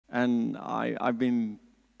And I've been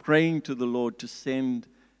praying to the Lord to send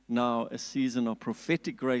now a season of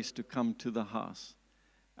prophetic grace to come to the house.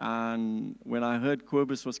 And when I heard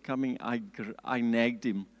Kobus was coming, I nagged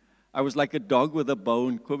him. I was like a dog with a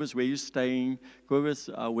bone. Kobus, where are you staying? Kobus,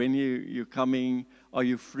 when you're coming? Are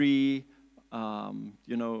you free? Will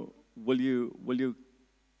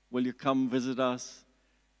you come visit us?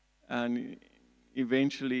 And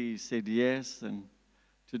eventually he said yes. And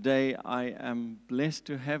today I am blessed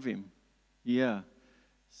to have him here.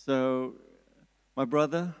 So, my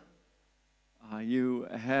brother, you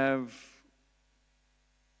have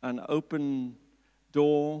an open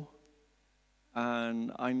door,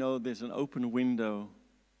 and I know there's an open window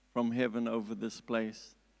from heaven over this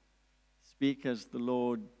place. Speak as the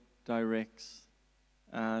Lord directs,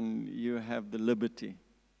 and you have the liberty.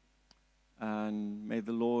 And may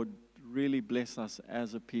the Lord really bless us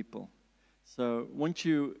as a people. So, won't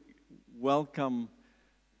you welcome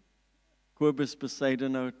Kobus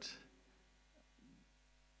Bezuidenhout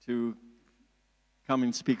to come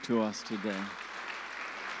and speak to us today.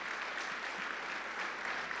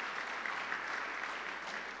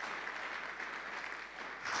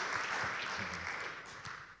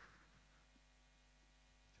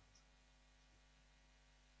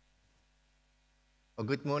 Well,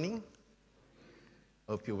 good morning.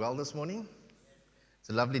 Hope you're well this morning. It's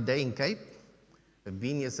a lovely day in Cape. I've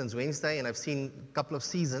been here since Wednesday and I've seen a couple of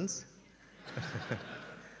seasons.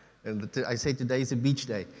 And I say today is a beach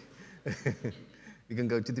day. You can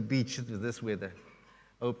go to the beach with this weather.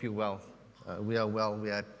 Hope you're well. We are well. We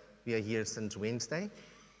are here since Wednesday.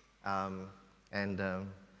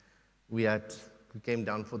 We came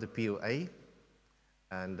down for the POA.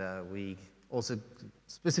 And we also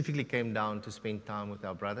specifically came down to spend time with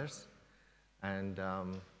our brothers and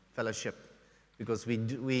fellowship. Because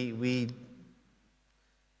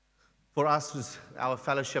for us, our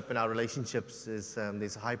fellowship and our relationships is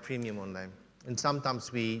there's a high premium on them. And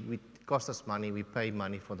sometimes it costs us money, we pay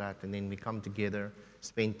money for that, and then we come together,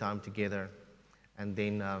 spend time together, and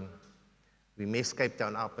then we mess Cape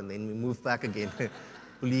Town up, and then we move back again.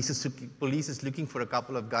 Police is looking for a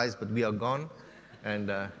couple of guys, but we are gone,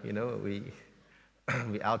 and we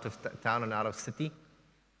out of town and out of city.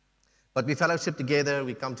 But we fellowship together,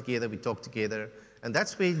 we come together, we talk together, and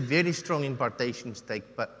that's where very strong impartations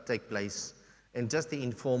take place, and just the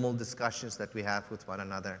informal discussions that we have with one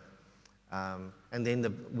another. And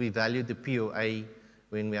then we value the POA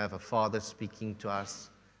when we have a father speaking to us.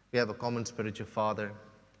 We have a common spiritual father.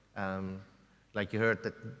 Like you heard,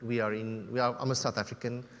 that I'm a South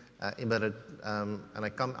African, and I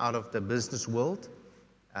come out of the business world.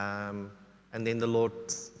 And then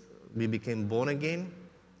we became born again.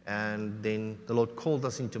 And then the Lord called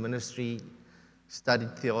us into ministry,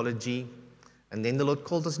 studied theology, and then the Lord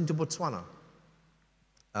called us into Botswana.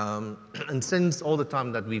 And since all the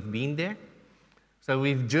time that we've been there, so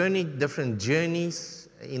we've journeyed different journeys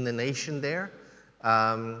in the nation there,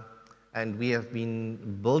 and we have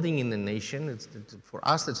been building in the nation. For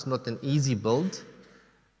us, it's not an easy build.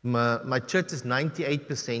 My church is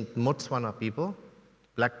 98% Botswana people,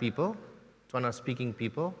 black people, Tswana-speaking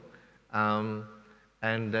people.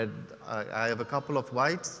 And I have a couple of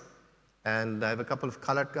whites, and I have a couple of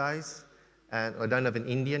colored guys, and I don't have an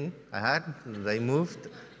Indian. They moved.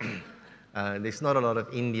 There's not a lot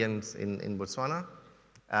of Indians in Botswana,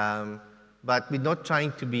 but we're not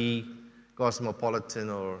trying to be cosmopolitan,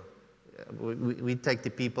 or we take the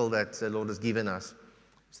people that the Lord has given us.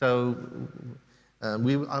 So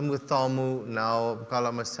I'm with Tamu now.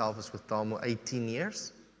 Kala myself is with Tamu 18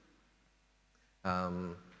 years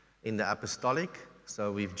in the apostolic.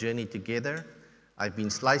 So we've journeyed together. I've been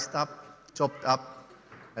sliced up, chopped up,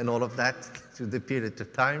 and all of that through the period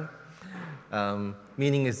of time.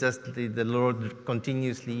 Meaning is just the Lord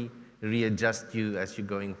continuously readjusts you as you're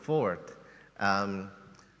going forward.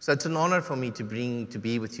 So it's an honor for me to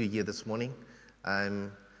be with you here this morning.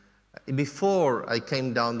 Before I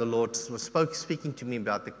came down, the Lord was speaking to me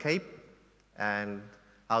about the Cape and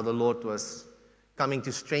how the Lord was coming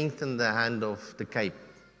to strengthen the hand of the Cape.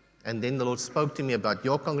 And then the Lord spoke to me about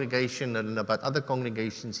your congregation and about other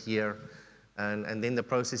congregations here. And then the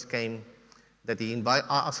process came that He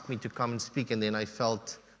asked me to come and speak, and then I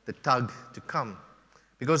felt the tug to come.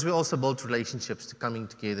 Because we also built relationships to coming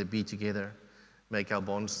together, be together, make our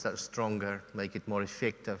bonds stronger, make it more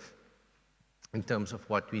effective in terms of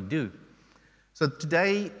what we do. So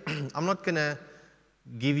today, I'm not going to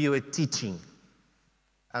give you a teaching.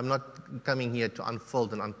 I'm not coming here to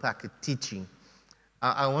unfold and unpack a teaching.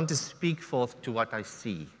 I want to speak forth to what I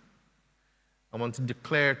see. I want to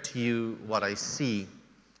declare to you what I see.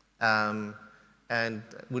 And and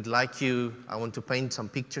would like you, I want to paint some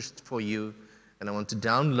pictures for you, and I want to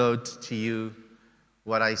download to you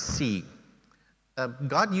what I see.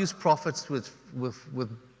 God used prophets with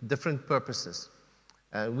different purposes.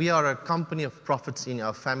 We are a company of prophets in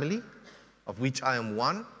our family, of which I am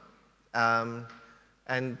one.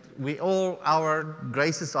 And our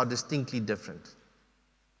graces are distinctly different.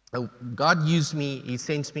 God used me, He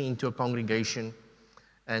sends me into a congregation,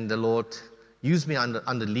 and the Lord used me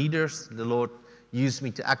under leaders. The Lord used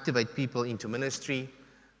me to activate people into ministry,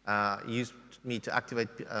 used me to activate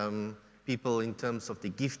people in terms of the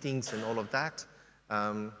giftings and all of that.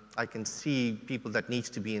 I can see people that needs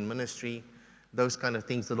to be in ministry, those kind of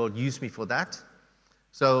things. The Lord used me for that.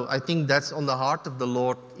 So I think that's on the heart of the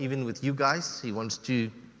Lord, even with you guys. He wants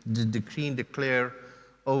to decree and declare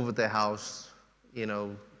over the house,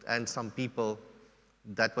 and some people,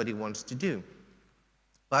 that's what He wants to do.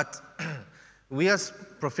 But we as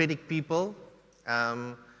prophetic people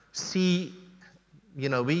see,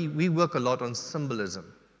 we work a lot on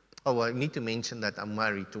symbolism. Oh, I need to mention that I'm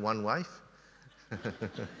married to one wife.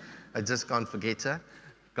 I just can't forget her,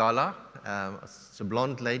 Carla. She's a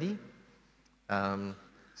blonde lady.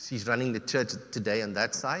 She's running the church today on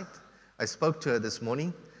that side. I spoke to her this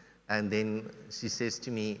morning, and then she says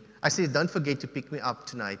to me, I said, don't forget to pick me up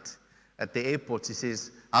tonight at the airport. She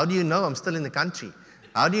says, how do you know I'm still in the country?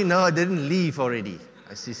 How do you know I didn't leave already?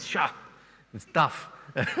 I says, sure, it's tough.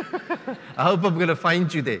 I hope I'm going to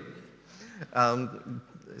find you there.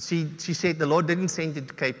 She said the Lord didn't send her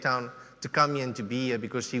to Cape Town to come here and to be here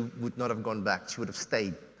because she would not have gone back. She would have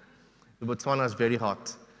stayed. Botswana is very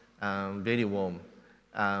hot, very warm.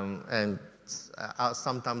 And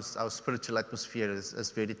sometimes our spiritual atmosphere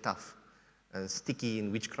is very tough, sticky,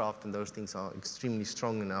 and witchcraft and those things are extremely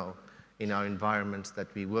strong in our environments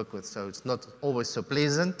that we work with. So it's not always so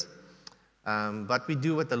pleasant, but we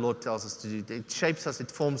do what the Lord tells us to do. It shapes us,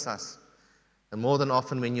 it forms us. And more than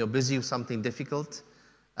often when you're busy with something difficult,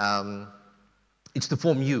 it's to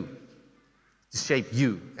form you, to shape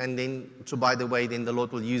you. And then, so by the way, then the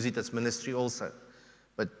Lord will use it as ministry also.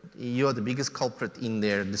 But you're the biggest culprit in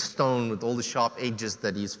there, the stone with all the sharp edges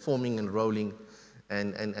that He's forming and rolling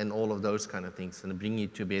and all of those kind of things, and bring you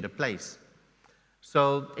to a better place.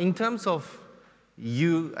 So in terms of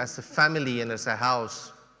you as a family and as a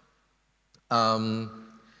house,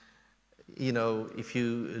 if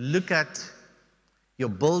you look at your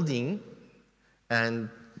building and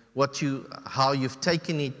how you've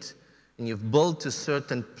taken it and you've built a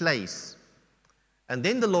certain place, and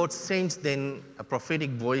then the Lord sends then a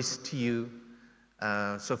prophetic voice to you.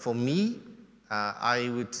 So for me, I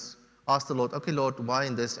would ask the Lord, okay, Lord, why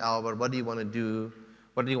in this hour? What do you want to do?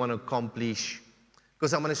 What do you want to accomplish?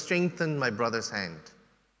 Because I'm going to strengthen my brother's hand.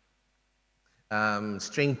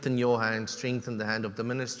 Strengthen your hand, strengthen the hand of the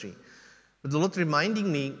ministry. But the Lord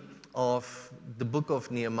reminding me of the book of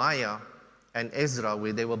Nehemiah and Ezra,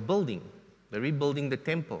 where they were rebuilding the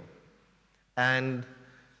temple. And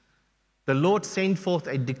the Lord sent forth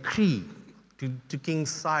a decree to King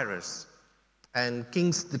Cyrus. And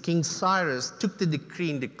King Cyrus took the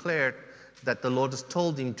decree and declared that the Lord has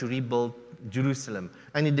told him to rebuild Jerusalem.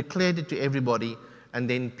 And he declared it to everybody. And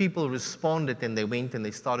then people responded, and they went and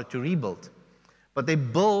they started to rebuild. But they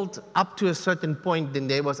built up to a certain point, then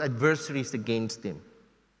there was adversaries against them.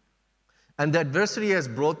 And the adversary has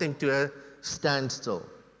brought them to a standstill.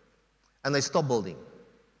 And they stopped building.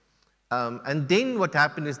 And then what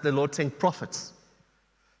happened is the Lord sent prophets.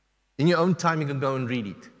 In your own time, you can go and read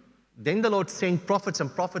it. Then the Lord sent prophets,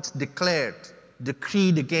 and prophets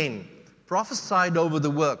decreed again, prophesied over the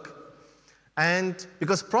work. And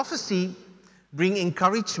because prophecy brings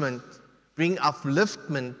encouragement, brings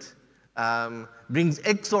upliftment, brings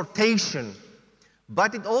exhortation,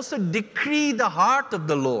 but it also decrees the heart of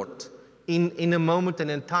the Lord in a moment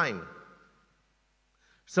and in time.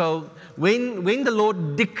 So when the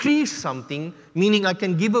Lord decrees something, meaning I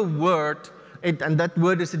can give a word, and that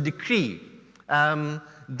word is a decree,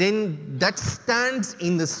 then that stands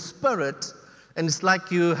in the spirit, and it's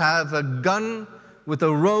like you have a gun with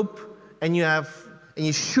a rope, and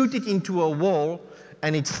you shoot it into a wall,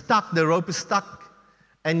 and it's stuck, the rope is stuck,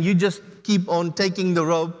 and you just keep on taking the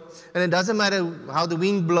rope, and it doesn't matter how the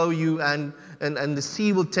wind blow you, and the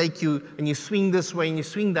sea will take you, and you swing this way and you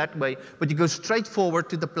swing that way, but you go straight forward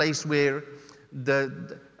to the place where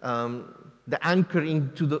the anchor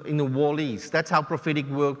in the wall is. That's how prophetic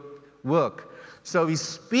work. So we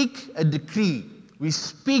speak a decree, we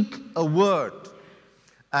speak a word,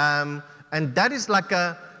 and that is like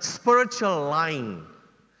a spiritual line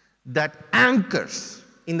that anchors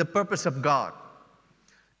in the purpose of God.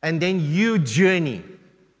 And then you journey.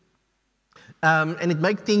 And it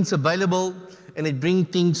makes things available. and it brings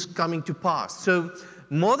things coming to pass. So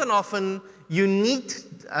more than often, you need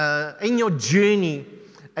in your journey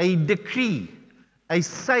a decree, a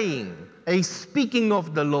saying, a speaking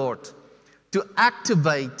of the Lord to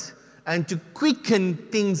activate and to quicken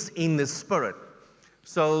things in the spirit.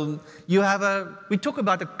 So we talk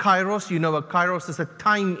about a kairos. You know, a kairos is a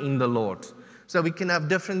time in the Lord. So we can have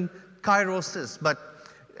different kairoses, but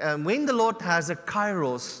when the Lord has a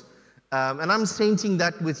kairos, and I'm sensing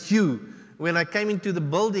that with you, when I came into the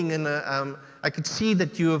building and I could see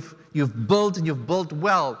that you've built and you've built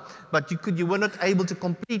well, but you were not able to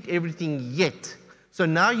complete everything yet. So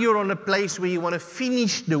now you're on a place where you want to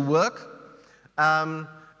finish the work, and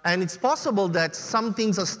it's possible that some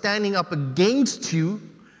things are standing up against you,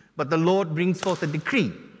 but the Lord brings forth a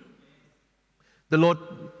decree. The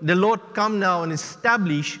Lord come now and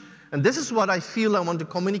establish, and this is what I feel I want to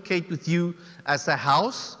communicate with you as a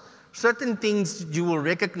house. Certain things you will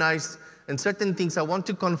recognize, and certain things I want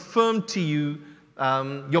to confirm to you,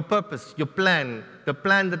 your purpose, your plan, the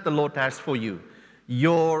plan that the Lord has for you,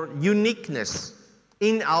 your uniqueness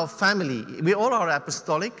in our family. We all are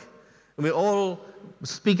apostolic. We all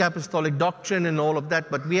speak apostolic doctrine and all of that,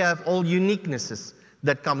 but we have all uniquenesses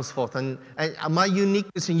that comes forth. And my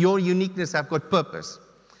uniqueness and your uniqueness have got purpose.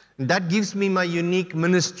 And that gives me my unique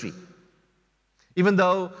ministry. Even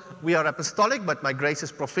though we are apostolic, but my grace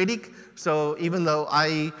is prophetic. So even though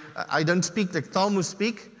I don't speak like Talmud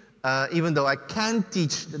speak, even though I can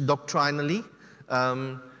teach doctrinally,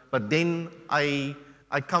 but then I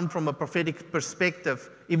come from a prophetic perspective,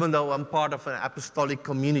 even though I'm part of an apostolic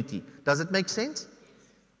community. Does it make sense?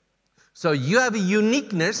 So you have a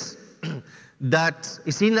uniqueness that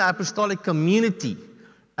is in the apostolic community,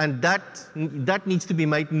 and that needs to be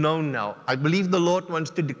made known now. I believe the Lord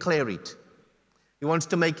wants to declare it. He wants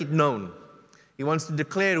to make it known. He wants to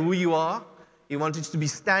declare who you are. He wants it to be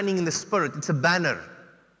standing in the Spirit. It's a banner.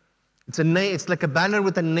 It's like a banner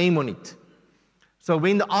with a name on it. So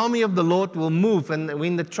when the army of the Lord will move, and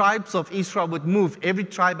when the tribes of Israel would move, every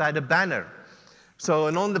tribe had a banner. So,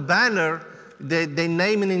 and on the banner, their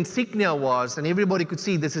name and insignia was, and everybody could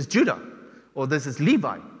see this is Judah, or this is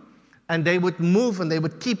Levi. And they would move and they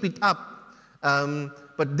would keep it up.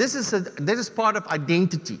 But this is part of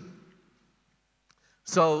identity.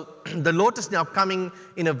 So the Lord is now coming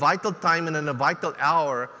in a vital time and in a vital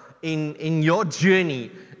hour in your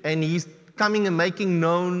journey, and He's coming and making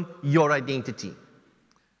known your identity.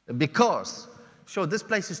 Because, sure, this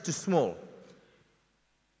place is too small.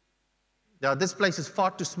 Yeah, this place is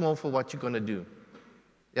far too small for what you're going to do.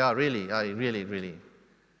 Yeah, really.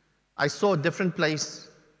 I saw a different place.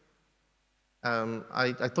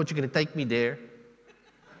 I thought you were going to take me there.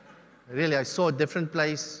 Really, I saw a different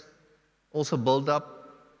place, also built up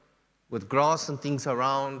with grass and things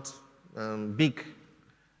around, a big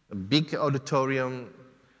auditorium,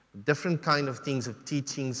 different kind of things of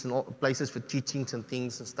teachings and all, places for teachings and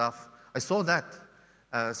things and stuff. I saw that.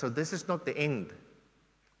 So this is not the end.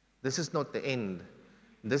 This is not the end.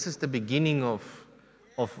 This is the beginning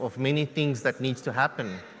of many things that needs to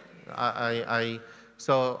happen.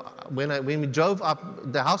 So when we drove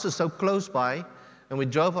up, the house is so close by, and we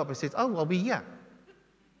drove up, I said, oh, well, we're here.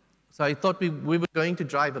 So I thought we were going to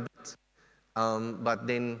drive a bit. But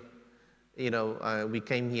then, we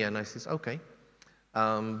came here, and I said, okay.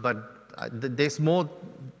 But there's more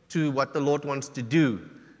to what the Lord wants to do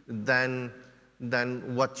than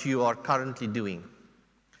what you are currently doing.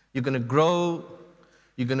 You're going to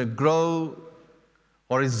grow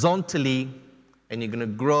horizontally, and you're going to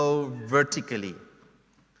grow vertically.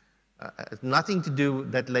 Nothing to do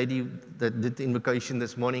with that lady that did the invocation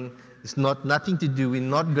this morning. It's nothing to do. We're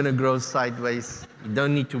not going to grow sideways. You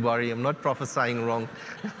don't need to worry. I'm not prophesying wrong.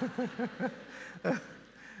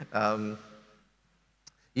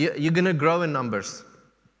 You're going to grow in numbers.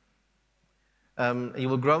 You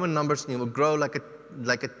will grow in numbers, and you will grow like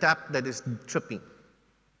a tap that is tripping.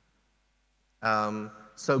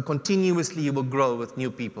 So continuously you will grow with new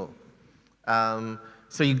people.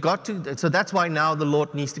 So that's why now the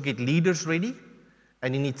Lord needs to get leaders ready,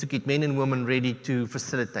 and He needs to get men and women ready to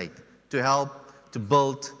facilitate, to help, to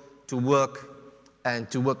build, to work,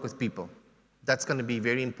 and to work with people. That's going to be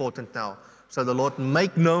very important now. So the Lord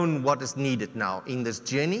make known what is needed now in this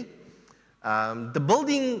journey. The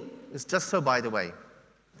building is just so by the way.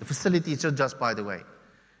 The facility is just by the way.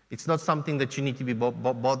 It's not something that you need to be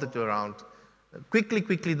bothered around.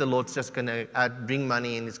 Quickly, the Lord's just going to bring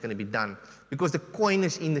money, and it's going to be done. Because the coin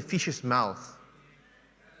is in the fish's mouth.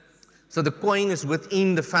 So the coin is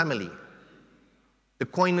within the family. The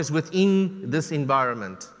coin is within this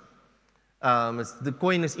environment. The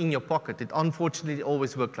coin is in your pocket. It unfortunately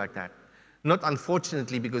always works like that. Not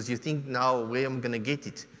unfortunately, because you think now where I'm going to get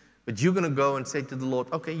it. But you're going to go and say to the Lord,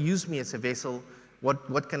 okay, use me as a vessel.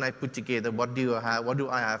 What can I put together? What do I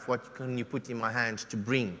have? What can you put in my hands to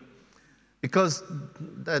bring? Because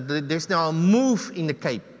there's now a move in the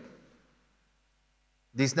Cape.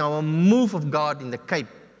 There's now a move of God in the Cape.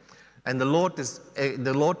 And the Lord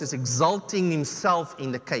is exalting himself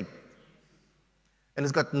in the Cape. And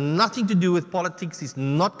it's got nothing to do with politics. He's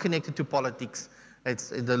not connected to politics.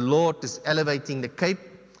 The Lord is elevating the Cape.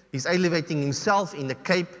 He's elevating himself in the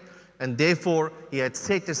Cape. And therefore, he had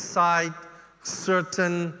set aside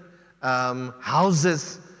certain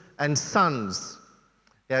houses and sons.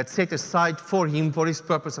 He had set aside for him, for his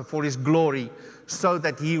purpose and for his glory, so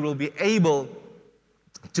that he will be able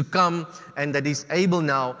to come and that he's able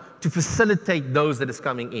now to facilitate those that is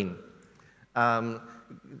coming in.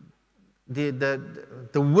 The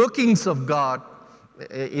workings of God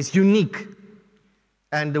is unique,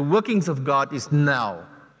 and the workings of God is now.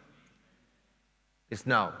 It's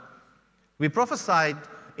now. We prophesied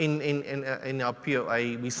in our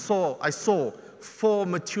POA. I saw 4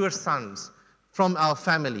 mature sons from our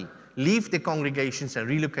family leave their congregations and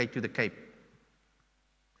relocate to the Cape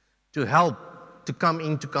to help, to come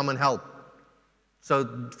and help.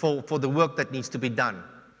 So for the work that needs to be done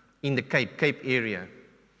in the Cape area.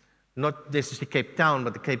 Not necessarily Cape Town,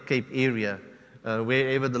 but the Cape area,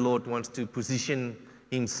 wherever the Lord wants to position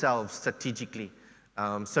himself strategically.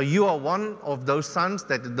 So you are one of those sons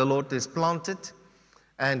that the Lord has planted,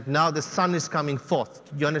 and now the son is coming forth.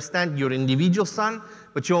 You understand you're an individual son,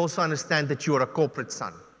 but you also understand that you are a corporate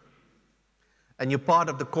son. And you're part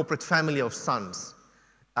of the corporate family of sons.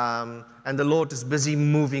 And the Lord is busy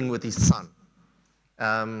moving with his son.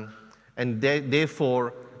 And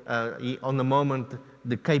therefore, on the moment,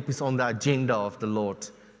 the Cape is on the agenda of the Lord,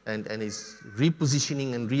 and is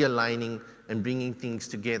repositioning and realigning and bringing things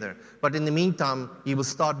together. But in the meantime, he will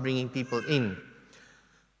start bringing people in.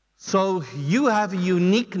 So you have a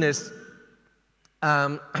uniqueness,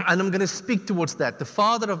 and I'm going to speak towards that. The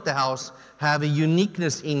father of the house have a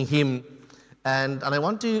uniqueness in him, and I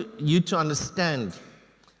want you to understand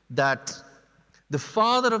that the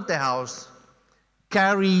father of the house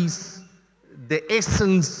carries the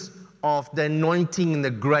essence of the anointing and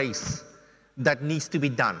the grace that needs to be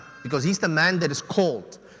done, because he's the man that is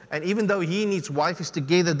called. And even though he and his wife is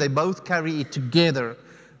together, they both carry it together.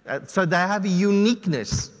 So they have a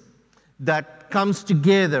uniqueness that comes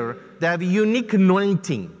together. They have a unique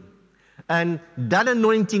anointing. And that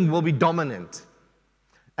anointing will be dominant.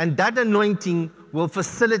 And that anointing will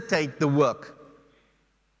facilitate the work.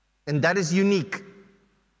 And that is unique.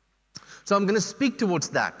 So I'm going to speak towards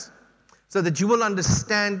that, so that you will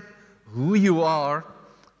understand who you are.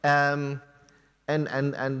 And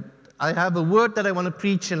I have a word that I want to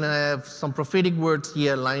preach, and I have some prophetic words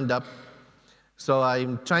here lined up. So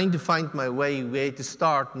I'm trying to find my way where to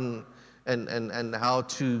start and how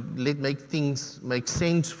to make things make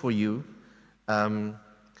sense for you.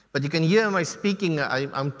 But you can hear my speaking.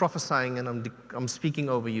 I'm prophesying, and I'm speaking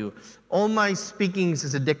over you. All my speakings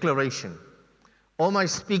is a declaration. All my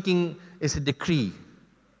speaking is a decree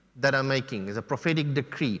that I'm making. It's a prophetic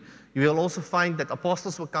decree. You will also find that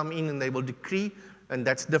apostles will come in and they will decree, and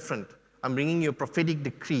that's different. I'm bringing you a prophetic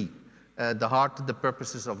decree, the heart, the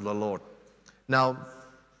purposes of the Lord. Now,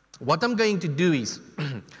 what I'm going to do is,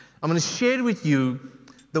 I'm going to share with you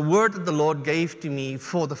the word that the Lord gave to me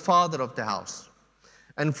for the father of the house.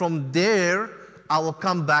 And from there, I will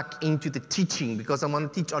come back into the teaching, because I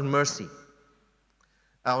want to teach on mercy.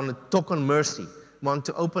 I want to talk on mercy. I want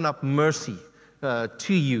to open up mercy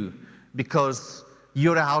to you, because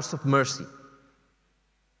you're a house of mercy.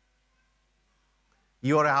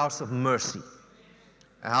 You are a house of mercy.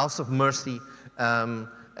 A house of mercy.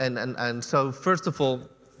 And so, first of all,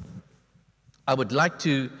 I would like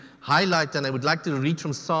to highlight, and I would like to read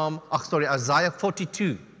from Isaiah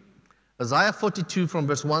 42. Isaiah 42 from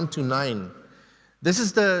verse 1 to 9. This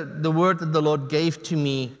is the word that the Lord gave to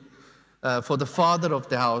me for the father of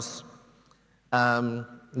the house.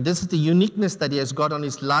 This is the uniqueness that he has got on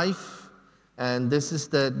his life. And this is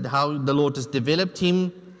how the Lord has developed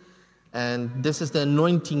him. And this is the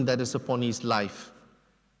anointing that is upon his life.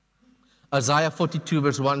 Isaiah 42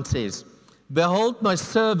 verse 1 says, "Behold my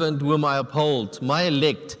servant whom I uphold, my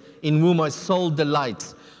elect, in whom my soul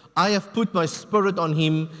delights. I have put my spirit on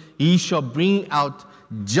him. He shall bring out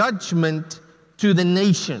judgment to the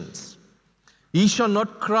nations. He shall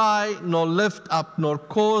not cry, nor lift up, nor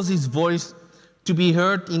cause his voice to be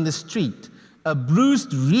heard in the street. A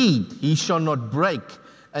bruised reed he shall not break,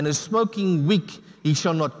 and a smoking wick he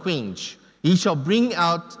shall not quench. He shall bring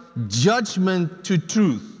out judgment to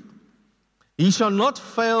truth. He shall not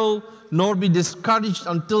fail nor be discouraged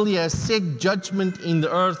until he has set judgment in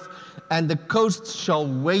the earth, and the coasts shall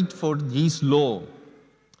wait for his law.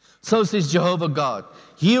 So says Jehovah God,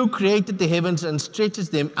 he who created the heavens and stretches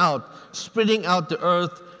them out, spreading out the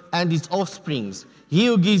earth and its offsprings. He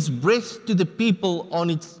who gives breath to the people on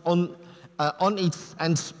its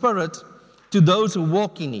and spirit to those who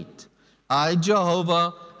walk in it. I,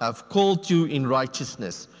 Jehovah, have called you in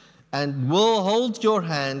righteousness, and will hold your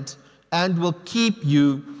hand, and will keep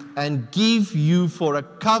you, and give you for a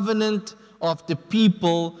covenant of the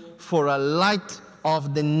people, for a light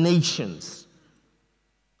of the nations.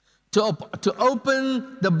 To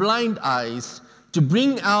open the blind eyes, to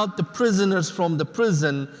bring out the prisoners from the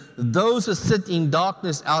prison, those who sit in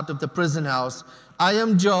darkness out of the prison house. I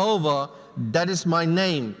am Jehovah, that is my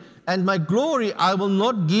name, and my glory I will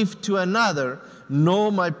not give to another,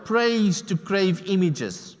 nor my praise to crave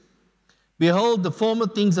images. Behold, the former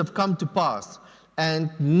things have come to pass, and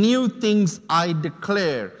new things I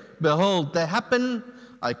declare. Behold, they happen,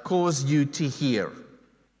 I cause you to hear.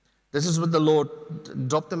 This is what the Lord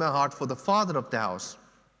dropped in my heart for the father of the house.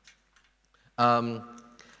 And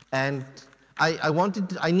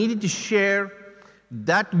I needed to share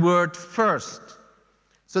that word first,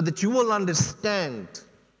 so that you will understand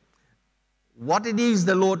what it is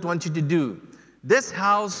the Lord wants you to do. This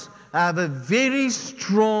house have a very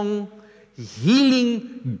strong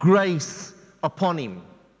healing grace upon him.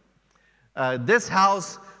 This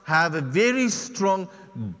house have a very strong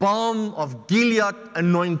balm of Gilead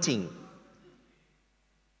anointing.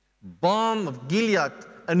 Balm of Gilead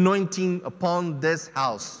anointing upon this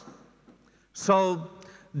house. So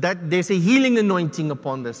that there's a healing anointing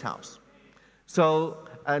upon this house. So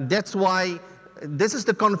that's why this is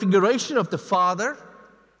the configuration of the Father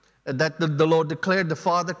that the Lord declared. The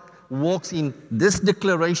Father walks in this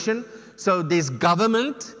declaration. So there's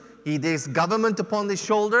government. There's government upon the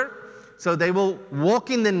shoulder. So they will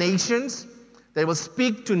walk in the nations. They will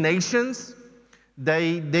speak to nations.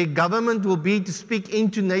 Their government will be to speak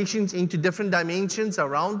into nations, into different dimensions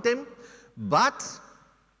around them. But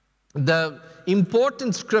the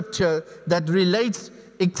important scripture that relates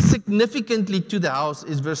significantly to the house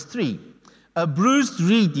is verse 3. A bruised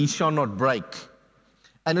reed he shall not break,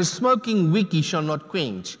 and a smoking wick he shall not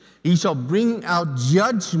quench. He shall bring out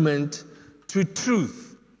judgment to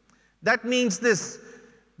truth. That means this.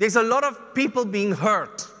 There's a lot of people being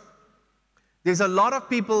hurt. There's a lot of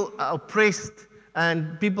people oppressed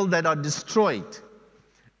and people that are destroyed.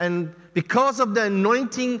 And because of the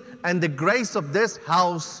anointing and the grace of this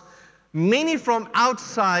house, many from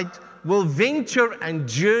outside will venture and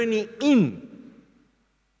journey in.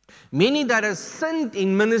 Many that have sinned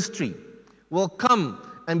in ministry will come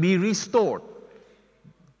and be restored.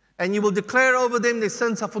 And you will declare over them their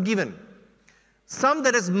sins are forgiven. Some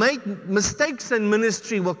that has made mistakes in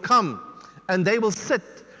ministry will come and they will sit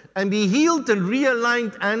and be healed and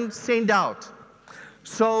realigned and sent out.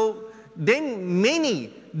 So then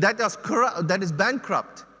many that is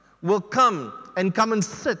bankrupt will come and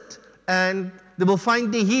sit, and they will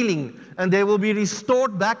find the healing, and they will be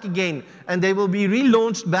restored back again, and they will be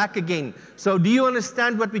relaunched back again. So do you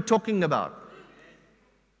understand what we're talking about?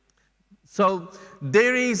 So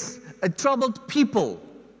there is a troubled people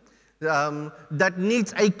that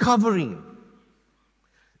needs a covering.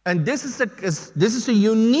 And this is a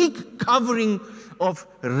unique covering of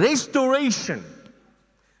restoration.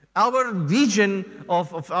 Our vision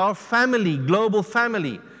of our family, global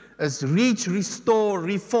family, is reach, restore,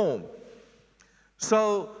 reform.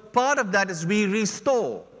 So part of that is we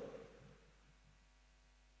restore.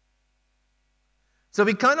 So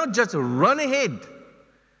we cannot just run ahead.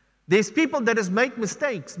 There's people that has made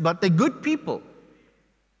mistakes, but they're good people.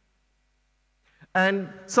 And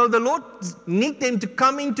so the Lord needs them to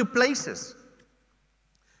come into places.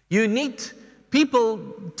 You need people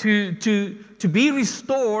to be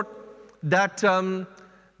restored that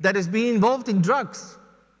has been involved in drugs.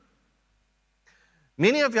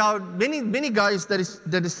 Many guys that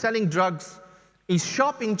is selling drugs is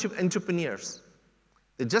sharp entrepreneurs.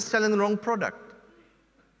 They're just selling the wrong product.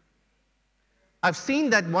 I've seen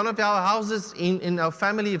that one of our houses in our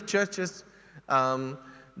family of churches,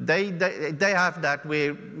 they have that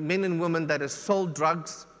where men and women that have sold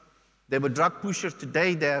drugs, they were drug pushers.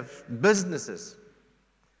 Today they have businesses,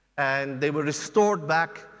 and they were restored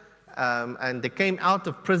back, and they came out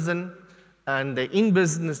of prison, and they're in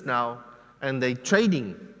business now, and they're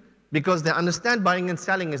trading because they understand buying and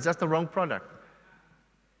selling is just the wrong product.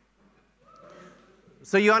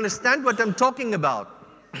 So you understand what I'm talking about.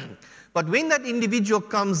 But when that individual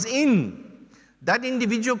comes in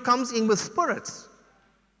with spirits.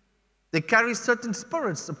 They carry certain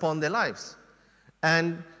spirits upon their lives.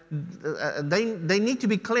 And they need to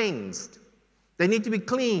be cleansed. They need to be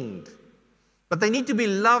cleaned. But they need to be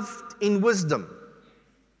loved in wisdom.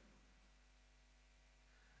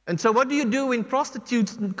 And so what do you do when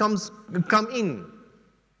prostitutes come in?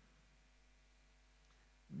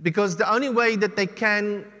 Because the only way that they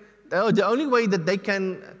can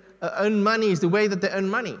earn money is the way that they earn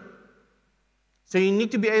money. So you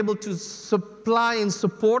need to be able to supply and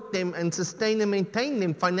support them and sustain and maintain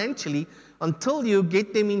them financially until you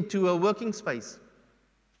get them into a working space.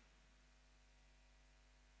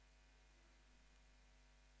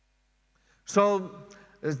 So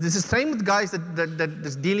this is the same with guys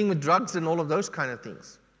that's dealing with drugs and all of those kind of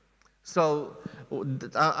things. So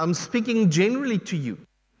I'm speaking generally to you.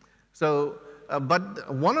 So,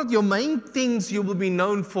 but one of your main things you will be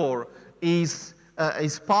known for is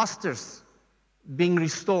pastors being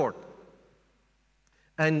restored,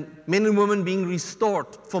 and men and women being restored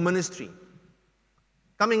for ministry.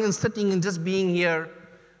 Coming and sitting and just being here,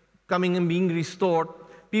 coming and being restored.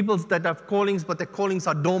 People that have callings, but their callings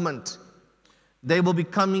are dormant. They will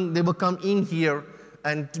come in here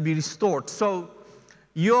and to be restored. So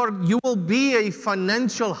you will be a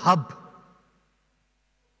financial hub.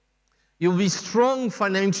 You'll be strong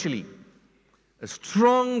financially, a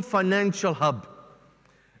strong financial hub,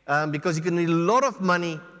 because you can need a lot of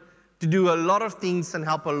money to do a lot of things and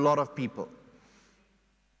help a lot of people.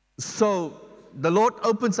 So the Lord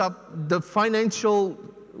opens up the financial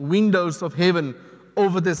windows of heaven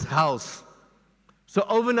over this house. So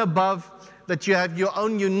over and above that you have your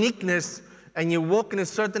own uniqueness and you walk in a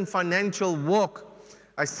certain financial walk,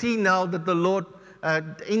 I see now that the Lord,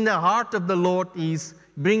 in the heart of the Lord, is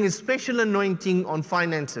bringing a special anointing on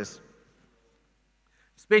finances,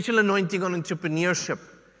 special anointing on entrepreneurship,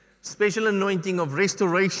 special anointing of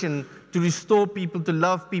restoration to restore people, to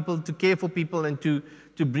love people, to care for people, and to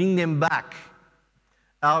bring them back.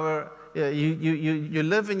 You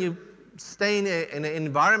live and you stay in an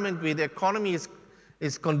environment where the economy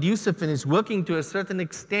is conducive and is working to a certain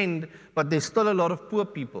extent, but there's still a lot of poor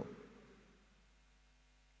people.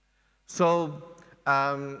 So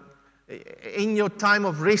in your time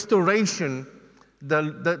of restoration,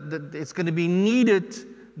 it's going to be needed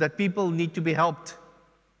that people need to be helped.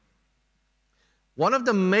 One of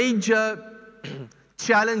the major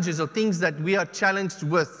challenges or things that we are challenged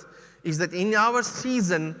with is that in our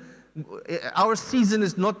season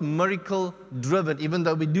is not miracle driven, even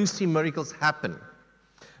though we do see miracles happen.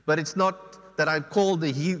 But it's not that I call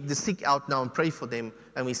the sick out now and pray for them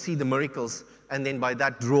and we see the miracles and then by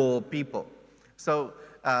that draw people. So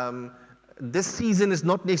this season is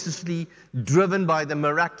not necessarily driven by the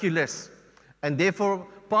miraculous. And therefore,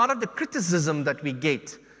 part of the criticism that we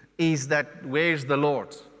get is that, where's the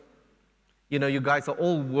Lord? You know, you guys are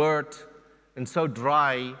all word and so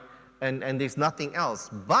dry and there's nothing else.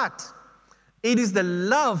 But it is the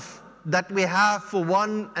love that we have for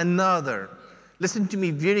one another. Listen to me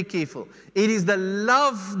very careful. It is the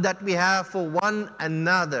love that we have for one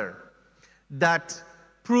another that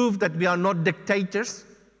prove that we are not dictators,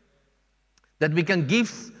 that we can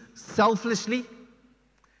give selflessly,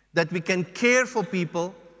 that we can care for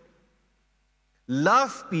people,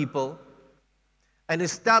 love people, and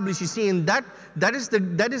establish. You see, and that is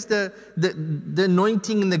the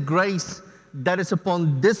anointing and the grace that is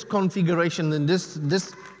upon this configuration in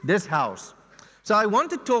this house. So I want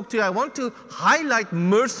to talk to you. I want to highlight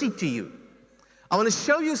mercy to you. I want to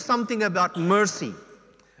show you something about mercy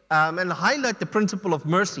and highlight the principle of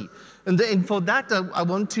mercy. And for that, I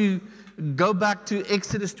want to go back to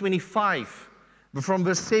Exodus 25 from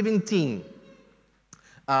verse 17.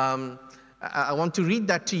 I want to read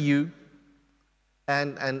that to you.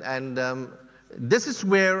 And this is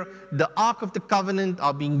where the Ark of the Covenant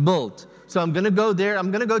are being built. So I'm going to go there. I'm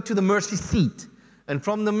going to go to the mercy seat. And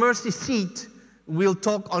from the mercy seat, we'll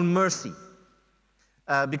talk on mercy.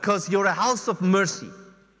 Because you're a house of mercy.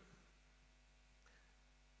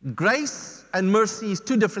 Grace and mercy is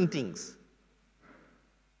two different things.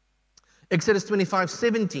 Exodus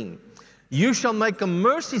 25:17. You shall make a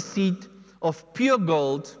mercy seat of pure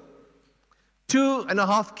gold.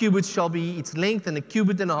 2.5 cubits shall be its length, and 1.5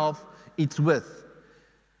 cubits its width.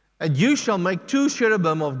 And you shall make 2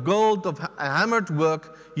 cherubim of gold of hammered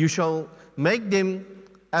work. You shall make them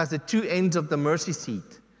as the 2 ends of the mercy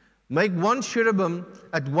seat. Make 1 cherubim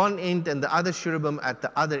at one end and the other cherubim at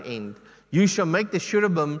the other end. You shall make the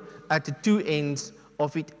cherubim at the 2 ends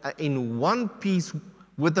of it in one piece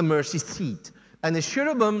with the mercy seat. And the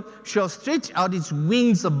cherubim shall stretch out its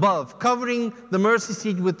wings above, covering the mercy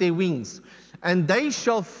seat with their wings. And they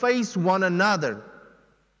shall face one another.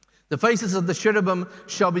 The faces of the cherubim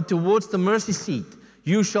shall be towards the mercy seat.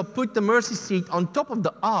 you shall put the mercy seat on top of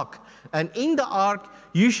the ark, and in the ark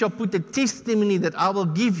you shall put the testimony that I will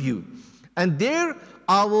give you. And there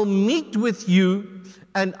I will meet with you,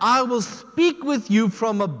 and I will speak with you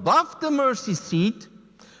from above the mercy seat,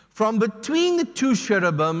 from between the two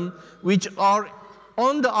cherubim, which are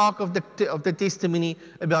on the ark of the testimony,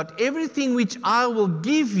 about everything which I will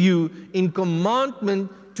give you in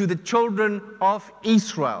commandment to the children of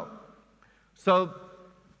Israel. So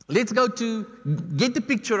let's go to get the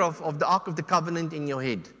picture of the Ark of the Covenant in your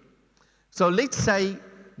head. So let's say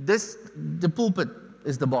the pulpit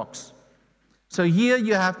is the box. So here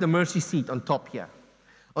you have the mercy seat on top here.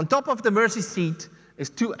 On top of the mercy seat is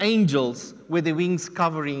two angels with the wings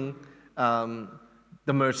covering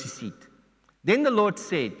the mercy seat. Then the Lord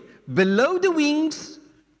said, below the wings,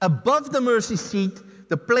 above the mercy seat,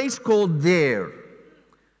 the place called there.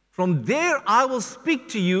 From there I will speak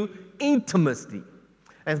to you intimately.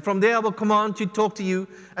 And from there I will command you, talk to you.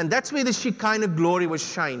 And that's where the Shekinah glory was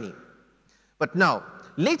shining. But now,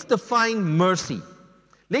 let's define mercy.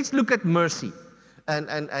 Let's look at mercy.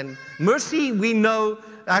 And mercy, we know,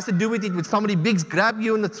 has to do with it, with somebody big grab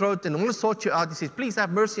you in the throat and want to sort you out. He says, please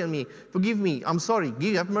have mercy on me. Forgive me. I'm sorry.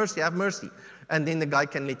 Have mercy. Have mercy. And then the guy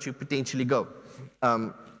can let you potentially go.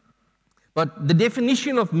 But the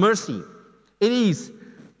definition of mercy, it is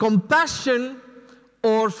compassion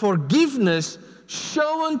or forgiveness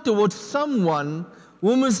shown towards someone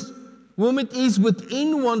whom it is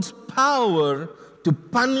within one's power to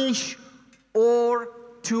punish or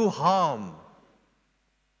to harm.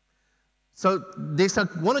 So there's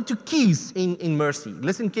one or two keys in mercy.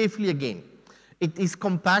 Listen carefully again. It is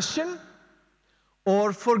compassion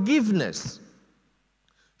or forgiveness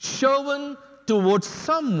shown towards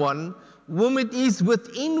someone whom it is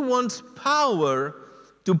within one's power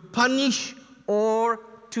to punish or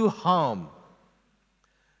to harm.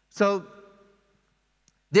 So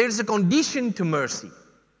there's a condition to mercy.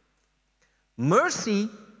 Mercy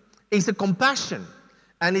is a compassion,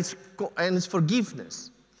 and it's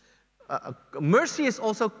forgiveness. Mercy is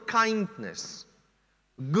also kindness,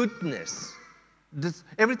 goodness.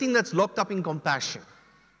 Everything that's locked up in compassion,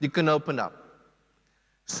 you can open up.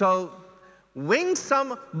 So when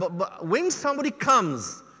somebody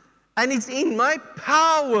comes and it's in my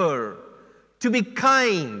power to be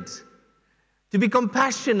kind, to be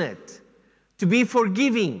compassionate, to be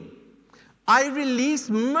forgiving, I release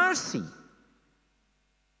mercy.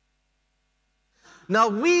 Now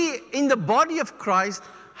we in the body of Christ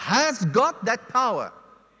has got that power.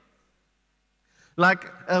 Like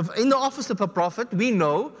in the office of a prophet, we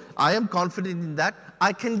know, I am confident in that,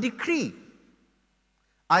 I can decree.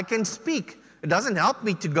 I can speak. It doesn't help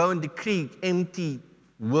me to go and decree empty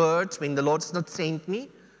words when the Lord's not sent me,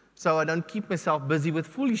 so I don't keep myself busy with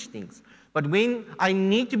foolish things. But when I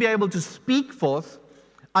need to be able to speak forth,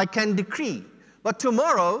 I can decree. But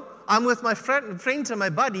tomorrow, I'm with my friends and my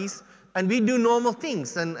buddies, and we do normal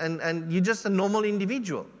things, and you're just a normal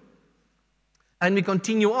individual. And we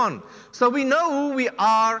continue on. So we know who we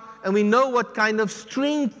are, and we know what kind of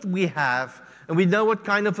strength we have, and we know what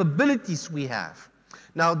kind of abilities we have.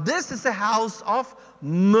 Now, this is a house of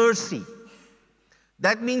mercy.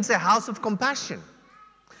 That means a house of compassion.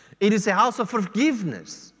 It is a house of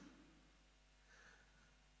forgiveness.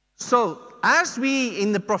 So, as we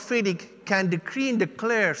in the prophetic can decree and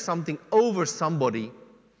declare something over somebody,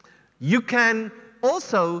 you can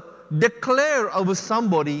also declare over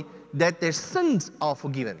somebody that their sins are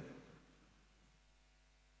forgiven.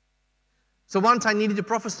 So once I needed to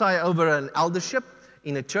prophesy over an eldership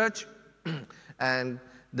in a church, and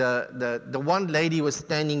the one lady was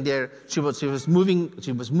standing there. She was moving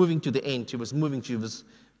to the end.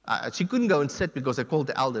 She couldn't go and sit because I called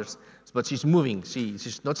the elders, but she's moving.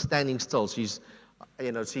 She's not standing still. She's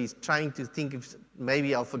trying to think if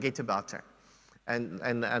maybe I'll forget about her. And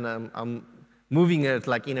I'm moving her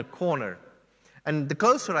like in a corner. And the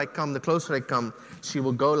closer I come, she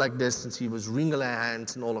will go like this, and she was wringing her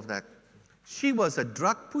hands and all of that. She was a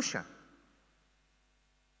drug pusher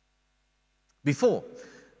before.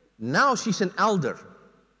 Now she's an elder.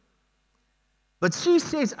 But she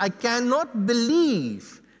says, I cannot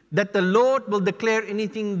believe that the Lord will declare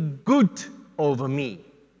anything good over me.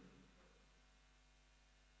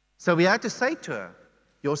 So we had to say to her,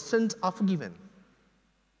 your sins are forgiven.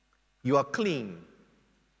 You are clean.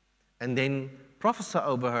 And then prophesy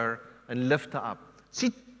over her and lift her up.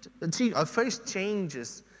 Her face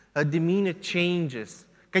changes. Her demeanor changes.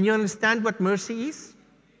 Can you understand what mercy is?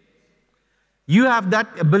 You have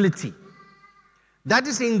that ability. That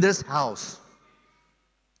is in this house.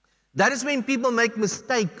 That is when people make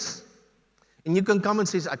mistakes. And you can come and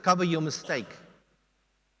say, I cover your mistake.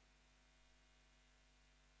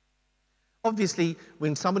 Obviously,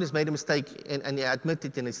 when somebody's made a mistake and they admit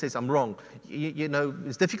it and he says, I'm wrong, you know,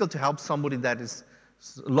 it's difficult to help somebody that is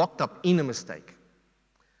locked up in a mistake.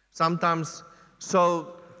 Sometimes,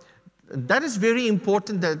 so that is very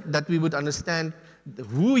important that we would understand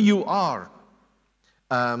who you are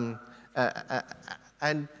and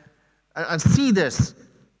see this.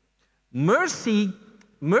 Mercy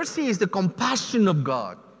is the compassion of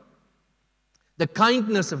God, the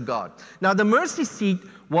kindness of God. Now, the mercy seat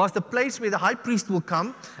was the place where the high priest will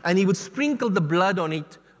come and he would sprinkle the blood on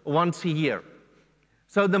it once a year.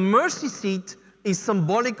 So the mercy seat is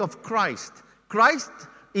symbolic of Christ. Christ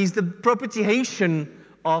is the propitiation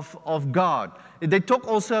of God. They talk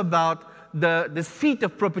also about the seat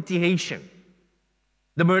of propitiation,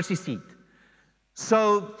 the mercy seat.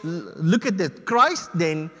 So look at this. Christ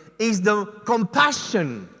then is the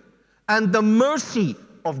compassion and the mercy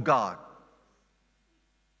of God.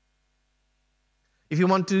 If you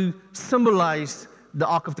want to symbolize the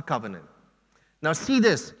Ark of the Covenant. Now see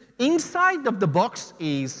this. Inside of the box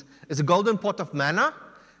is a golden pot of manna.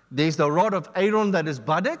 There's the rod of Aaron that is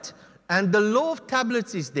budded, and the law of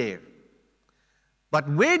tablets is there. But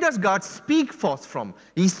where does God speak forth from?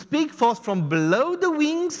 He speaks forth from below the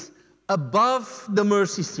wings, above the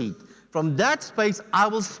mercy seat. From that space, I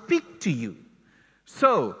will speak to you.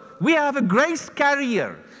 So, we have a grace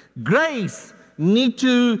carrier. Grace need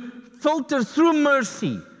to filter through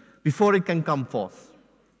mercy before it can come forth.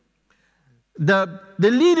 The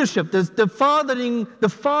leadership, the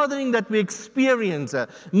fathering that we experience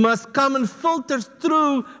must come and filter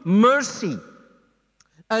through mercy.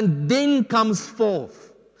 And then comes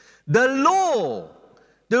forth the law,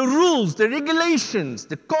 the rules, the regulations,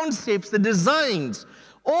 the concepts, the designs,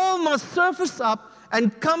 all must surface up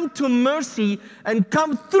and come to mercy and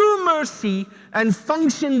come through mercy and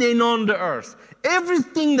function then on the earth.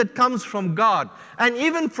 Everything that comes from God, and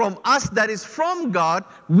even from us that is from God,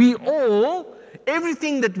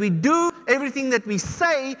 everything that we do, everything that we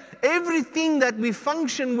say, everything that we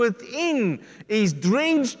function within is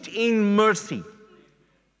drenched in mercy.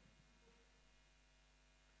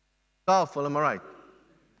 Powerful, am I right?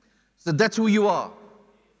 So that's who you are.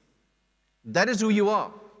 That is who you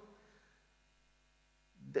are.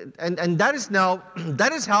 And that is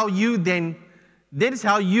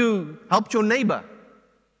how you helped your neighbor.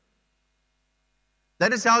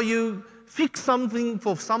 That is how you fix something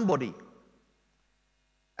for somebody.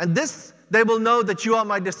 And this, they will know that you are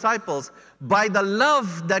my disciples by the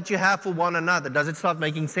love that you have for one another. Does it start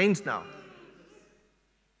making sense now?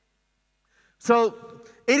 So,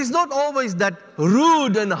 it is not always that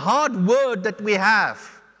rude and hard word that we have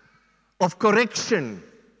of correction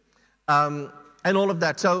and all of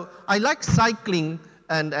that. So I like cycling,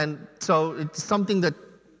 and so it's something a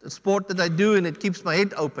sport that I do, and it keeps my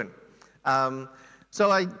head open.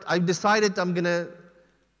 So I decided there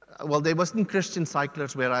wasn't Christian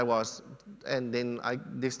cyclers where I was, and then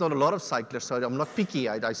there's not a lot of cyclers, so I'm not picky.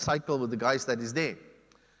 I cycle with the guys that is there.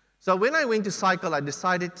 So when I went to cycle, I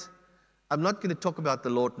decided I'm not going to talk about the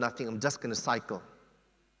Lord, nothing. I'm just going to cycle.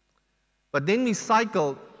 But then we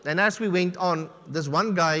cycled, and as we went on, there's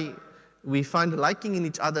one guy, we find a liking in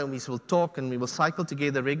each other, and we will talk, and we will cycle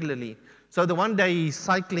together regularly. So the one day he's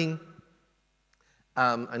cycling,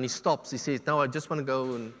 and he stops. He says, no, I just want to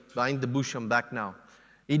go and behind the bush. I'm back now.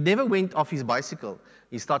 He never went off his bicycle.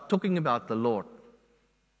 He started talking about the Lord.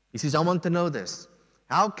 He says, I want to know this.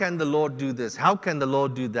 How can the Lord do this? How can the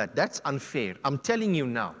Lord do that? That's unfair. I'm telling you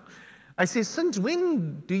now. I say, since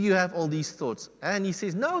when do you have all these thoughts? And he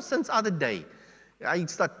says, no, since other day. I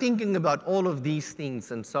start thinking about all of these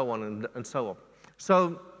things and so on and so on.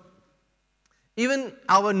 So even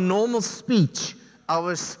our normal speech,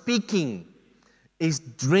 our speaking is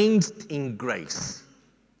drenched in grace.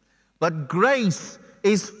 But grace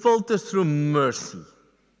is filtered through mercy.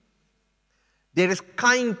 There is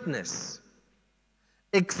kindness,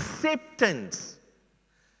 acceptance.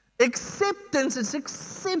 Acceptance is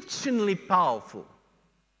exceptionally powerful.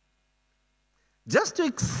 Just to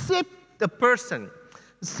accept the person.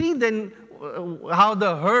 See then how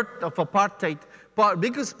the hurt of apartheid,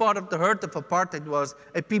 biggest part of the hurt of apartheid was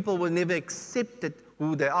people were never accepted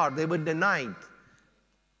who they are. They were denied.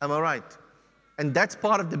 Am I right? And that's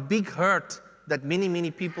part of the big hurt that many,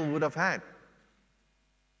 many people would have had.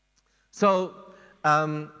 So,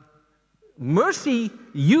 mercy,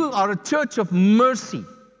 you are a church of mercy.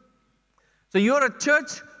 So you're a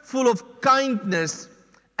church full of kindness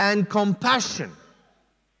and compassion.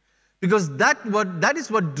 Because that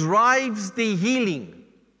is what drives the healing.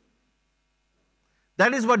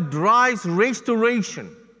 That is what drives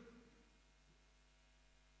restoration.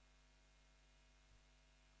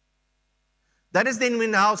 That is then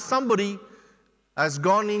when how somebody has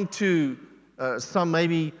gone into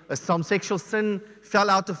some sexual sin, fell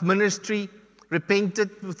out of ministry, repented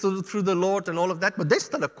through the Lord and all of that, but there's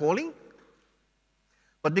still a calling.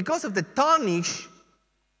 But because of the tarnish,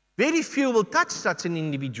 very few will touch such an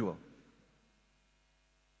individual.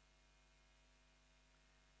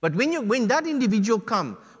 But when that individual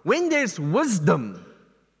comes, when there's wisdom,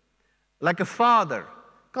 like a father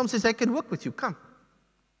comes and says, I can work with you, come.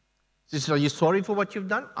 He says, are you sorry for what you've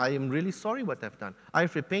done? I am really sorry what I've done.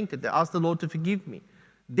 I've repented. I asked the Lord to forgive me.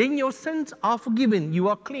 Then your sins are forgiven. You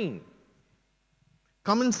are clean.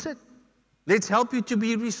 Come and sit. Let's help you to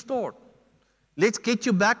be restored. Let's get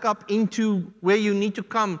you back up into where you need to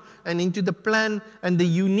come and into the plan and the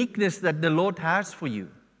uniqueness that the Lord has for you.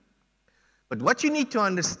 But what you need to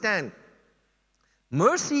understand,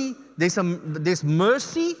 mercy, there's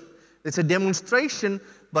mercy, it's a demonstration,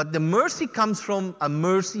 but the mercy comes from a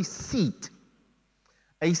mercy seat.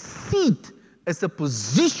 A seat is a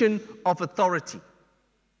position of authority.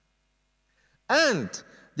 And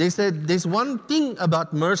there's one thing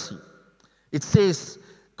about mercy. It says,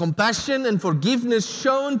 compassion and forgiveness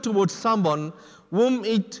shown towards someone whom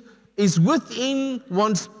it is within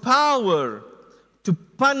one's power to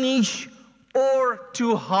punish or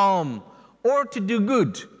to harm or to do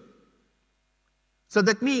good. So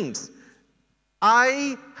that means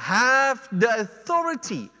I have the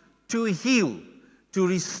authority to heal, to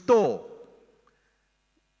restore.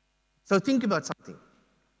 So think about something.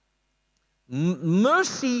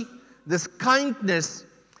 Mercy, this kindness,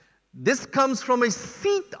 this comes from a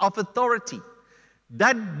seat of authority.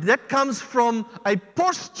 That comes from a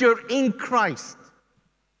posture in Christ.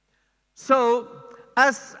 So,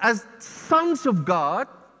 as sons of God,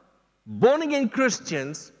 born-again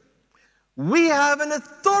Christians, we have an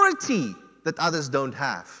authority that others don't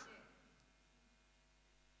have.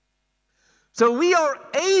 So we are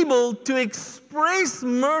able to express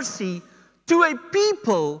mercy to a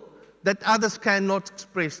people that others cannot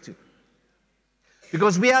express to.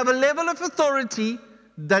 Because we have a level of authority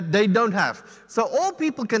that they don't have. So all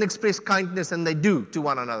people can express kindness, and they do to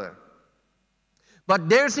one another. But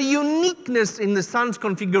there's a uniqueness in the Son's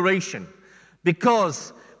configuration,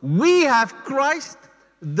 because we have Christ,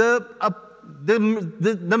 the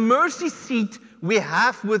mercy seat we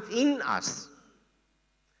have within us.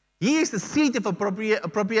 He is the seat of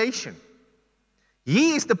appropriation.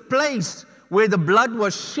 He is the place where the blood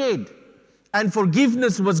was shed and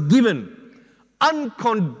forgiveness was given.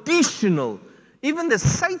 Unconditional. Even the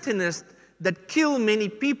Satanist that kill many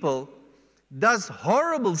people, does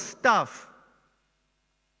horrible stuff,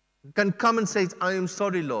 can come and say, I am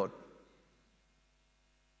sorry, Lord.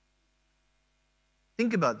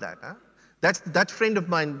 Think about that. Huh? That friend of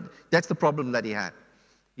mine, that's the problem that he had.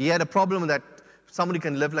 He had a problem that somebody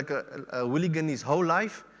can live like a hooligan his whole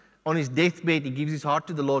life. On his deathbed, he gives his heart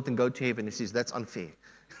to the Lord and go to heaven. He says, that's unfair.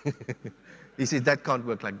 He says, that can't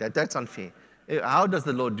work like that. That's unfair. How does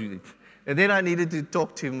the Lord do it? And then I needed to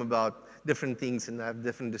talk to him about different things and have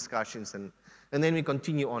different discussions. And then we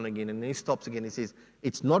continue on again. And then he stops again. He says,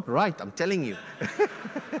 it's not right, I'm telling you.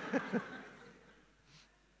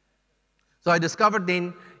 So I discovered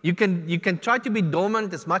then, you can try to be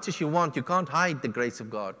dormant as much as you want. You can't hide the grace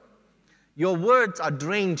of God. Your words are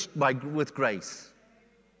drenched with grace.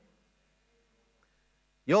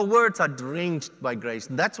 Your words are drenched by grace.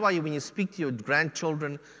 And that's why when you speak to your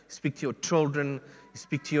grandchildren, speak to your children, you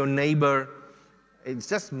speak to your neighbor, it's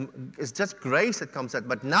just grace that comes out.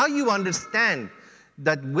 But now you understand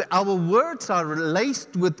that our words are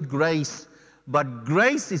laced with grace, but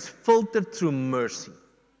grace is filtered through mercy.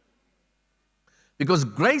 Because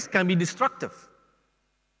grace can be destructive.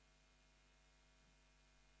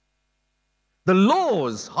 The law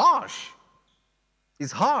is harsh.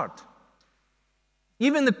 It's hard.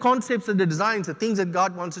 Even the concepts and the designs, the things that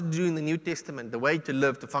God wants us to do in the New Testament, the way to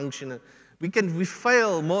live, to function, we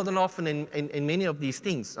fail more than often in many of these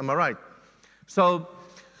things. Am I right? So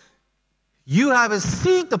you have a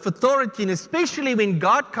seat of authority, and especially when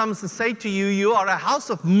God comes and say to you, you are a house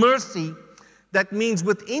of mercy, that means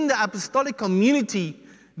within the apostolic community,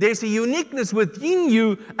 there's a uniqueness within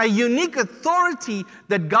you, a unique authority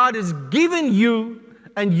that God has given you,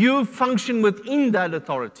 and you function within that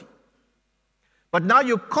authority. But now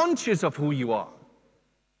you're conscious of who you are.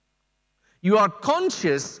 You are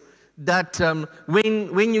conscious that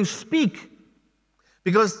when you speak,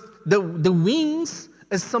 because the wings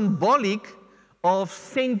is symbolic of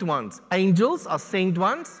sent ones. Angels are sent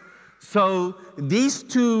ones. So these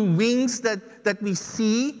two wings that we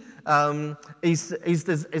see is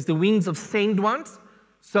the wings of sent ones.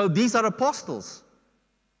 So these are apostles.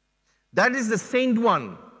 That is the sent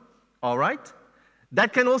one, all right?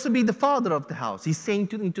 That can also be the father of the house. He's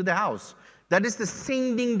sent into the house. That is the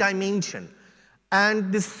sending dimension.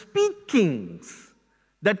 And the speakings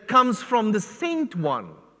that comes from the sent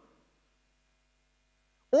one,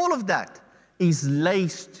 all of that is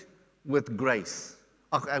laced with grace,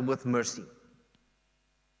 with mercy.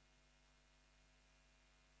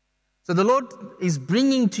 So the Lord is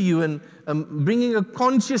bringing to you and bringing a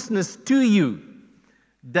consciousness to you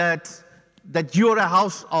that you're a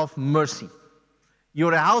house of mercy.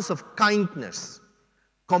 You're a house of kindness,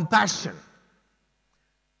 compassion.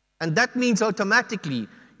 And that means automatically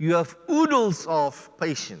you have oodles of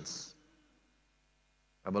patience.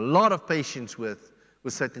 I have a lot of patience with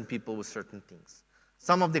certain people, with certain things.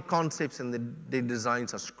 Some of the concepts and their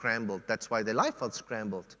designs are scrambled. That's why their life is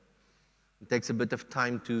scrambled. It takes a bit of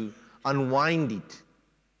time to unwind it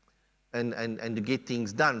and to get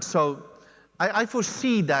things done. So I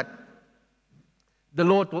foresee that the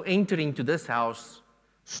Lord will enter into this house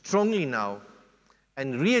strongly now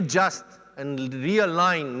and readjust and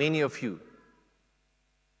realign many of you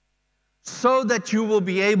so that you will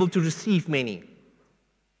be able to receive many.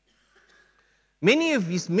 Many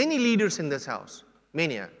leaders in this house,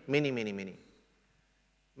 many of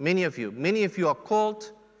you are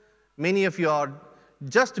called, many of you are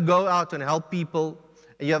just to go out and help people.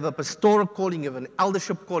 You have a pastoral calling, you have an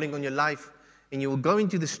eldership calling on your life, and you will go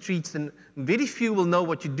into the streets, and very few will know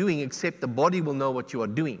what you're doing, except the body will know what you are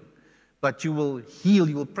doing. But you will heal,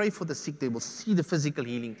 you will pray for the sick, they will see the physical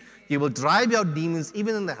healing. You will drive out demons,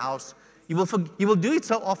 even in the house. You will do it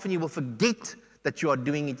so often, you will forget that you are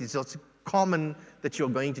doing it. It's also common that you're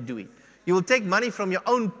going to do it. You will take money from your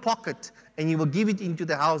own pocket and you will give it into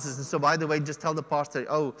the houses. And so, by the way, just tell the pastor,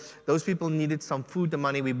 oh, those people needed some food, the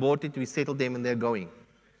money, we bought it, we settled them, and they're going.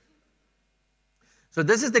 So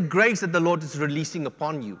this is the grace that the Lord is releasing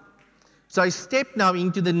upon you. So I step now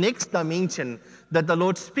into the next dimension that the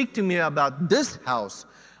Lord speak to me about this house.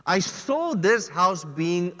 I saw this house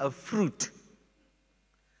being a fruit.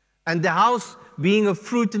 And the house being a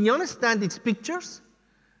fruit, and you understand its pictures?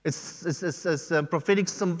 It's prophetic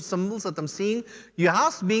symbols that I'm seeing. Your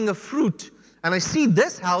house being a fruit. And I see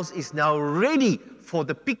this house is now ready for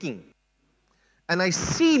the picking. And I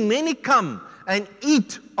see many come and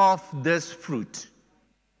eat of this fruit.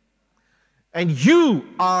 And you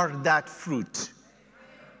are that fruit.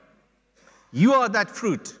 You are that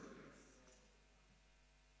fruit.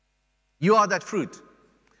 You are that fruit.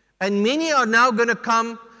 And many are now going to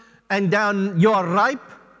come and down, you are ripe.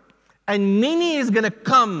 And many is going to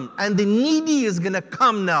come, and the needy is going to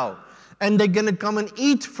come now. And they're going to come and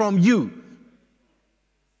eat from you.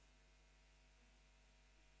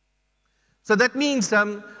 So that means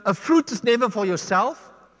a fruit is never for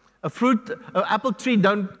yourself. An apple tree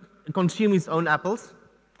don't consume his own apples.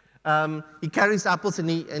 He carries apples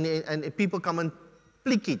and people come and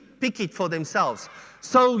pick it for themselves.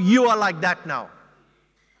 So you are like that now.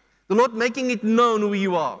 The Lord making it known who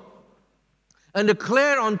you are. And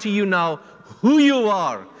declare unto you now who you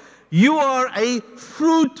are. You are a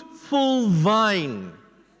fruitful vine.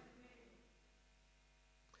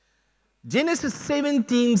 Genesis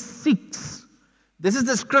 17:6. This is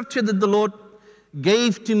the scripture that the Lord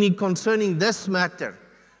gave to me concerning this matter.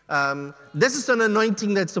 This is an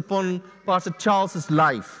anointing that's upon Pastor Charles's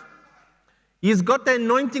life. He's got the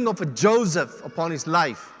anointing of a Joseph upon his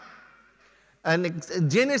life. And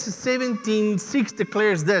Genesis 17:6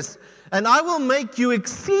 declares this. And I will make you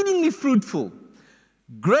exceedingly fruitful,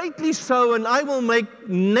 greatly so, and I will make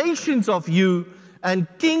nations of you, and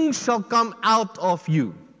kings shall come out of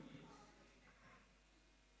you.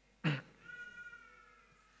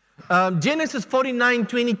 Genesis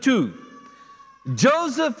 49:22.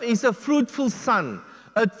 Joseph is a fruitful son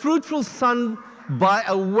by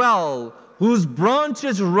a well whose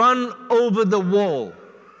branches run over the wall.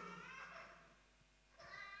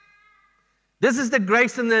 This is the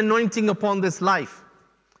grace and the anointing upon this life,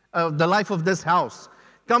 the life of this house.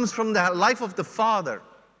 Comes from the life of the Father.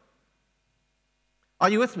 Are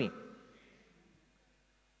you with me?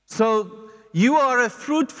 So you are a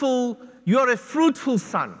fruitful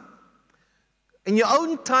son. In your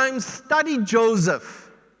own time, study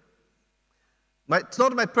Joseph. It's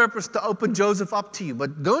not my purpose to open Joseph up to you,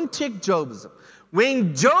 but go and check Joseph.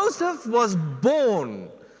 When Joseph was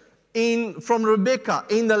born from Rebekah,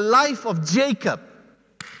 in the life of Jacob,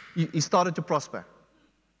 he started to prosper.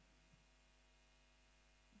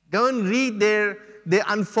 Go and read their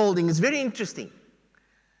unfolding. It's very interesting.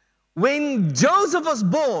 When Joseph was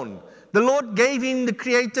born, the Lord gave him the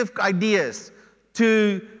creative ideas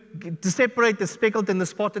to separate the speckled and the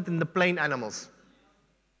spotted and the plain animals.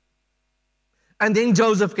 And then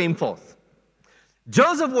Joseph came forth.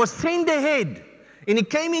 Joseph was sent ahead. And he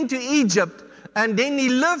came into Egypt, and then he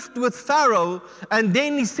lived with Pharaoh, and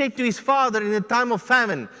then he said to his father in a time of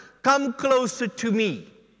famine, come closer to me.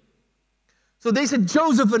 So there's a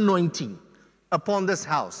Joseph anointing upon this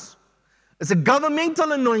house. It's a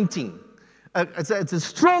governmental anointing. It's a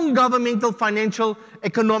strong governmental, financial,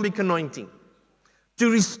 economic anointing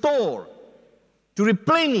to restore, to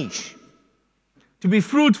replenish, to be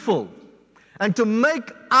fruitful, and to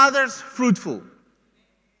make others fruitful.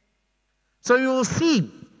 So you will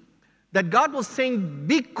see that God will send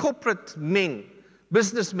big corporate men,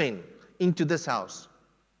 businessmen, into this house.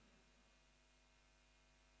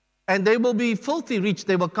 And they will be filthy rich.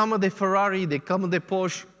 They will come with their Ferrari, they come with their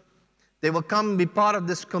Porsche. They will come and be part of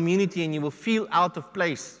this community, and you will feel out of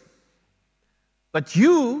place. But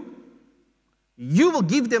you will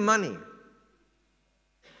give them money.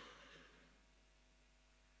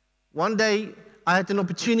 One day, I had an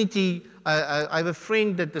opportunity. I have a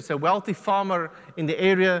friend that is a wealthy farmer in the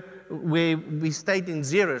area where we stayed in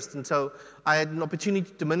Zeerust, and so I had an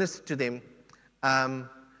opportunity to minister to them.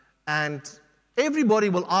 And everybody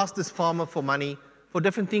will ask this farmer for money for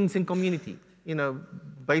different things in community. You know,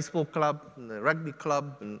 baseball club, and the rugby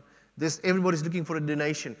club, and this. Everybody's looking for a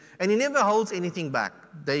donation, and he never holds anything back.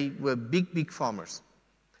 They were big farmers.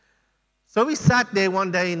 So we sat there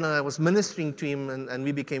one day, and I was ministering to him, and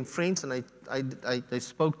we became friends, and I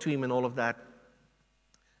spoke to him and all of that.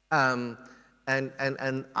 And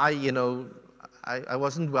I, you know, I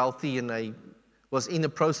wasn't wealthy, and I was in the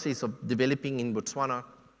process of developing in Botswana.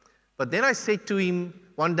 But then I said to him,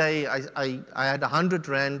 one day I had 100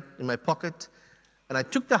 rand in my pocket, and I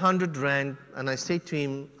took the 100 rand, and I said to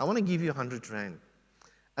him, I want to give you 100 rand.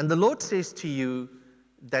 And the Lord says to you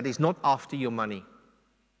that He's not after your money,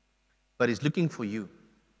 but He's looking for you.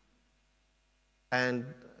 And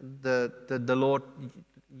the Lord,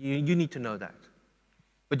 you need to know that.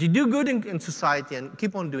 But you do good in society and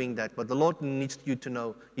keep on doing that, but the Lord needs you to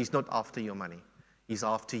know He's not after your money. He's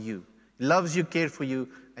after you. He loves you, cares for you,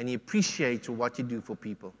 and He appreciates what you do for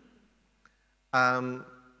people.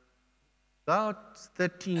 About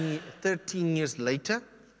 13 years later,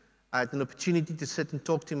 I had an opportunity to sit and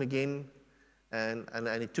talk to him again, and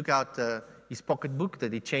he took out his pocketbook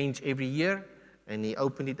that he changed every year, and he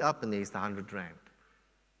opened it up, and there's the 100 rand.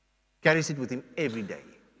 Carries it with him every day.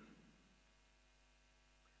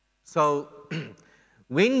 So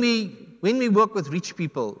when we work with rich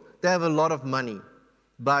people, they have a lot of money,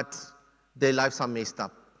 but their lives are messed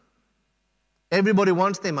up. Everybody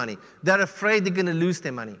wants their money. They're afraid they're going to lose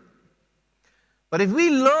their money. But if we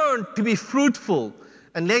learn to be fruitful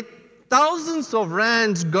and let thousands of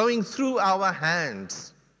rands going through our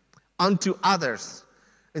hands unto others,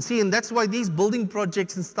 and that's why these building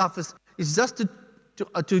projects and stuff is just to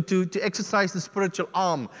exercise the spiritual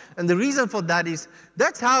arm. And the reason for that is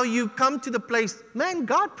that's how you come to the place, man,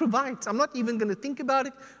 God provides. I'm not even going to think about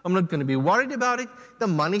it. I'm not going to be worried about it. The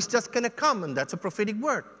money's just going to come, and that's a prophetic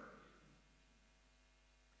word.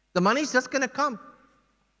 The money's just going to come.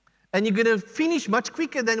 And you're going to finish much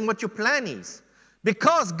quicker than what your plan is.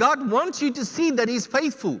 Because God wants you to see that He's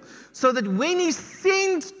faithful. So that when He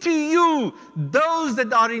sends to you those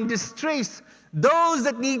that are in distress, those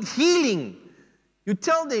that need healing, you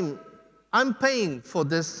tell them, I'm paying for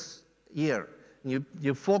this year. And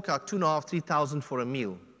you fork out 2,500, 3,000 for a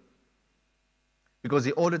meal. Because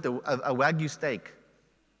he ordered a Wagyu steak.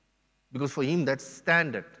 Because for him, that's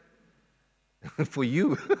standard. For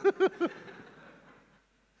you.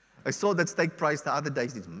 I saw that steak price the other day. I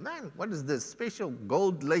said, man, what is this special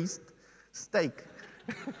gold-laced steak?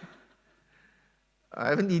 I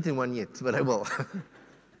haven't eaten one yet, but I will.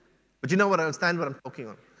 But you know what? I understand what I'm talking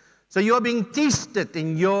on. So you are being tested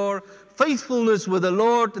in your faithfulness with the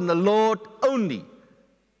Lord and the Lord only.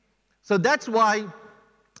 So that's why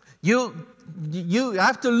you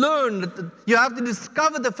have to learn, you have to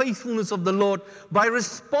discover the faithfulness of the Lord by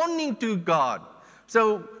responding to God.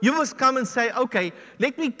 So you must come and say, okay,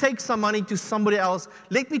 let me take some money to somebody else.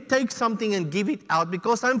 Let me take something and give it out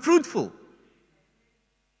because I'm fruitful.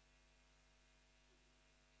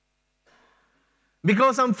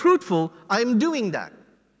 Because I'm fruitful, I'm doing that.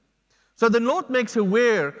 So the Lord makes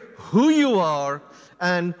aware who you are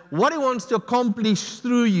and what He wants to accomplish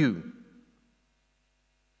through you.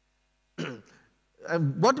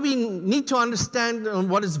 What we need to understand and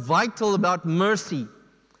what is vital about mercy,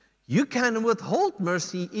 you can withhold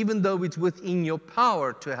mercy even though it's within your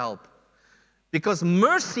power to help. Because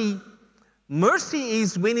mercy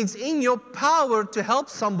is when it's in your power to help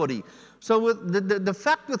somebody. So with the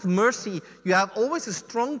fact with mercy, you have always a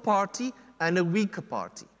strong party and a weaker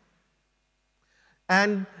party.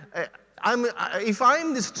 And if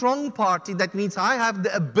I'm the strong party, that means I have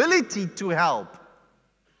the ability to help.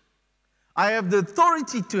 I have the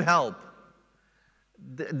authority to help.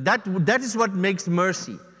 That is what makes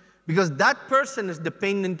mercy, because that person is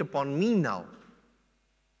dependent upon me now.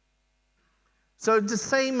 So it's the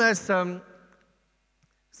same as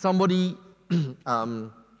somebody,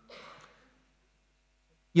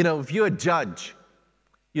 if you're a judge,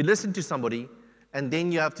 you listen to somebody, and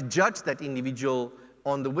then you have to judge that individual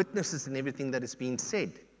on the witnesses and everything that is being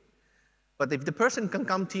said. But if the person can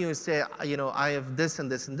come to you and say, I have this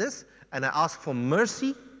and this and this, and I ask for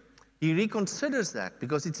mercy, he reconsiders that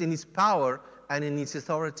because it's in his power and in his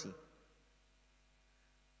authority.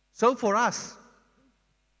 So for us,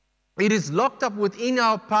 it is locked up within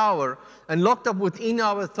our power and locked up within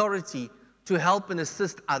our authority to help and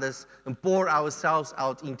assist others and pour ourselves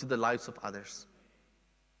out into the lives of others.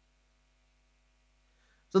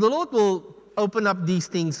 So the Lord will open up these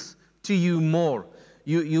things to you more.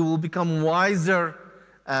 You will become wiser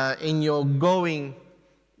in your going,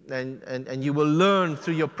 and you will learn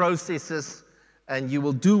through your processes, and you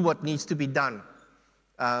will do what needs to be done.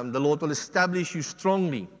 The Lord will establish you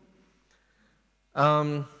strongly.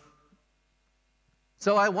 So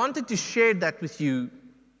I wanted to share that with you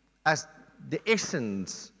as the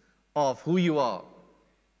essence of who you are.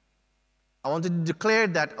 I wanted to declare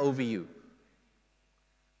that over you.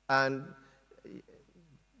 And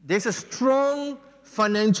there's a strong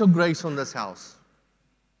financial grace on this house.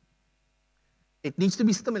 It needs to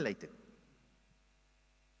be stimulated.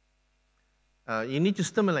 You need to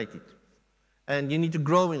stimulate it. And you need to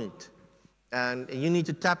grow in it. And you need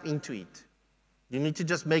to tap into it. You need to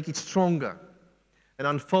just make it stronger and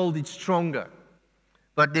unfold it stronger.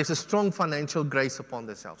 But there's a strong financial grace upon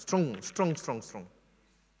this house. Strong, strong, strong, strong.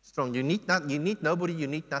 Strong. You need nobody, you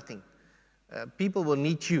need nothing. People will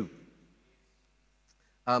need you.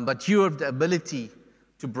 But you have the ability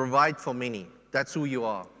to provide for many. That's who you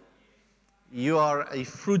are. You are a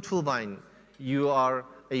fruitful vine. You are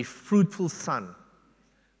a fruitful son.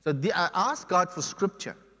 So I ask God for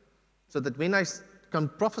scripture so that when I can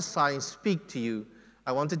prophesy and speak to you,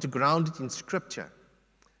 I wanted to ground it in scripture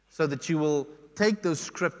so that you will take those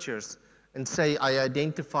scriptures and say, I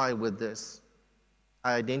identify with this.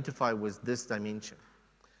 I identify with this dimension.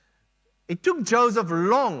 It took Joseph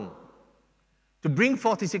long to bring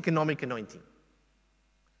forth his economic anointing.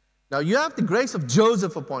 Now you have the grace of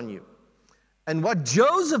Joseph upon you. And what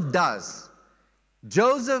Joseph does,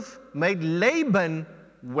 Joseph made Laban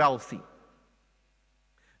wealthy.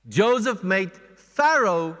 Joseph made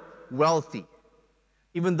Pharaoh wealthy,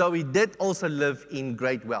 even though he did also live in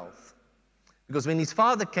great wealth. Because when his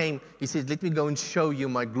father came, he said, let me go and show you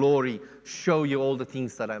my glory, show you all the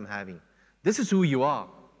things that I'm having. This is who you are.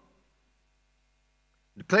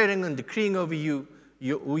 Declaring and decreeing over you,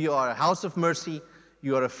 who you are, a house of mercy,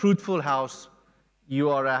 you are a fruitful house, you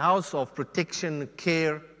are a house of protection,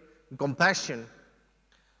 care, and compassion,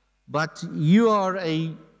 but you are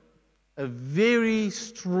a very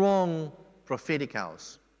strong prophetic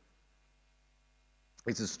house.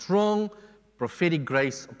 It's a strong prophetic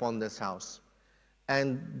grace upon this house.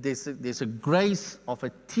 And there's a grace of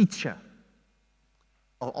a teacher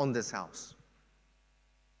on this house.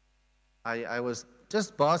 I was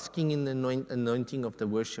just basking in the anointing of the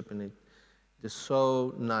worship, and it is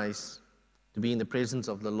so nice to be in the presence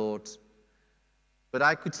of the Lord. But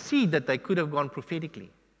I could see that they could have gone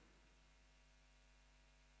prophetically.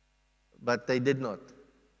 But they did not.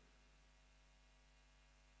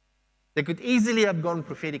 They could easily have gone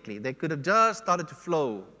prophetically. They could have just started to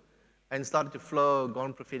flow,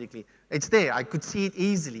 gone prophetically. It's there. I could see it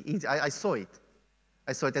easily. I saw it.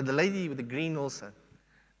 I saw it. And the lady with the green also.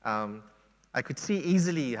 I could see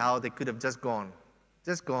easily how they could have just gone.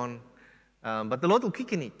 But the Lord will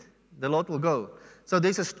kick in it. The Lord will go. So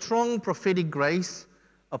there's a strong prophetic grace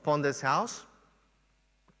upon this house.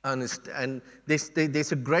 And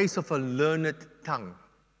there's a grace of a learned tongue.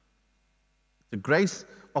 The grace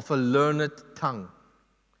of a learned tongue.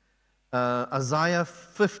 Isaiah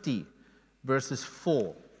 50, verses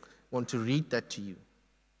 4. I want to read that to you.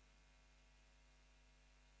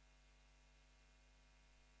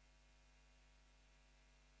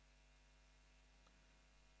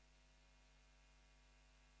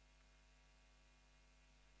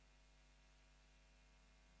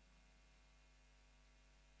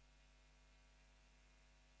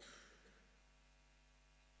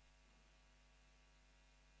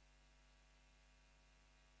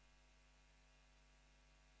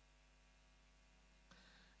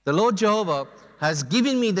 The Lord Jehovah has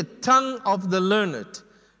given me the tongue of the learned,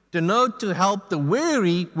 to know to help the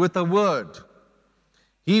weary with a word.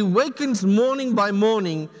 He wakens morning by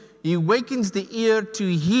morning, he wakens the ear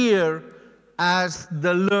to hear as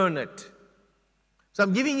the learned. So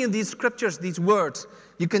I'm giving you these scriptures, these words.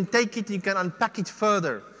 You can take it, you can unpack it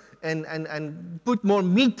further and put more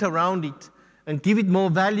meat around it and give it more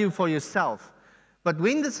value for yourself. But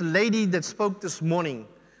when this lady that spoke this morning,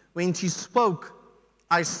 when she spoke,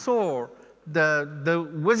 I saw the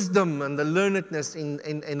wisdom and the learnedness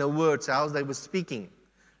in her words, how they were speaking.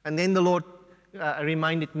 And then the Lord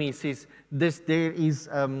reminded me, says, there is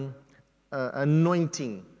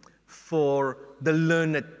anointing for the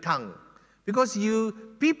learned tongue. Because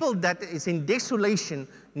people that is in desolation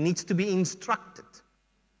needs to be instructed.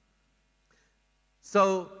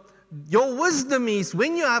 So your wisdom is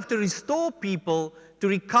when you have to restore people, to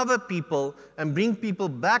recover people, and bring people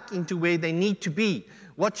back into where they need to be.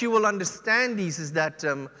 What you will understand is that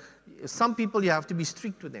some people you have to be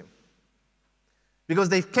strict with them. Because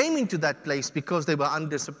they came into that place because they were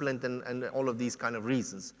undisciplined and all of these kind of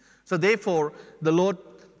reasons. So therefore, the Lord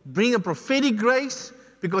bring a prophetic grace,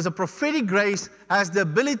 because a prophetic grace has the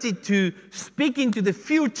ability to speak into the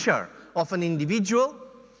future of an individual,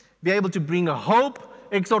 be able to bring a hope,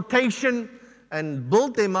 exhortation, and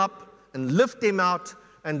build them up and lift them out.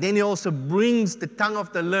 And then he also brings the tongue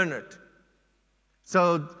of the learned.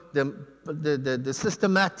 So the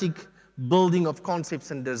systematic building of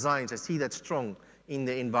concepts and designs, I see that strong in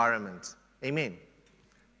the environment. Amen.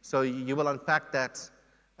 So you will unpack that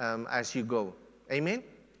as you go. Amen.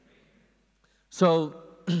 So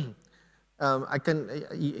the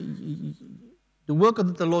work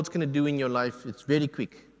that the Lord's going to do in your life, it's very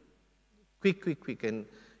quick. Quick. And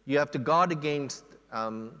you have to guard against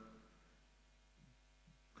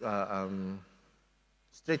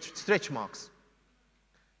stretch marks.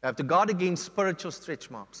 You have to guard against spiritual stretch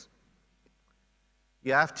marks.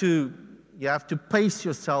 You have to pace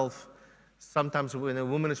yourself. Sometimes when a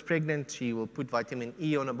woman is pregnant, she will put vitamin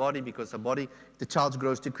E on her body because if the child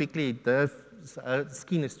grows too quickly, her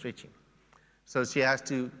skin is stretching. So she has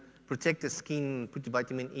to protect the skin, put the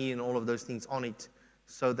vitamin E and all of those things on it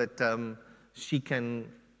so that she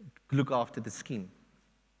can look after the skin.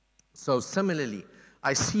 So similarly,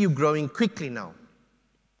 I see you growing quickly now.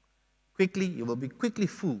 Quickly, you will be quickly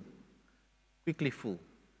full. Quickly full.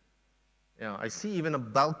 Yeah, I see even a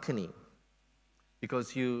balcony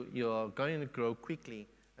because you are going to grow quickly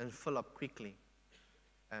and fill up quickly.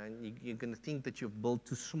 And you're going to think that you've built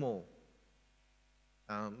too small.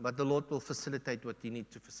 But the Lord will facilitate what He needs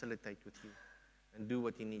to facilitate with you and do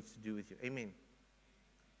what He needs to do with you. Amen.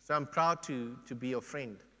 So I'm proud to be your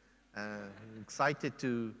friend. I'm excited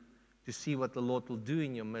to see what the Lord will do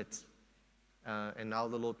in your midst and how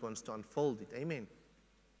the Lord wants to unfold it. Amen.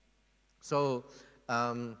 So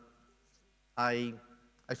I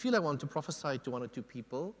feel I want to prophesy to one or two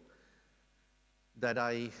people that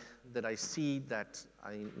I see that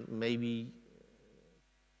maybe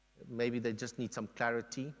they just need some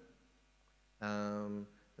clarity, and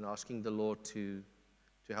asking the Lord to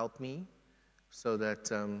help me so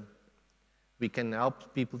that we can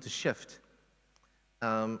help people to shift.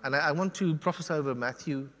 And I want to prophesy over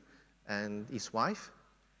Matthew and his wife.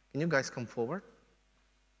 Can you guys come forward?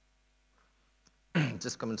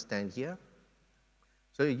 Just come and stand here.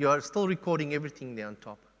 So you are still recording everything there on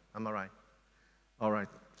top. Am I right? All right.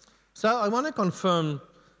 So I want to confirm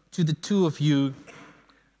to the two of you.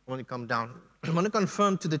 I want to come down. I want to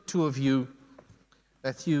confirm to the two of you,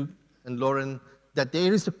 Matthew and Lauren, that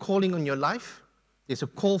there is a calling on your life. There's a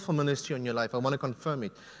call for ministry on your life. I want to confirm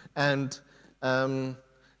it. And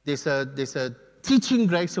there's a teaching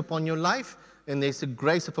grace upon your life, and there's a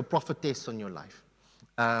grace of a prophetess on your life.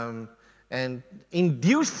 And in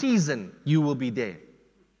due season, you will be there.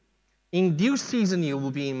 In due season, you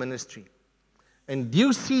will be in ministry. In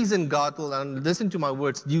due season, God will, and listen to my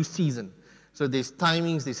words, due season. So there's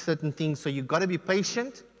timings, there's certain things. So you've got to be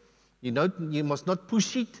patient. You must not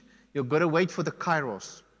push it. You've got to wait for the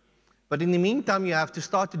kairos. But in the meantime, you have to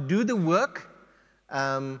start to do the work,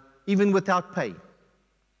 even without pay.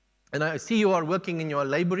 And I see you are working and you are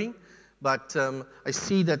laboring, but I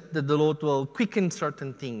see that the Lord will quicken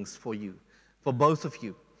certain things for you, for both of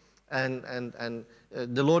you. And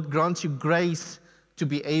the Lord grants you grace to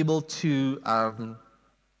be able to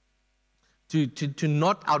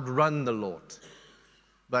not outrun the Lord,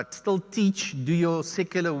 but still teach, do your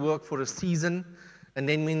secular work for a season, and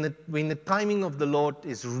then when the timing of the Lord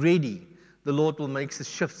is ready, the Lord will make the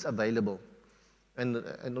shifts available and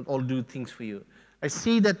all do things for you. I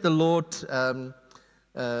see that the Lord,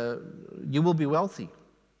 you will be wealthy.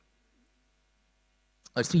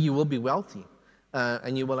 I see you will be wealthy,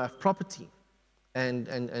 and you will have property,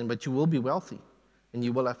 but you will be wealthy, and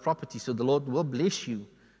you will have property. So the Lord will bless you.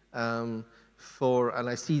 And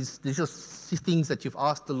I see these are things that you've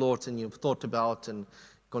asked the Lord and you've thought about, and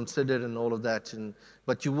considered and all of that.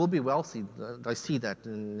 But you will be wealthy. I see that.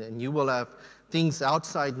 And you will have things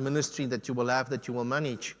outside ministry that you will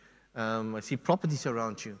manage. I see properties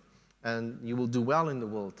around you. And you will do well in the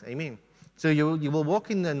world. Amen. So you will walk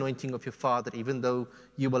in the anointing of your Father, even though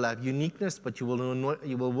you will have uniqueness, but you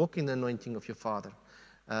will walk in the anointing of your Father.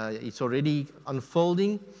 It's already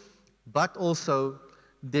unfolding, but also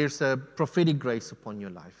there's a prophetic grace upon your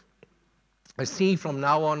life. I see from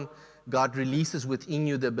now on, God releases within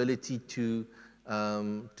you the ability to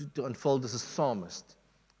unfold as a psalmist,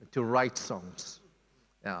 to write songs,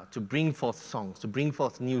 to bring forth songs, to bring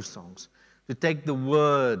forth new songs, to take the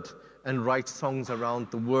word and write songs around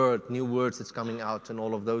the word, new words that's coming out and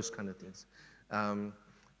all of those kind of things.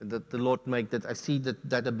 The Lord make that. I see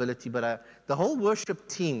that ability, but the whole worship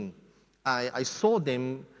team, I saw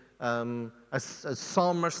them as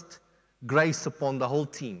psalmist grace upon the whole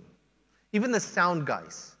team. Even the sound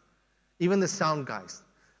guys.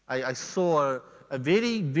 I saw a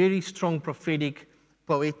very, very strong prophetic,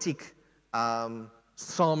 poetic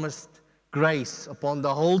psalmist grace upon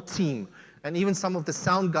the whole team. And even some of the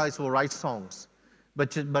sound guys will write songs.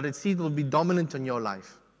 But it will be dominant in your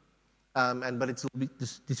life. But it will be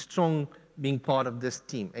the strong being part of this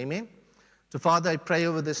team. Amen? So, Father, I pray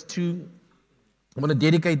over this too. I want to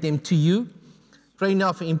dedicate them to you. Pray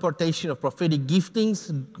now for impartation of prophetic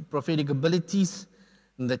giftings, prophetic abilities,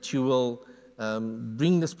 and that you will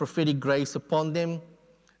bring this prophetic grace upon them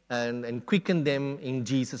and quicken them in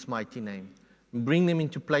Jesus' mighty name. Bring them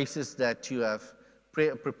into places that you have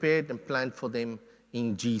prepared and planned for them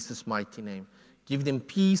in Jesus' mighty name. Give them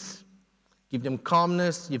peace, give them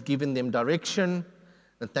calmness, you've given them direction,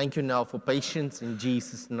 and thank you now for patience in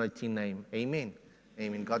Jesus' mighty name. Amen.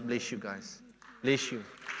 Amen. God bless you guys. Bless you.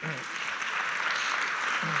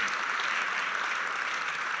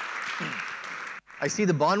 I see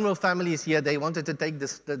the Barnwell family is here. They wanted to take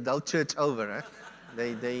the adult church over.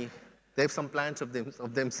 They have some plans of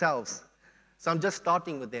themselves. So I'm just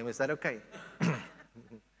starting with them. Is that okay?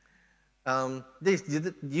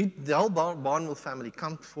 The whole Barnwell family,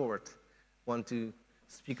 come forward. Want to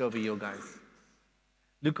speak over you guys.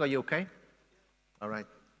 Luke, are you okay? All right.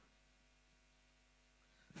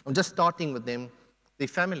 I'm just starting with them. They're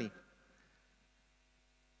family.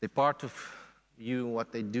 They're part of you,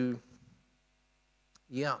 what they do.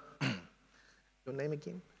 Yeah. Your name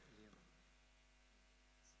again?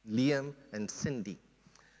 Liam and Cindy.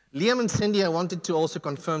 Liam and Cindy, I wanted to also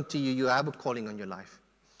confirm to you, you have a calling on your life.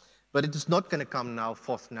 But it is not going to come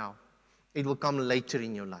forth now. It will come later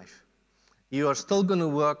in your life. You are still going to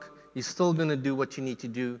work. You're still going to do what you need to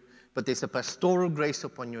do. But there's a pastoral grace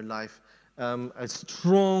upon your life. A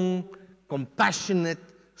strong, compassionate,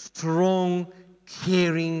 strong,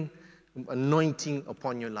 caring anointing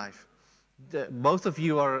upon your life. Both of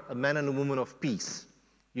you are a man and a woman of peace.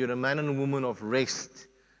 You're a man and a woman of rest.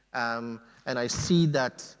 And I see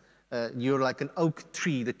that you're like an oak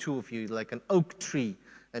tree, the two of you, like an oak tree.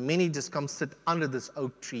 And many just come sit under this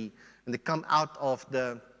oak tree, and they come out of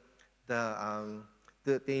the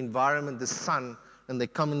environment, the sun, and they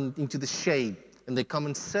come into the shade, and they come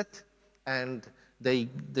and sit, and they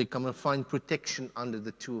come and find protection under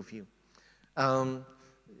the two of you.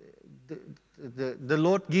 The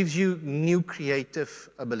Lord gives you new creative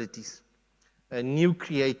abilities, new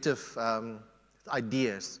creative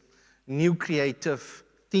ideas, new creative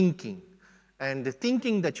thinking. And the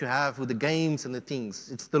thinking that you have with the games and the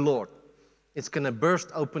things, it's the Lord. It's going to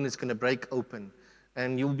burst open, it's going to break open.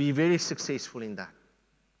 And you'll be very successful in that.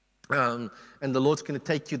 And the Lord's going to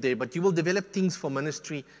take you there. But you will develop things for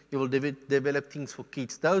ministry. You will develop things for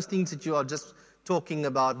kids. Those things that you are just talking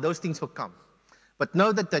about, those things will come. But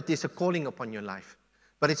know that there's a calling upon your life.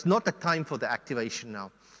 But it's not a time for the activation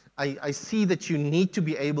now. I see that you need to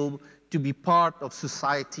be able to be part of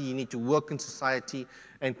society. You need to work in society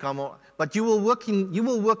and come on. But you will work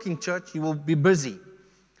in church. You will be busy.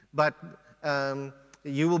 But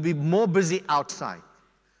you will be more busy outside.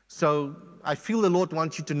 So I feel the Lord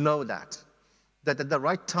wants you to know that at the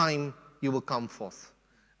right time you will come forth.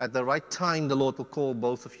 At the right time the Lord will call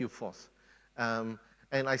both of you forth. And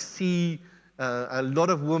I see a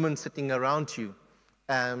lot of women sitting around you,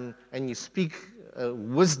 and you speak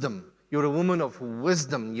wisdom. You're a woman of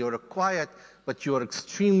wisdom. You're quiet, but you're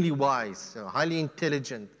extremely wise, highly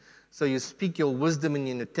intelligent. So you speak your wisdom and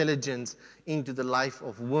your intelligence into the life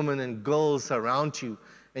of women and girls around you,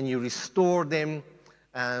 and you restore them,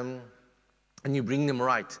 and you bring them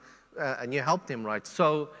right, and you help them right.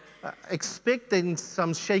 So expect then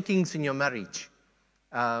some shakings in your marriage.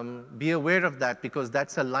 Be aware of that, because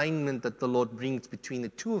that's alignment that the Lord brings between the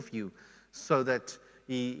two of you, so that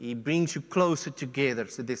He brings you closer together.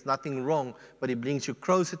 So there's nothing wrong, but He brings you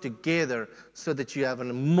closer together so that you have a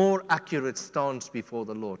more accurate stance before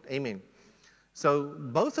the Lord. Amen. So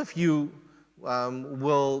both of you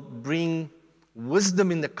will bring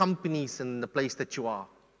wisdom in the companies and the place that you are.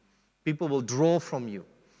 People will draw from you,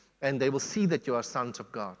 and they will see that you are sons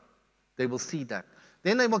of God. They will see that.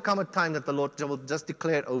 Then there will come a time that the Lord will just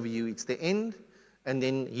declare over you, it's the end, and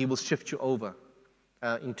then He will shift you over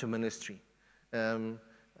into ministry.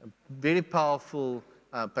 Very powerful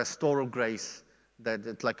pastoral grace, that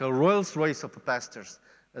it's like a Rolls Royce of pastors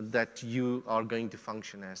that you are going to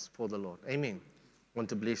function as for the Lord. Amen. I want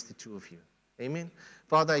to bless the two of you. Amen.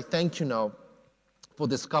 Father, I thank you now for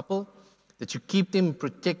this couple, that you keep them,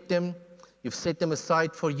 protect them. You've set them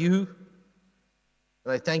aside for you.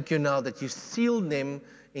 And I thank you now that you seal them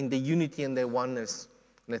in the unity and their oneness.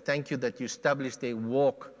 And I thank you that you establish their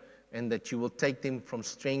walk and that you will take them from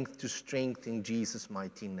strength to strength in Jesus'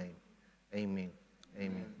 mighty name. Amen.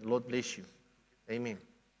 Amen. The Lord bless you. Amen.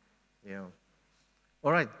 Yeah.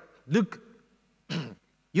 All right. Luke,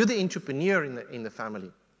 you're the entrepreneur in the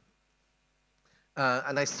family.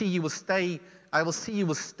 And I see you will stay, I will see you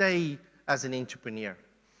will stay as an entrepreneur.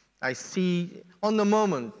 I see on the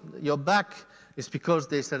moment, your back is because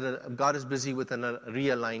God is busy with a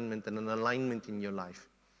realignment and an alignment in your life.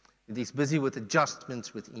 He's busy with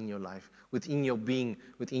adjustments within your life, within your being,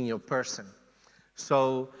 within your person.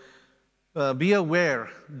 So be aware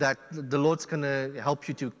that the Lord's going to help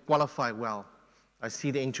you to qualify well. I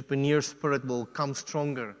see the entrepreneur spirit will come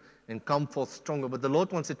stronger and come forth stronger. But the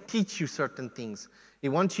Lord wants to teach you certain things. He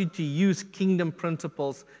wants you to use kingdom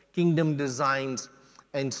principles, kingdom designs,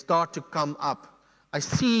 and start to come up. I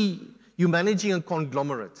see you managing a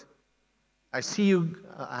conglomerate. I see you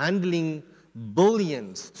handling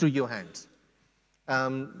billions through your hands.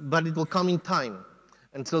 But it will come in time.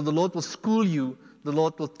 And so the Lord will school you, the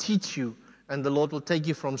Lord will teach you, and the Lord will take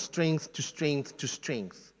you from strength to strength to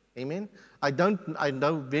strength. Amen? I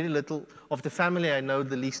know very little of the family. I know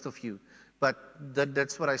the least of you. But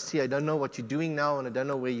that's what I see. I don't know what you're doing now, and I don't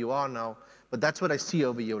know where you are now. But that's what I see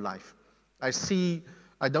over your life. I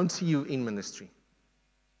don't see you in ministry.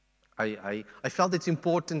 I felt it's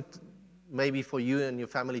important maybe for you and your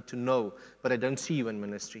family to know, but I don't see you in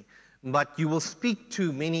ministry. But you will speak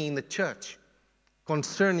to many in the church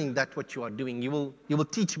concerning that what you are doing. You will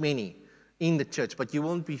teach many in the church, but you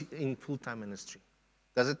won't be in full-time ministry.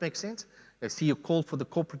 Does it make sense? I see you called for the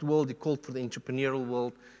corporate world, you called for the entrepreneurial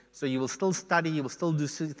world. So you will still study, you will still do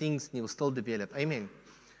things, and you will still develop. Amen.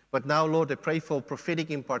 But now, Lord, I pray for prophetic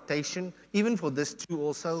impartation, even for this too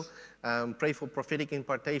also. Pray for prophetic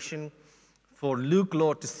impartation for Luke,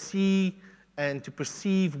 Lord, to see and to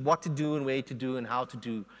perceive what to do and where to do and how to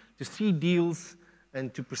do, to see deals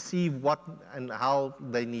and to perceive what and how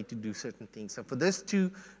they need to do certain things. So for this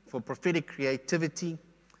too, for prophetic creativity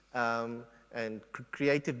and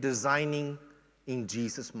creative designing in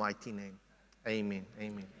Jesus' mighty name. Amen.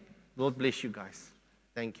 Amen. Lord bless you guys.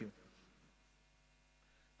 Thank you.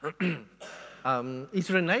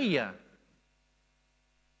 Is Renee here?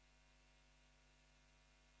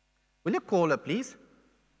 Will you call her, please?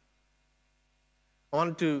 I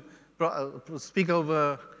want to speak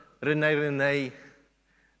over Renee,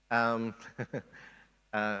 and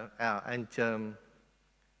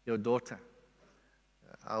your daughter.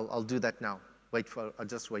 I'll do that now. I'm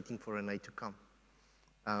just waiting for Renee to come.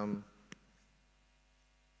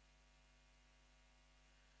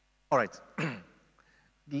 All right.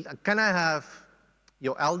 Can I have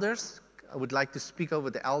your elders? I would like to speak over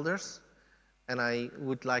the elders, and I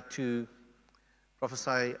would like to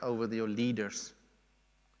prophesy over your leaders.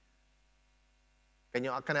 Can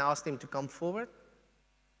I ask them to come forward?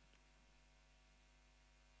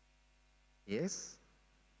 Yes.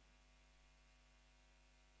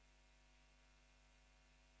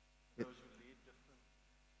 Those who lead different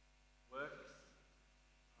works.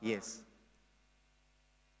 Yes.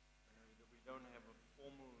 We don't have a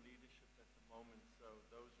formal leadership at the moment, so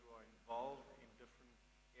those who are involved in different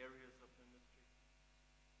areas of ministry,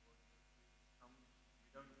 we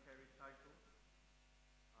don't carry titles,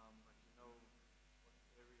 but you know what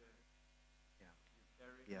area you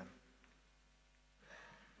carry. Yeah.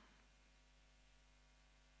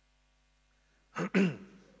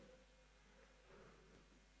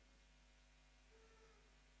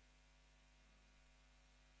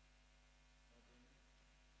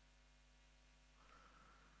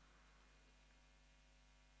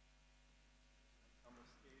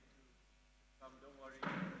 Don't worry,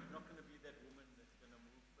 you're not going to be that woman that's going to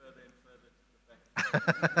move further and further to the back.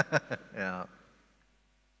 Yeah.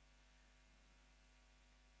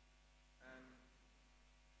 And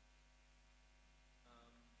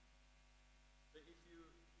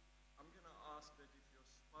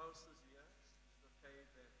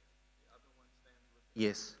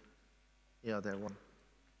Yes. Yeah, that one.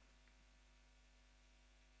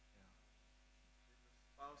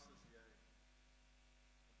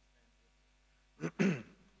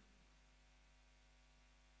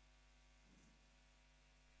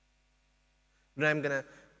 But I'm going to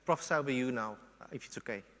prophesy over you now, if it's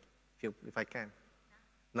okay, if I can.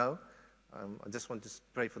 No? I just want to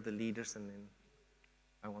pray for the leaders, and then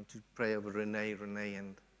I want to pray over Renee,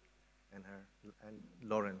 and her, and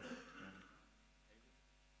Lauren.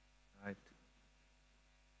 Right.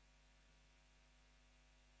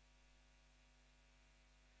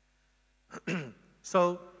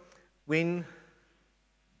 So, why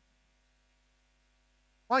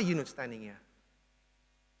are you not standing here?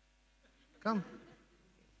 Come.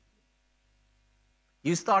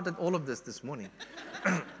 You started all of this morning.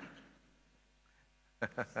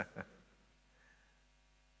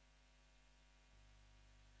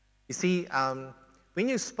 You see, when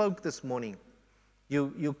you spoke this morning,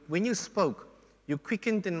 when you spoke, you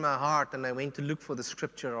quickened in my heart, and I went to look for the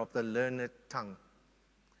scripture of the learned tongue.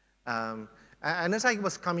 And as I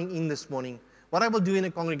was coming in this morning, what I will do in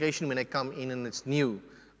a congregation when I come in and it's new,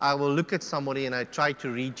 I will look at somebody and I try to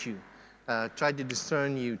read you, try to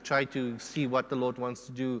discern you, try to see what the Lord wants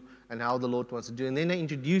to do and how the Lord wants to do. And then I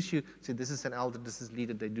introduce you, say, this is an elder, this is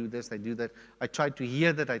leader, they do this, they do that. I try to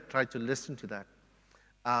hear that, I try to listen to that.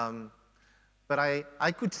 But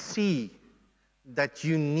I could see that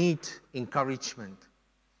you need encouragement.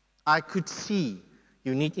 I could see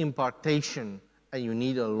you need impartation and you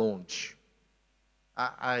need a launch.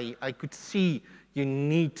 I could see you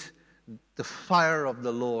need the fire of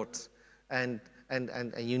the Lord, and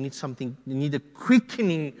you need something, you need a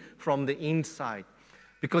quickening from the inside,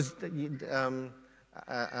 because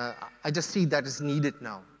I just see that is needed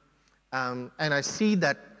now. And I see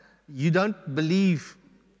that you don't believe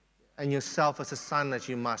in yourself as a son as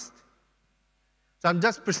you must. So I'm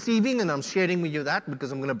just perceiving, and I'm sharing with you that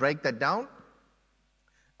because I'm going to break that down.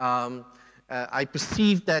 I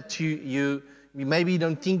perceive that you maybe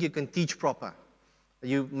don't think you can teach proper.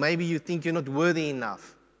 Maybe you think you're not worthy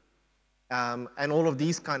enough, and all of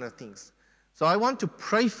these kind of things. So I want to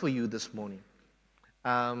pray for you this morning,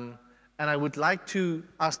 and I would like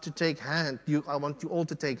us to take hands. I want you all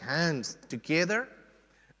to take hands together,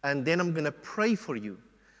 and then I'm going to pray for you.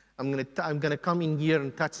 I'm going to come in here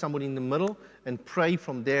and touch somebody in the middle and pray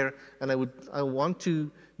from there. And I want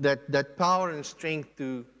that power and strength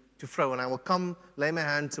to flow. And I will come lay my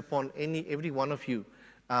hands upon every one of you,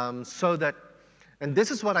 so that. And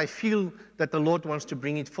this is what I feel that the Lord wants to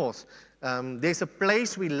bring it forth. There's a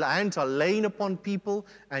place where hands are laying upon people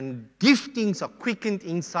and giftings are quickened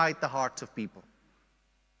inside the hearts of people.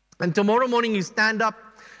 And tomorrow morning you stand up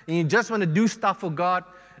and you just want to do stuff for God,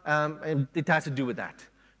 and it has to do with that.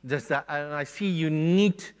 Just that, and I see you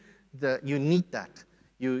need that. You need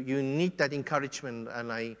that encouragement,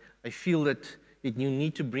 and I feel that you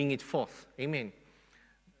need to bring it forth. Amen.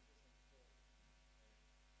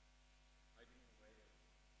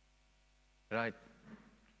 Right.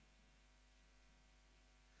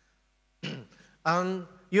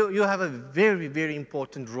 You have a very, very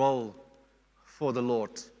important role for the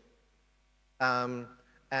Lord. And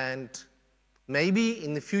maybe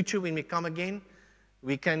in the future when we come again,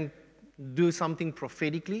 we can do something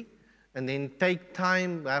prophetically and then take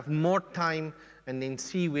time, have more time, and then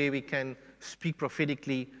see where we can speak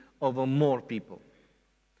prophetically over more people.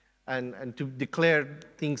 And to declare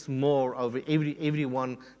things more over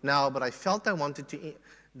everyone now, but I felt I wanted to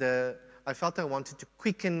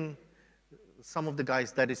quicken some of the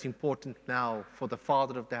guys that is important now for the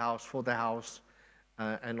father of the house, for the house,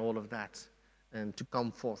 and all of that, and to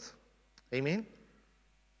come forth. Amen.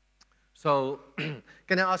 So,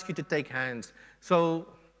 can I ask you to take hands? So,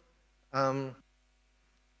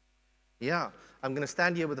 yeah, I'm going to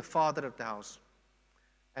stand here with the father of the house,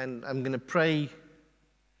 and I'm going to pray.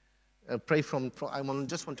 Just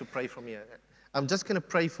want to pray from here. I'm just going to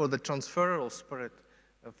pray for the transferal spirit,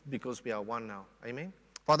 because we are one now. Amen.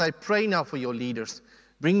 Father, I pray now for your leaders.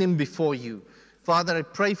 Bring them before you. Father, I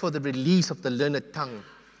pray for the release of the learned tongue,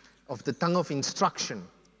 of the tongue of instruction,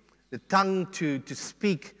 the tongue to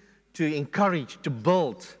speak, to encourage, to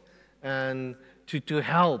build, and to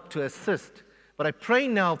help, to assist. But I pray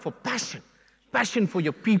now for passion for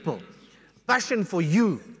your people, passion for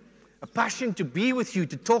you, a passion to be with you,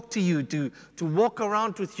 to talk to you, to walk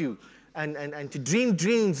around with you, and to dream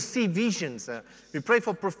dreams, see visions. We pray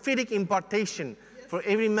for prophetic impartation for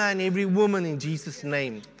every man, every woman in Jesus'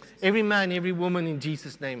 name. Every man, every woman in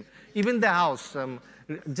Jesus' name. Even the house,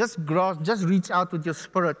 just reach out with your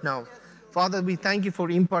spirit now. Father, we thank you for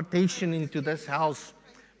impartation into this house,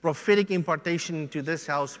 prophetic impartation into this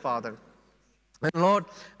house, Father. And Lord,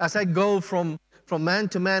 as I go from man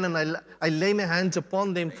to man and I lay my hands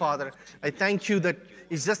upon them, Father, I thank you that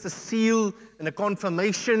it's just a seal and a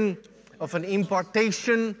confirmation of an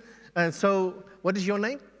impartation. And so, what is your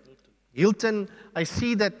name? Hilton. I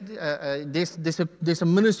see that there's a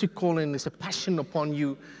ministry calling, there's a passion upon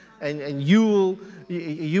you, and you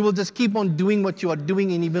will just keep on doing what you are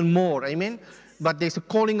doing and even more. Amen. But there's a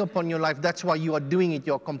calling upon your life. That's why you are doing it.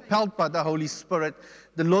 You're compelled by the Holy Spirit.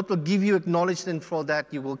 The Lord will give you acknowledgement for that.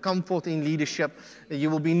 You will come forth in leadership. You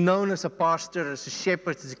will be known as a pastor, as a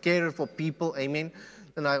shepherd, as a carer for people. Amen.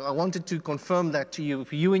 And I wanted to confirm that to you,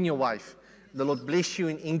 for you and your wife. The Lord bless you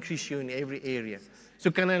and increase you in every area. So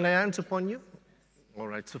can I lay hands upon you? All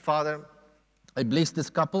right. So Father, I bless this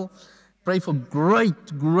couple. Pray for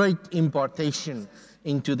great, great impartation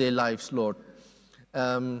into their lives, Lord.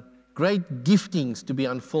 Great giftings to be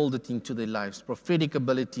unfolded into their lives. Prophetic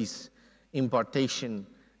abilities, impartation,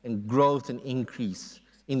 and growth and increase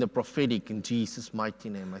in the prophetic in Jesus' mighty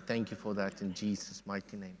name. I thank you for that in Jesus'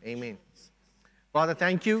 mighty name. Amen. Father,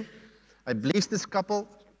 thank you. I bless this couple.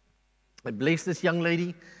 I bless this young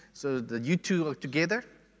lady. So that you two are together,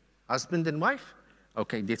 husband and wife.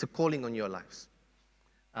 Okay, there's a calling on your lives.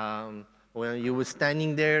 When you were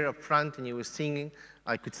standing there up front and you were singing,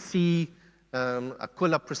 I could see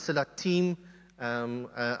Aquila Priscilla team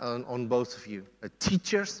on both of you.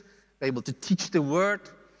 Teachers, able to teach the word,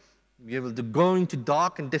 be able to go into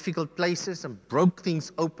dark and difficult places and broke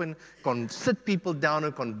things open, sit people down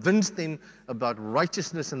and convince them about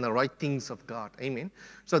righteousness and the right things of God. Amen.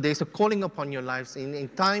 So there's a calling upon your lives. In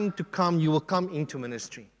time to come, you will come into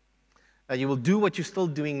ministry. You will do what you're still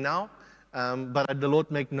doing now, but the Lord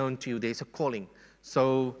make known to you there's a calling.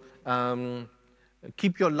 So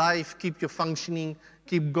keep your life, keep your functioning,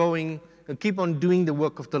 keep going, and keep on doing the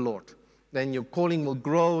work of the Lord. Then your calling will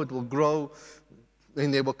grow, it will grow,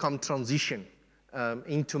 and there will come transition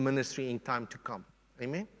into ministry in time to come.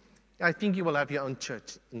 Amen? I think you will have your own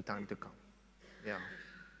church in time to come. Yeah.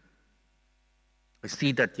 I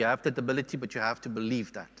see that you have that ability, but you have to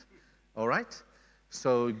believe that. All right?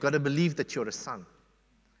 So you've got to believe that you're a son.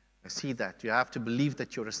 I see that. You have to believe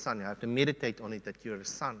that you're a son. You have to meditate on it, that you're a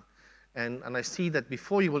son. And I see that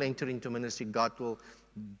before you will enter into ministry, God will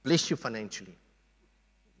bless you financially,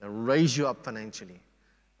 and raise you up financially,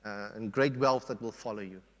 and great wealth that will follow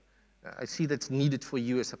you. I see that's needed for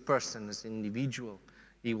you as a person, as an individual.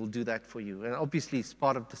 He will do that for you. And obviously, it's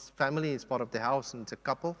part of this family, it's part of the house, and it's a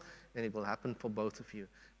couple, and it will happen for both of you.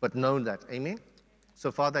 But know that. Amen?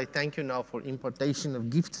 So, Father, I thank you now for impartation of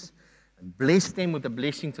gifts. Bless them with the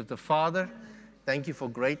blessings of the Father. Thank you for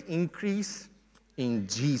great increase in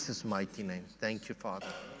Jesus' mighty name. Thank you, Father.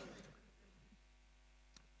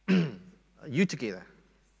 You together.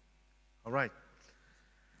 All right.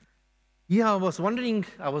 Yeah, I was wondering,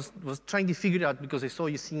 I was trying to figure it out because I saw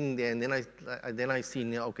you singing there, and then I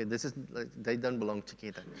seen, okay, this is, they don't belong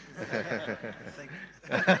together.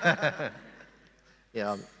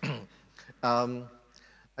 Yeah.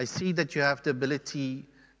 I see that you have the ability,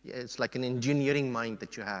 it's like an engineering mind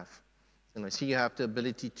that you have. And I see you have the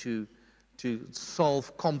ability to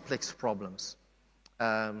solve complex problems,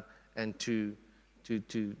 and to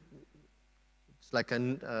it's like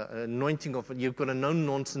an anointing of, you've got a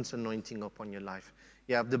no-nonsense anointing upon your life.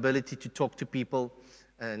 You have the ability to talk to people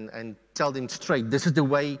and tell them straight, this is the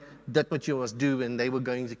way that what you must do, and they were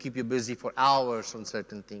going to keep you busy for hours on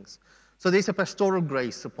certain things. So there's a pastoral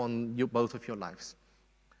grace upon you, both of your lives.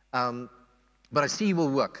 But I see you will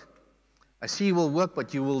work. I see you will work,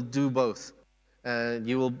 but you will do both.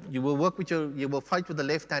 You will work with you will fight with the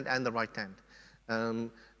left hand and the right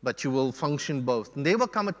hand. But you will function both. And there will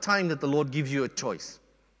come a time that the Lord gives you a choice.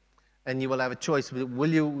 And you will have a choice.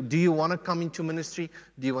 Do you want to come into ministry?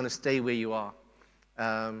 Do you want to stay where you are?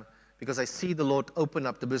 Because I see the Lord open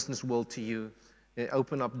up the business world to you,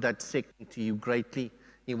 open up that sector to you greatly.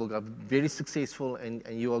 You will be very successful, and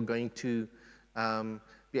you are going to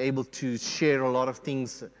be able to share a lot of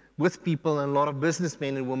things with people and a lot of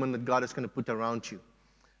businessmen and women that God is going to put around you.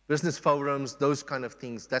 Business forums, those kind of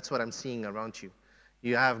things, that's what I'm seeing around you.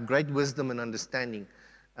 You have great wisdom and understanding,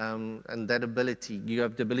 and that ability. You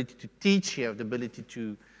have the ability to teach, you have the ability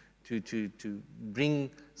to bring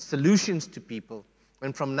solutions to people.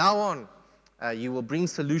 And from now on, you will bring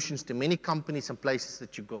solutions to many companies and places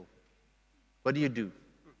that you go. What do?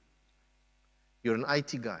 You're an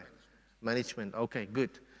IT guy, management, okay, good.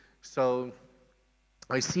 So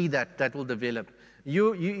I see that will develop.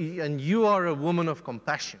 You are a woman of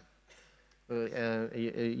compassion.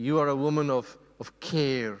 You are a woman of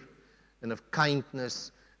care and of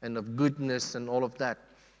kindness and of goodness and all of that.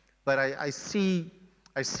 But I see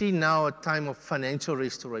now a time of financial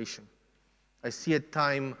restoration. I see a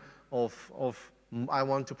time of I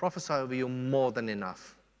want to prophesy over you more than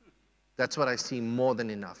enough. That's what I see, more than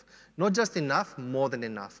enough. Not just enough, more than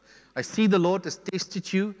enough. I see the Lord has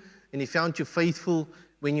tested you, and He found you faithful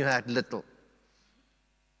when you had little.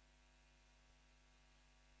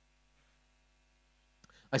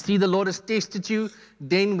 I see the Lord has tested you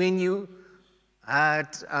then when you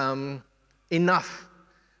had enough.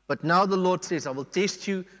 But now the Lord says, I will test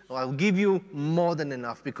you, or I will give you more than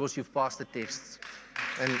enough because you've passed the tests.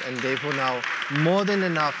 And therefore now, more than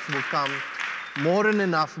enough will come. More than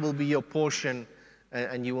enough will be your portion,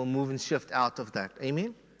 and you will move and shift out of that.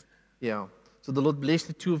 Amen? Yeah. So the Lord bless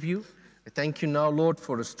the two of you. I thank you now, Lord,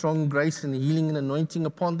 for a strong grace and healing and anointing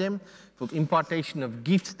upon them, for impartation of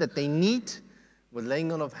gifts that they need, with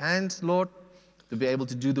laying on of hands, Lord, to be able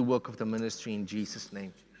to do the work of the ministry in Jesus'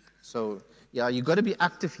 name. So, yeah, you've got to be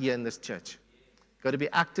active here in this church. You've got to be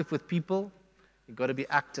active with people. You've got to be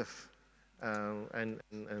active. And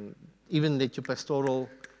even let your pastoral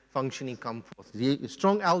functioning come forth. The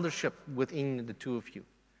strong eldership within the two of you.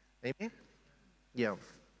 Amen? Yeah.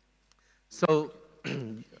 So,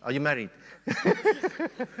 are you married?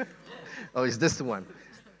 Oh, is this the one?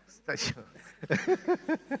 Special.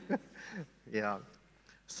 Yeah.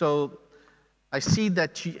 So, I see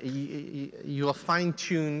that you are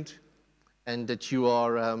fine-tuned and that you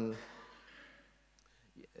are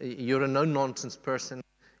you're a no-nonsense person.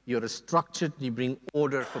 You're a structured, you bring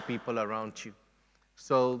order for people around you.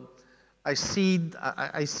 So I see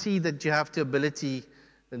that you have the ability,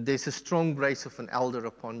 there's a strong grace of an elder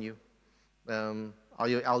upon you. Are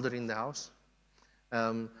you an elder in the house?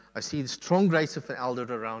 I see the strong grace of an elder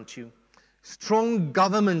around you. Strong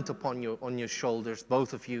government upon on your shoulders,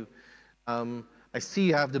 both of you. I see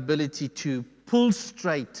you have the ability to pull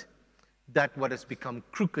straight that what has become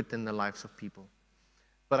crooked in the lives of people.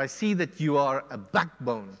 But I see that you are a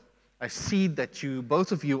backbone. I see that you,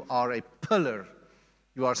 both of you, are a pillar.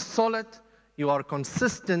 You are solid. You are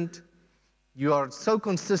consistent. You are so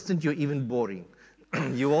consistent, you're even boring.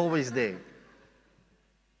 You're always there.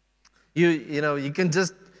 You can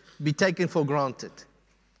just be taken for granted.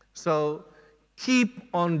 So keep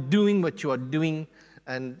on doing what you are doing,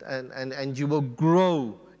 and you will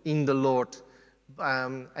grow in the Lord.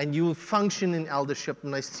 And you will function in eldership.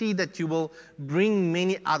 And I see that you will bring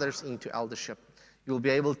many others into eldership. You'll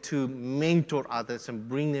be able to mentor others and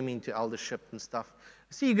bring them into eldership and stuff.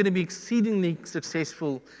 I see you're going to be exceedingly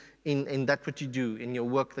successful in that what you do, in your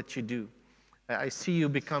work that you do. I see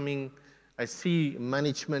you I see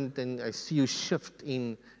management, and I see you shift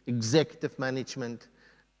in executive management.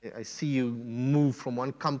 I see you move from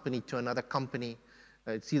one company to another company.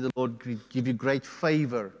 I see the Lord give you great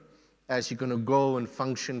favor as you're going to go and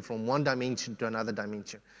function from one dimension to another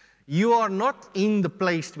dimension. You are not in the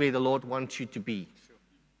place where the Lord wants you to be.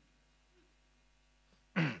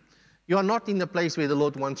 You are not in the place where the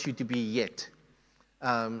Lord wants you to be yet.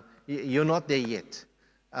 You're not there yet.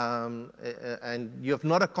 And you have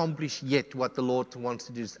not accomplished yet what the Lord wants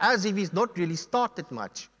to do. It's as if He's not really started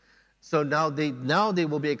much. So now there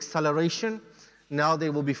will be acceleration. Now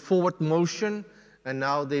there will be forward motion. And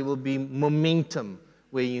now there will be momentum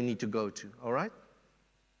where you need to go to. All right?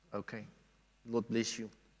 Okay. Lord bless you.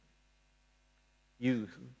 You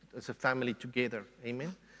as a family together.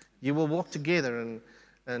 Amen? You will walk together,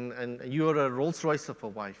 and you are a Rolls Royce of a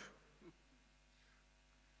wife.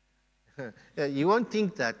 You won't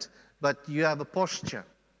think that, but you have a posture.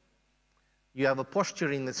 You have a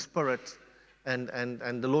posture in the spirit, and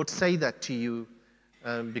the Lord say that to you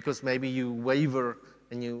because maybe you waver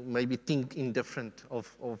and you maybe think indifferent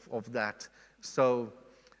of that. So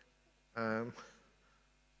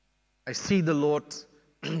I see the Lord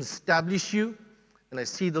establish you, and I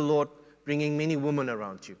see the Lord bringing many women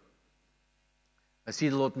around you. I see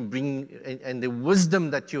the Lord bring, and the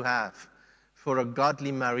wisdom that you have for a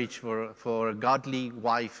godly marriage, for a godly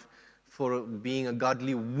wife, for being a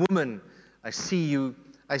godly woman. I see you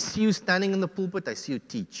standing in the pulpit. I see you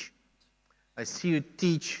teach. I see you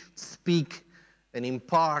teach, speak, and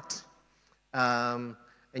impart, and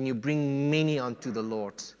you bring many unto the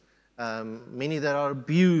Lord. Many that are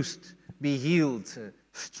abused, be healed.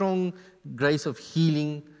 Strong grace of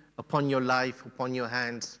healing upon your life, upon your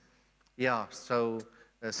hands. Yeah, so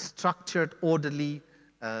structured, orderly.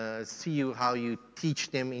 See you how you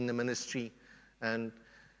teach them in the ministry. And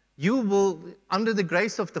you will, under the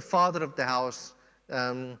grace of the father of the house,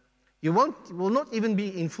 you will not even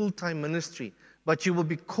be in full-time ministry, but you will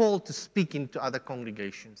be called to speak into other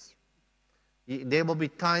congregations. There will be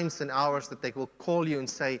times and hours that they will call you and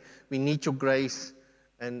say, we need your grace,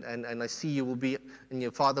 and I see you will be, and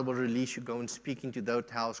your father will release you, go and speak into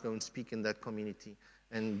that house, go and speak in that community.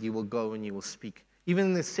 and you will go and you will speak. Even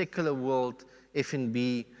in the secular world,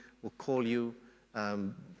 F&B will call you,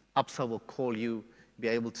 UPSA will call you, be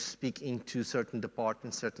able to speak into certain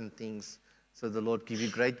departments, certain things. So the Lord give you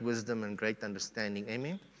great wisdom and great understanding.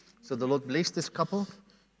 Amen. So the Lord bless this couple.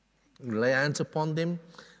 Lay hands upon them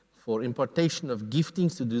for impartation of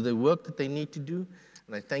giftings to do the work that they need to do.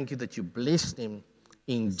 And I thank you that you bless them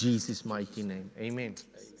in Jesus' mighty name. Amen.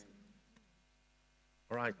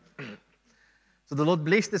 All right. So the Lord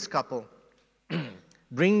bless this couple.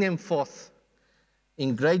 Bring them forth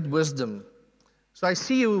in great wisdom. So I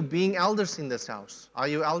see you being elders in this house. Are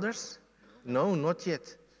you elders? No, not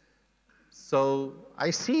yet. So I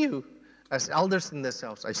see you as elders in this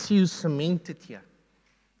house. I see you cemented here.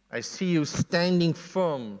 I see you standing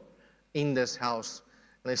firm in this house.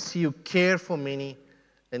 And I see you care for many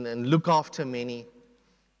and look after many.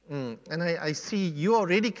 And I see, you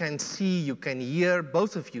already can see, you can hear,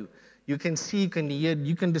 both of you. You can see, you can hear,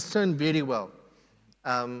 you can discern very well.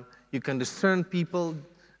 You can discern people,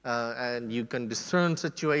 and you can discern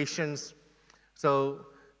situations. So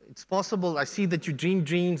it's possible, I see that you dream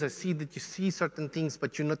dreams, I see that you see certain things,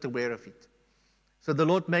 but you're not aware of it. So the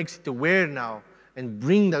Lord makes it aware now and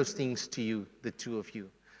bring those things to you, the two of you.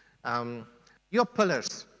 You're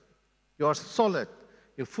pillars. You are solid.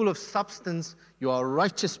 You're full of substance. You are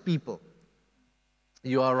righteous people.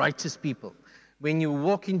 You are righteous people. When you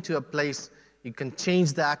walk into a place, you can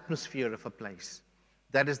change the atmosphere of a place.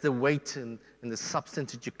 That is the weight and the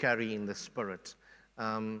substance that you carry in the spirit.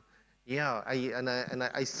 I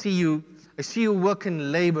see you work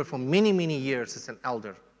in labor for many, many years as an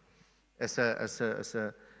elder.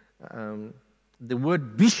 The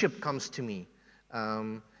word bishop comes to me.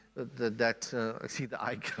 I see the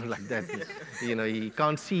eye go like that. He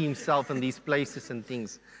can't see himself in these places and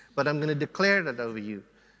things. But I'm going to declare that over you.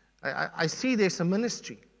 I see there's a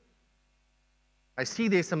ministry. I see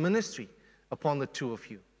there's a ministry upon the two of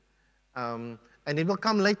you. And it will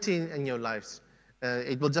come later in your lives.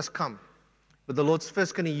 It will just come. But the Lord's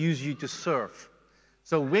first going to use you to serve.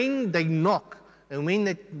 So when they knock and when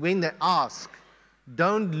they ask,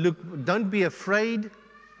 don't be afraid,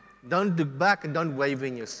 don't look back, and don't waver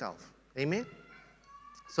in yourself. Amen?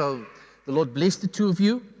 So the Lord bless the two of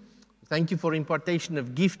you. Thank you for impartation of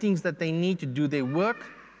giftings that they need to do their work.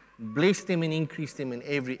 Bless them and increase them in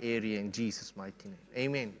every area in Jesus' mighty name.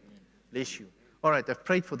 Amen. Bless you. All right, I've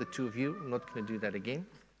prayed for the two of you. I'm not going to do that again.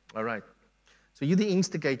 All right. So you're the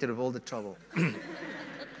instigator of all the trouble.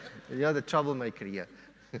 You're the troublemaker here.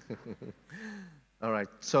 All right.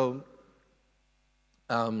 So,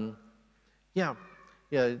 the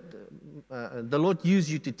Lord used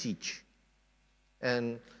you to teach.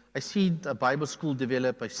 And I see a Bible school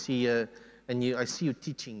develop. I see you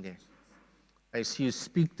teaching there. I see you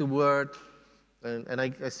speak the word. And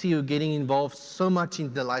I see you getting involved so much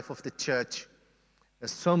in the life of the church.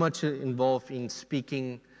 So much involved in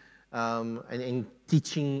speaking and in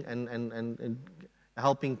teaching and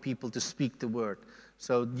helping people to speak the word.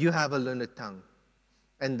 So you have a learned tongue.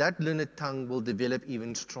 And that learned tongue will develop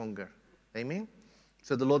even stronger. Amen?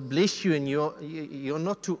 So the Lord bless you, and you're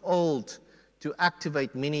not too old to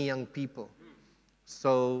activate many young people.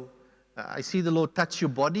 So I see the Lord touch your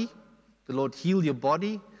body. The Lord heal your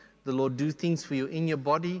body. The Lord do things for you in your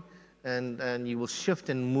body. And you will shift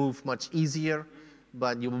and move much easier.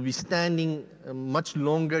 But you will be standing much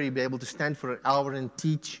longer. You'll be able to stand for an hour and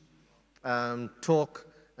teach, talk,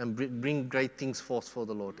 and bring great things forth for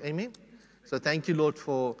the Lord. Amen? So thank you, Lord,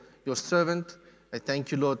 for your servant. I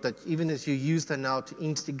thank you, Lord, that even as you use her now to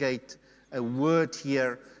instigate a word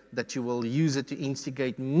here, that you will use it to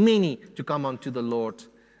instigate many to come unto the Lord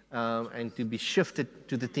and to be shifted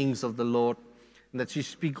to the things of the Lord. And that you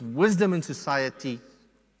speak wisdom in society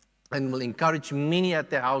and will encourage many at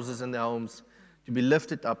their houses and their homes to be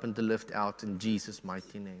lifted up and to lift out in Jesus'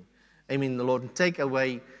 mighty name. Amen. The Lord, take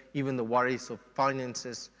away even the worries of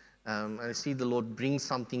finances. I see the Lord bring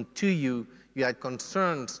something to you. You had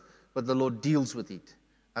concerns, but the Lord deals with it.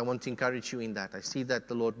 I want to encourage you in that. I see that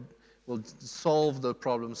the Lord will solve the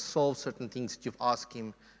problems, solve certain things that you've asked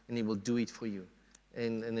Him, and He will do it for you.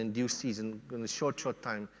 And in due season, in a short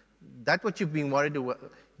time, that what you've been worried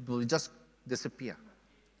about will just disappear.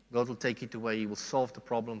 God will take it away. He will solve the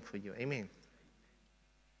problem for you. Amen.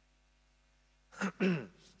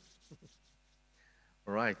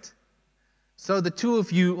 All right. So the two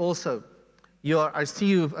of you also, I see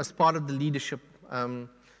you as part of the leadership.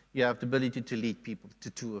 You have the ability to lead people, the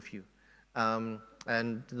two of you.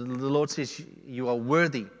 And the Lord says you are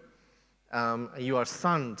worthy. You are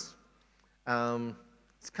sons.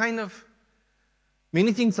 It's kind of,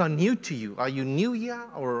 many things are new to you. Are you new here,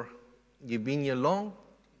 or you've been here long?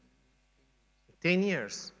 10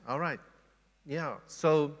 years. All right. Yeah.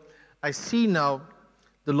 So I see now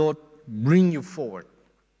the Lord bring you forward.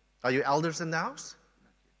 Are you elders in the house?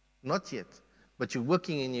 Not yet. But you're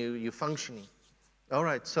working and you're functioning. All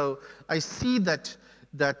right. So I see that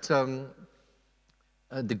the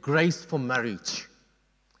grace for marriage,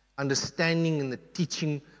 understanding and the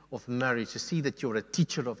teaching of marriage. You see that you're a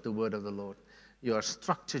teacher of the word of the Lord. You are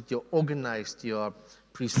structured, you're organized, you are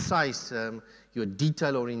precise, you're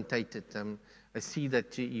detail-orientated. I see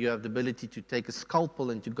that you have the ability to take a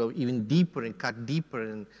scalpel and to go even deeper and cut deeper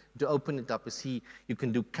and to open it up. I see you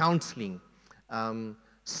can do counseling,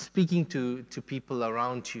 speaking to people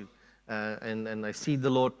around you. And I see the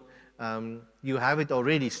Lord, you have it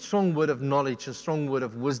already, strong word of knowledge, a strong word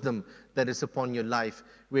of wisdom that is upon your life,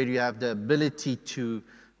 where you have the ability to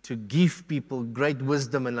give people great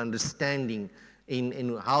wisdom and understanding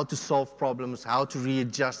in how to solve problems, how to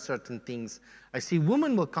readjust certain things. I see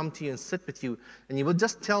women will come to you and sit with you, and you will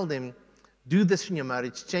just tell them, do this in your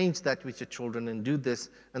marriage, change that with your children, and do this,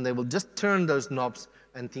 and they will just turn those knobs,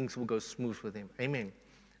 and things will go smooth with them. Amen.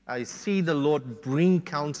 I see the Lord bring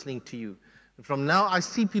counseling to you. From now, I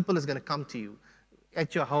see people is going to come to you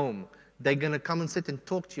at your home. They're going to come and sit and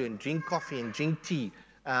talk to you and drink coffee and drink tea.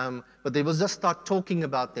 But they will just start talking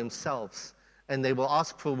about themselves. And they will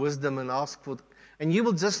ask for wisdom and you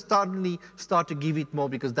will just start to give it more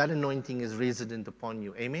because that anointing is resident upon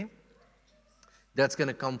you. Amen? That's going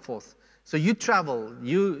to come forth. So you travel.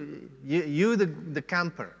 You the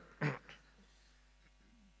camper.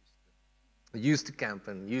 Used to camp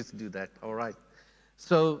and used to do that. All right.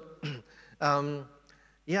 So,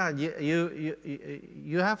 yeah,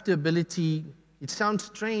 you have the ability. It sounds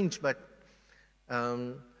strange, but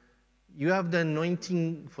you have the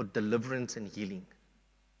anointing for deliverance and healing.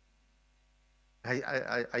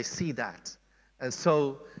 I see that. And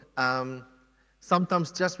so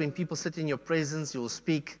sometimes just when people sit in your presence, you will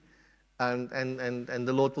speak and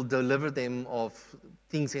the Lord will deliver them of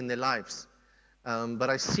things in their lives. But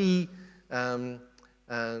I see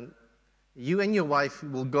you and your wife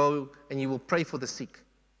will go and you will pray for the sick.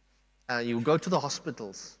 You will go to the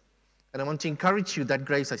hospitals. And I want to encourage you, that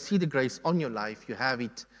grace, I see the grace on your life. You have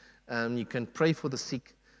it. You can pray for the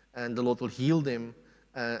sick, and the Lord will heal them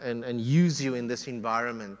and use you in this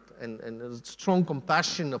environment. And there's strong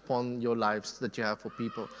compassion upon your lives that you have for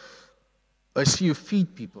people. I see you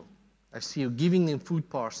feed people. I see you giving them food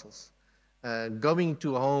parcels, going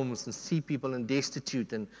to homes and see people in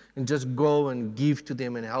destitute and just go and give to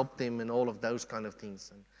them and help them and all of those kind of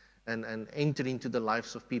things and enter into the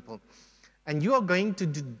lives of people. And you are going to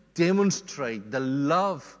demonstrate the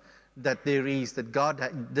love that there is, that God,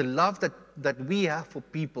 the love that we have for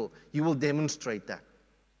people. You will demonstrate that.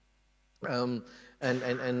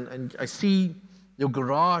 And I see your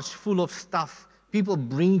garage full of stuff. People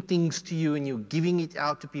bring things to you and you're giving it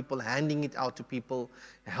out to people, handing it out to people,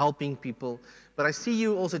 helping people. But I see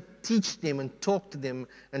you also teach them and talk to them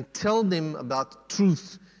and tell them about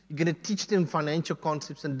truth. You're going to teach them financial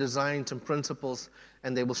concepts and designs and principles,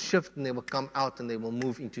 and they will shift and they will come out and they will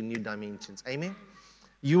move into new dimensions. Amen?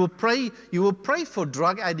 You will pray for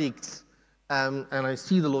drug addicts, and I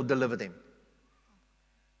see the Lord deliver them.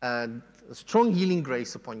 A strong healing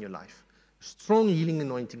grace upon your life. Strong healing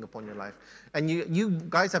anointing upon your life. And you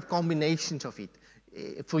guys have combinations of it.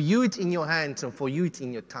 For you, it's in your hands, and for you, it's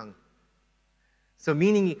in your tongue. So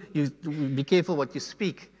meaning, you be careful what you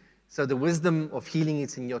speak. So the wisdom of healing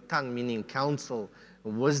is in your tongue, meaning counsel,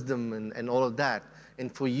 wisdom, and all of that.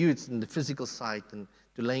 And for you, it's in the physical side, and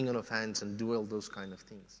the laying on of hands, and do all those kind of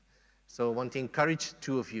things. So I want to encourage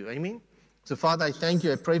two of you. Amen? So Father, I thank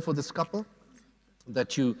you. I pray for this couple,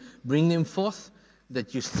 that you bring them forth,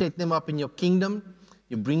 that you set them up in your kingdom,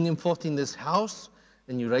 you bring them forth in this house,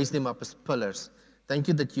 and you raise them up as pillars. Thank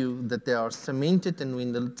you that they are cemented, and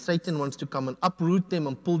when Satan wants to come and uproot them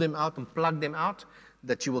and pull them out and plug them out,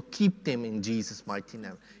 that you will keep them in Jesus' mighty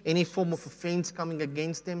name. Any form of offense coming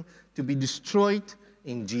against them to be destroyed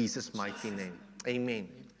in Jesus' mighty name. Amen.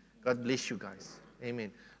 God bless you guys.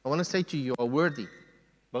 Amen. I want to say to you, you are worthy.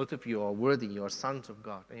 Both of you are worthy. You are sons of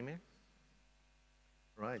God. Amen.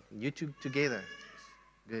 Right. You two together.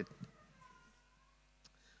 Good.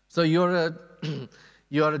 So you're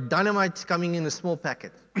a dynamite coming in a small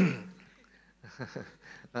packet.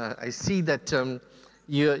 I see that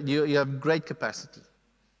you have great capacity.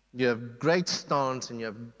 You have great stance and you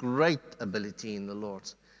have great ability in the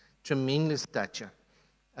Lord. Tremendous stature.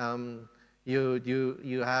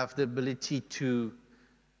 You have the ability to,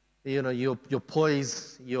 your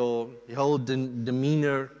poise, your whole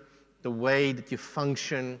demeanor, the way that you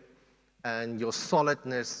function, and your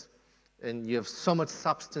solidness, and you have so much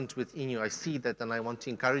substance within you. I see that, and I want to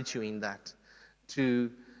encourage you in that.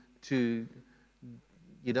 to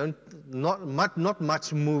you don't, not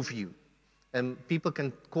much move you. And people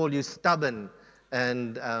can call you stubborn,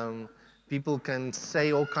 and people can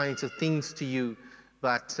say all kinds of things to you,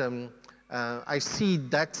 but I see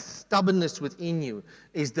that stubbornness within you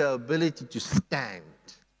is the ability to stand.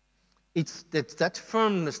 It's that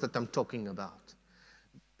firmness that I'm talking about.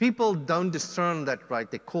 People don't discern that right.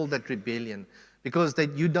 They call that rebellion because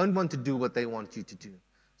you don't want to do what they want you to do.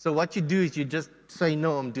 So what you do is you just say,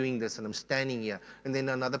 no, I'm doing this and I'm standing here. And then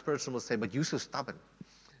another person will say, but you're so stubborn.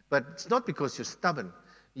 But it's not because you're stubborn.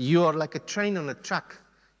 You are like a train on a track.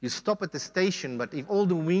 You stop at the station, but if all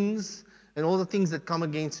the winds and all the things that come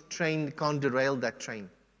against the train can't derail that train.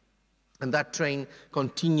 And that train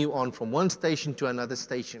continue on from one station to another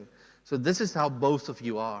station. So this is how both of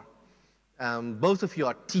you are. Both of you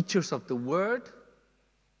are teachers of the word.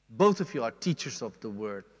 Both of you are teachers of the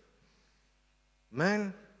word.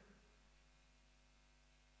 Man.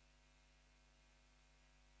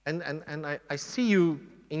 And I see you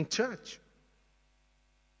in church.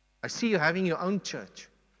 I see you having your own church.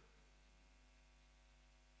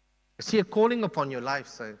 I see a calling upon your life.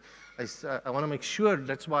 So I want to make sure.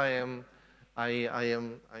 That's why I'm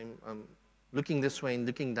looking this way and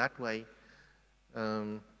looking that way.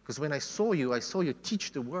 Because when I saw you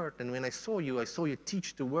teach the word. And when I saw you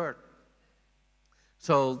teach the word.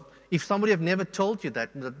 So if somebody have never told you that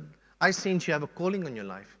I sense you have a calling on your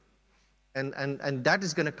life. And that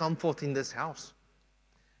is going to come forth in this house.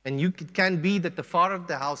 And it can be that the father of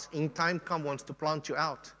the house in time come wants to plant you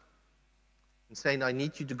out. And saying, I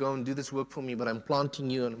need you to go and do this work for me, but I'm planting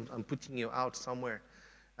you and I'm putting you out somewhere.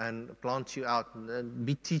 And plant you out. And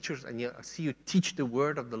be teachers. And I see you teach the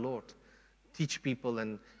word of the Lord. Teach people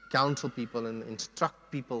and counsel people and instruct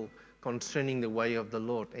people concerning the way of the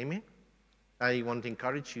Lord. Amen? I want to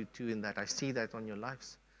encourage you too in that. I see that on your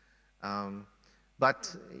lives.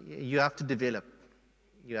 But you have to develop.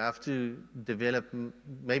 You have to develop.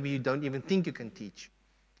 Maybe you don't even think you can teach.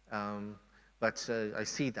 But I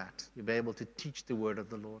see that. You'll be able to teach the word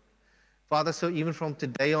of the Lord. Father, so even from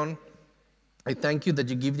today on, I thank you that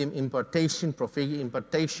you give them impartation, prophetic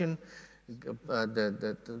impartation,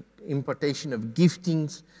 the impartation of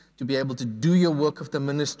giftings to be able to do your work of the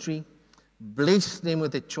ministry. Bless them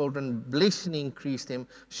with their children, bless and increase them,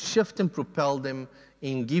 shift and propel them,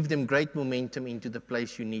 and give them great momentum into the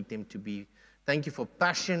place you need them to be. Thank you for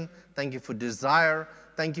passion, thank you for desire,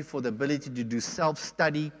 thank you for the ability to do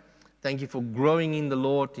self-study, thank you for growing in the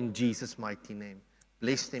Lord in Jesus' mighty name.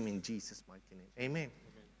 Bless them in Jesus' mighty name. Amen.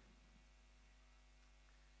 Amen.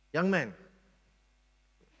 Young man,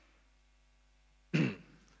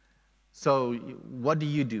 so what do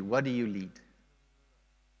you do? What do you lead?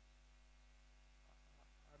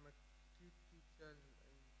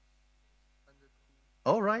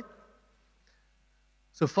 All right.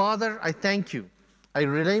 So, Father, I thank you. I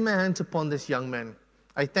relay my hands upon this young man.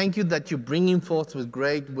 I thank you that you bring him forth with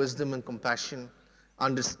great wisdom and compassion,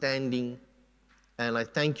 understanding. And I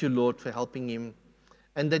thank you, Lord, for helping him.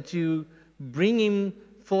 And that you bring him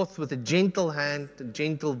forth with a gentle hand, a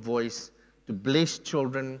gentle voice, to bless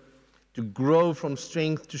children, to grow from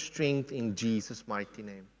strength to strength in Jesus' mighty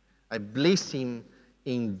name. I bless him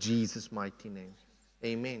in Jesus' mighty name.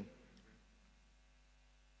 Amen.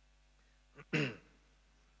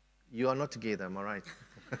 You are not together, am I right?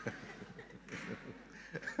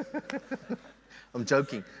 I'm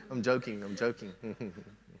joking.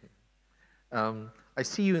 I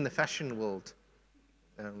see you in the fashion world.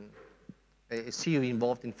 I see you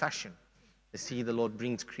involved in fashion. I see the Lord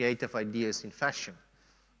brings creative ideas in fashion.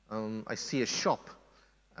 I see a shop.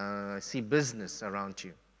 I see business around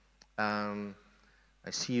you. I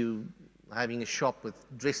see you having a shop with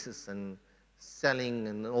dresses and selling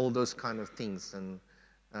and all those kind of things. And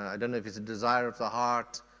I don't know if it's a desire of the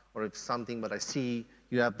heart or if something, but I see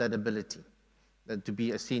you have that ability. I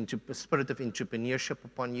see a spirit of entrepreneurship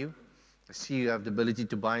upon you. I see you have the ability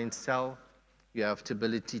to buy and sell. You have the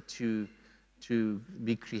ability to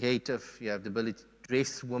be creative. You have the ability to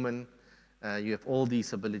dress women. You have all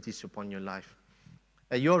these abilities upon your life.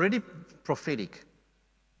 You're already prophetic.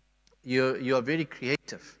 You are very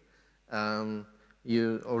creative.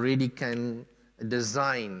 You already can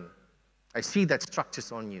design. I see that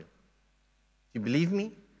structures on you. You believe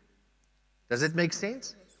me? Does it make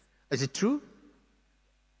sense? Yes. Is it true?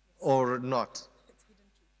 Or not? It's hidden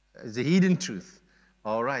truth. It's a hidden truth.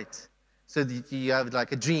 All right. So you have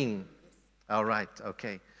like a dream. Yes. All right.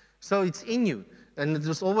 Okay. So it's in you. And it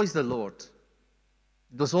was always the Lord.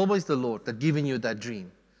 It was always the Lord that given you that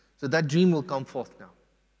dream. So that dream will come forth now.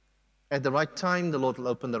 At the right time, the Lord will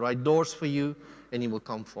open the right doors for you, and He will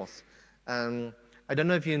come forth. I don't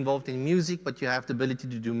know if you're involved in music, but you have the ability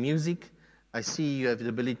to do music. I see you have the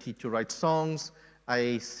ability to write songs.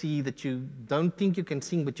 I see that you don't think you can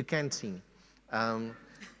sing, but you can sing. Um,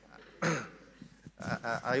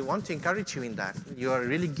 I want to encourage you in that. You are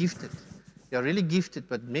really gifted. You are really gifted,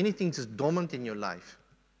 but many things is dormant in your life.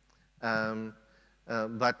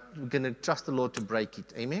 But we're going to trust the Lord to break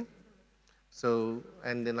it. Amen? So,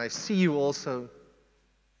 and then I see you also.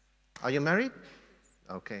 Are you married?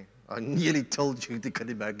 Okay. I nearly told you to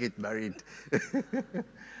get married.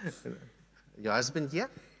 Your husband here?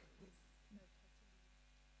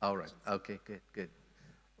 All right. Okay, good.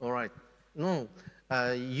 All right. No,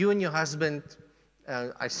 you and your husband,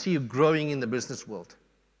 I see you growing in the business world.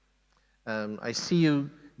 I see you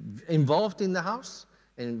involved in the house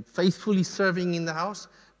and faithfully serving in the house,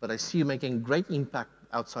 but I see you making great impact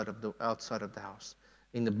outside of the house,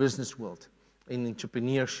 in the business world, in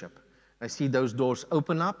entrepreneurship. I see those doors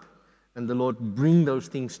open up, and the Lord bring those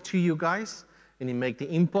things to you guys, and He make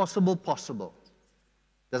the impossible possible.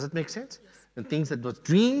 Does it make sense? Yes. And things that were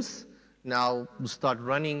dreams now will start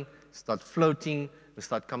running, start floating, will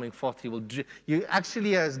start coming forth. You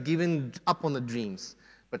actually has given up on the dreams,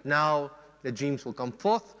 but now the dreams will come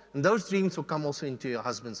forth, and those dreams will come also into your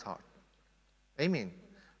husband's heart. Amen.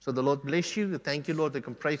 So the Lord bless you. Thank you, Lord. I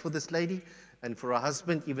can pray for this lady and for her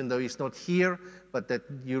husband, even though he's not here, but that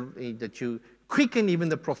you quicken even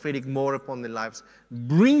the prophetic more upon their lives.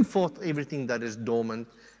 Bring forth everything that is dormant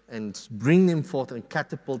and bring them forth and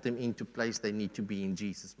catapult them into place they need to be in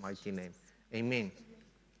Jesus' mighty name. Amen.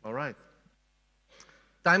 All right.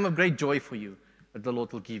 Time of great joy for you that the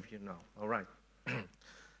Lord will give you now. All right.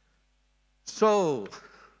 So,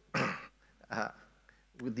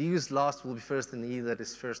 with these last will be first, and he that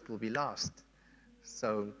is first will be last.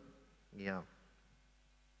 So, yeah.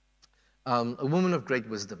 A woman of great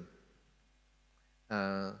wisdom.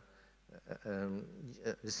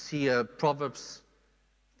 See Proverbs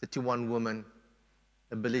 31 woman,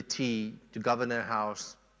 ability to govern her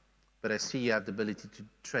house, but I see you have the ability to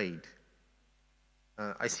trade.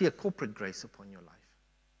 I see a corporate grace upon your life.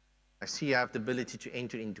 I see you have the ability to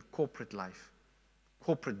enter into corporate life,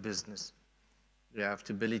 corporate business. You have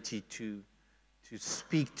the ability to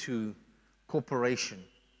speak to corporation.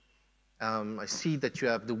 I see that you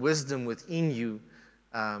have the wisdom within you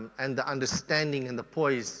and the understanding and the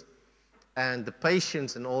poise and the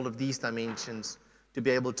patience and all of these dimensions to be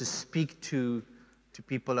able to speak to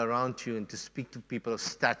people around you and to speak to people of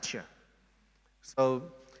stature.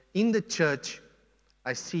 So in the church,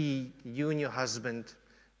 I see you and your husband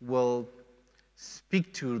will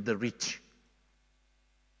speak to the rich.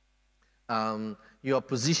 You are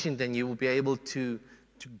positioned and you will be able to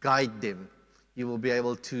guide them. You will be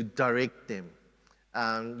able to direct them.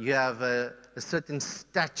 You have a certain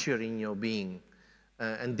stature in your being.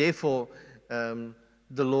 And therefore, the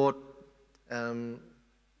Lord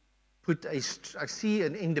I see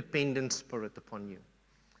an independent spirit upon you.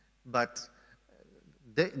 But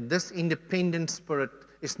this independent spirit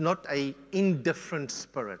is not an indifferent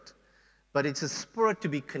spirit, but it's a spirit to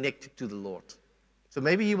be connected to the Lord. So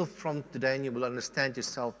maybe you will, from today, and you will understand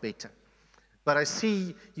yourself better. But I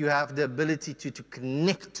see you have the ability to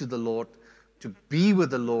connect to the Lord, to be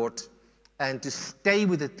with the Lord, and to stay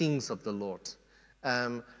with the things of the Lord.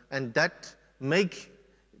 And that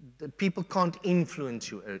people can't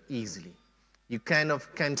influence you easily. You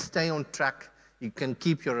can stay on track. You can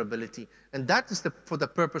keep your ability. And that is for the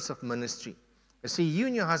purpose of ministry. You see, you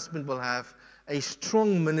and your husband will have a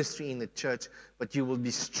strong ministry in the church, but you will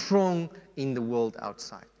be strong in the world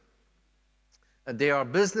outside. There are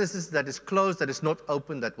businesses that is closed, that is not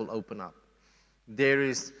open, that will open up. There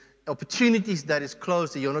is opportunities that is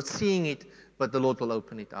closed, that you're not seeing it, but the Lord will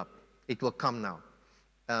open it up. It will come now.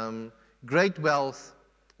 Great wealth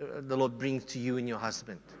the Lord brings to you and your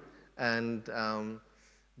husband. And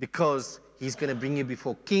because He's going to bring you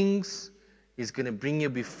before kings, He's going to bring you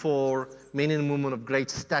before men and women of great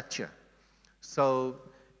stature. So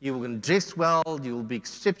you will dress well, you will be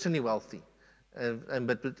exceptionally wealthy.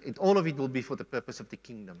 But all of it will be for the purpose of the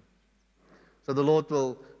kingdom. So the Lord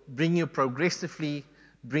will bring you progressively,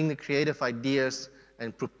 bring the creative ideas,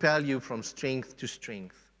 and propel you from strength to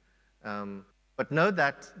strength. But know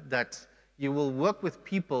that you will work with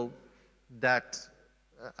people that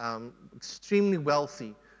are extremely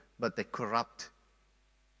wealthy, but they're corrupt.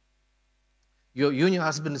 You and your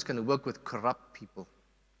husband is going to work with corrupt people.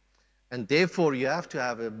 And therefore, you have to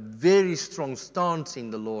have a very strong stance in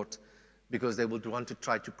the Lord, because they will want to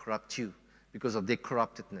try to corrupt you because of their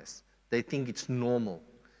corruptedness. They think it's normal.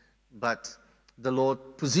 But the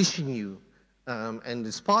Lord position you, and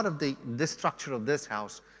it's part of the structure of this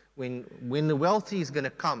house. When the wealthy is going to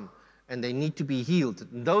come and they need to be healed.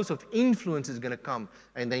 Those of influence is going to come,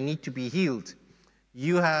 and they need to be healed.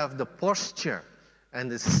 You have the posture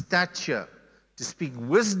and the stature to speak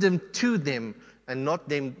wisdom to them and not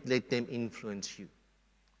let them influence you.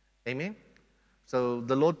 Amen? So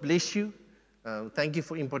the Lord bless you. Thank you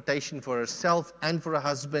for impartation for herself and for her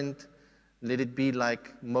husband. Let it be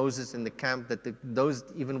like Moses in the camp, that those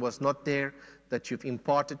even was not there, that you've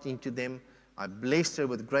imparted into them. I bless her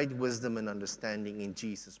with great wisdom and understanding in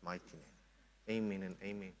Jesus' mighty name. Amen and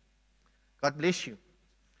amen. God bless you.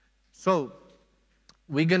 So,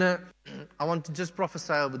 I want to just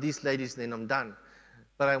prophesy over these ladies, then I'm done.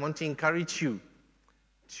 But I want to encourage you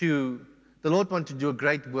the Lord wants to do a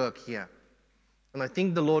great work here. And I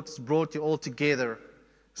think the Lord's brought you all together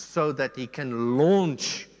so that He can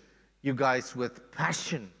launch you guys with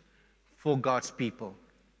passion for God's people.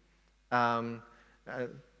 I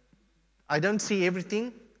don't see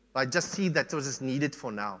everything, but I just see that what is needed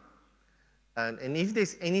for now. And if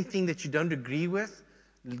there's anything that you don't agree with,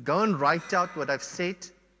 go and write out what I've said,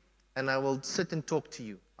 and I will sit and talk to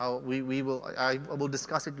you. I will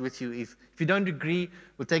discuss it with you. If you don't agree,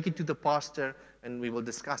 we'll take it to the pastor, and we will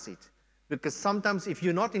discuss it. Because sometimes if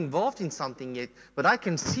you're not involved in something yet, but I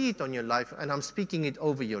can see it on your life, and I'm speaking it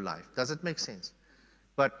over your life. Does it make sense?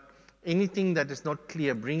 But anything that is not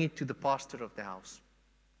clear, bring it to the pastor of the house,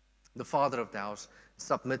 the father of the house.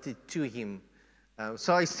 Submit it to him.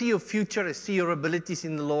 So I see your future. I see your abilities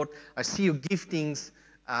in the Lord. I see your giftings.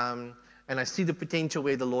 And I see the potential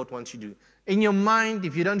where the Lord wants you to do. In your mind,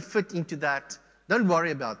 if you don't fit into that, don't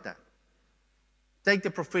worry about that. Take the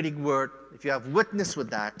prophetic word. If you have witness with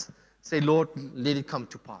that, say, Lord, let it come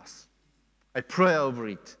to pass. I pray over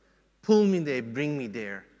it. Pull me there, bring me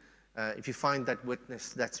there. If you find that witness,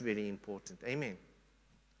 that's very important. Amen.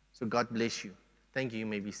 So God bless you. Thank you. You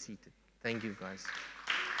may be seated. Thank you, guys.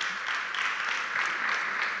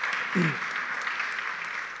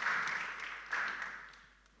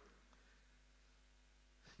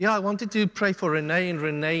 Yeah, I wanted to pray for Renee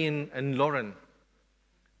and Lauren.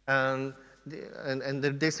 And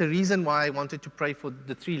there's a reason why I wanted to pray for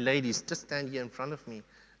the three ladies. Just stand here in front of me.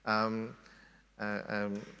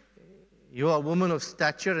 You are a woman of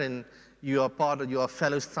stature, and you are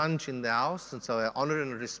fellow sons in the house, and so I honor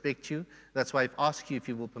and respect you. That's why I've asked you if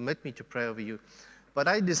you will permit me to pray over you. But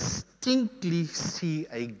I distinctly see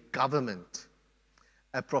a government,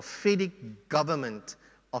 a prophetic government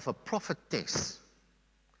of a prophetess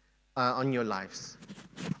on your lives.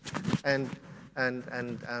 And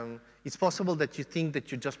it's possible that you think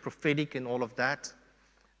that you're just prophetic and all of that,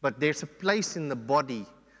 but there's a place in the body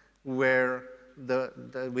where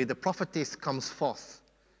the prophetess comes forth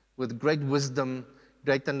with great wisdom,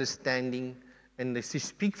 great understanding, and they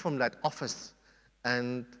speak from that office,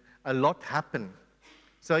 and a lot happen.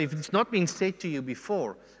 So if it's not been said to you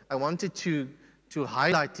before, I wanted to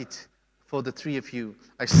highlight it for the three of you.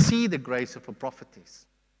 I see the grace of a prophetess.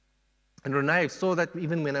 And Renee, I saw that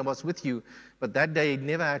even when I was with you, but that day I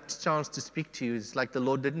never had a chance to speak to you. It's like the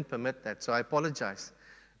Lord didn't permit that, so I apologize.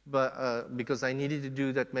 But because I needed to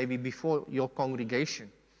do that maybe before your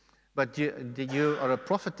congregation. But you are a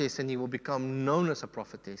prophetess, and you will become known as a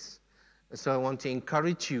prophetess. So I want to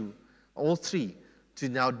encourage you, all three, to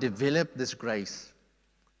now develop this grace.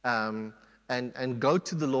 And go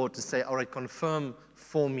to the Lord to say, all right, confirm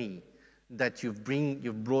for me that you've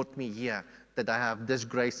brought me here, that I have this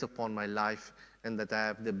grace upon my life, and that I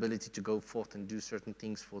have the ability to go forth and do certain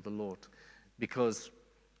things for the Lord. Because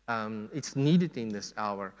it's needed in this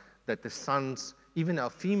hour that the sons, even our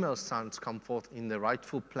female sons, come forth in the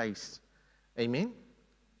rightful place. Amen?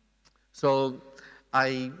 So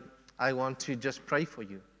I want to just pray for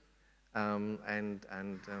you and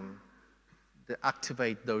to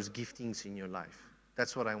activate those giftings in your life.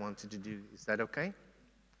 That's what I wanted to do. Is that okay?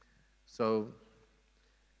 So,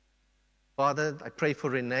 Father, I pray for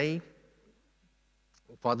Renee.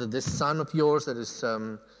 Father, this son of yours that has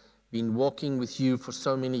been walking with you for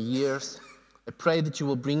so many years, I pray that you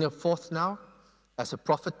will bring her forth now as a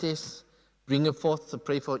prophetess. Bring her forth. I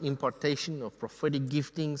pray for impartation of prophetic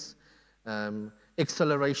giftings,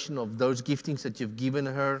 acceleration of those giftings that you've given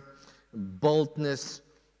her, boldness.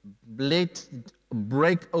 Let it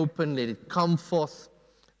break open, let it come forth,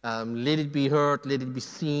 let it be heard, let it be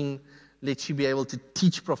seen, let you be able to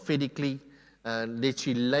teach prophetically, let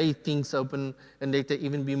you lay things open, and let it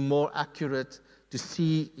even be more accurate to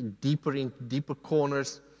see deeper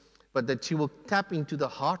corners, but that you will tap into the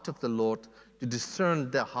heart of the Lord to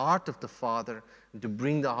discern the heart of the Father, and to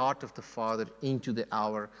bring the heart of the Father into the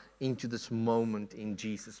hour, into this moment in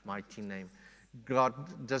Jesus' mighty name. God,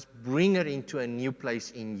 just bring her into a new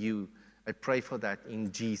place in you. I pray for that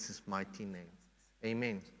in Jesus' mighty name.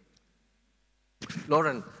 Amen.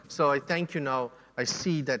 Lauren, so I thank you now. I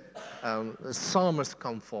see that a psalm has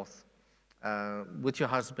come forth with your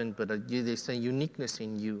husband, but there's a uniqueness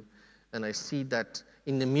in you. And I see that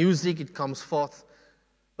in the music it comes forth,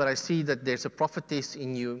 but I see that there's a prophetess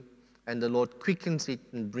in you, and the Lord quickens it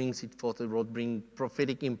and brings it forth. The Lord bring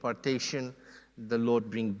prophetic impartation. The Lord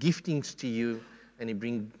bring giftings to you, and He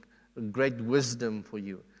bring great wisdom for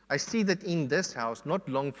you. I see that in this house, not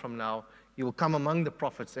long from now, you will come among the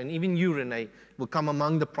prophets, and even you, Renee, will come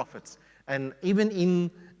among the prophets. And even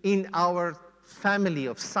in our family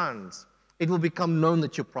of sons, it will become known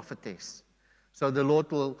that you're prophetess. So the Lord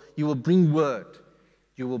you will bring word.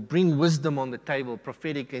 You will bring wisdom on the table,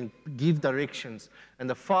 prophetic, and give directions. And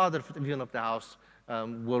the father even of the house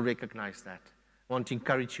will recognize that. I want to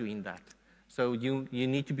encourage you in that. So you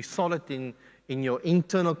need to be solid in your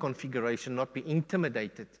internal configuration, not be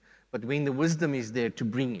intimidated, but when the wisdom is there, to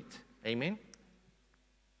bring it. Amen?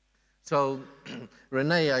 So,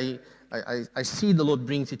 Renee, I see the Lord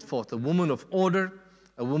brings it forth. A woman of order,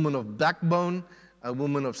 a woman of backbone, a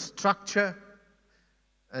woman of structure,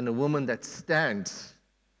 and a woman that stands.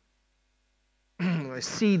 I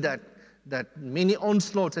see that many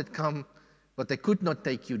onslaughts had come, but they could not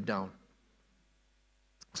take you down.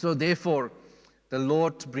 So therefore, the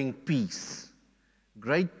Lord bring peace,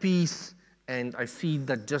 great peace, and I see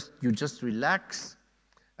that you just relax.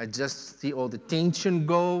 I just see all the tension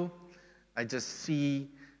go. I just see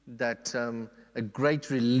that a great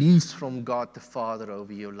release from God the Father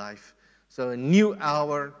over your life. So a new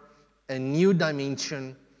hour, a new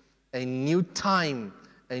dimension, a new time,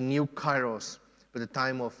 a new kairos, but a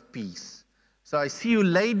time of peace. So I see you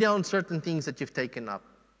lay down certain things that you've taken up.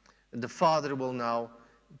 And the Father will now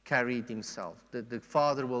carry it Himself. The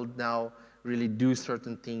Father will now really do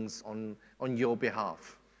certain things on your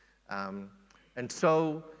behalf. And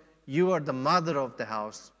so you are the mother of the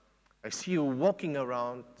house. I see you walking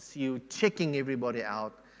around, I see you checking everybody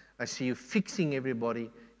out. I see you fixing everybody,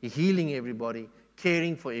 healing everybody,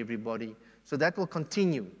 caring for everybody. So that will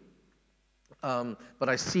continue. But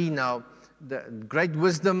I see now the great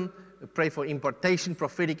wisdom. Pray for impartation,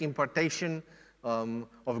 prophetic impartation,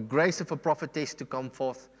 of grace of a prophetess to come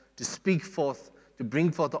forth, to speak forth, to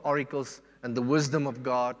bring forth the oracles and the wisdom of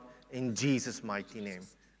God in Jesus' mighty name.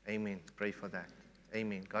 Amen. Pray for that.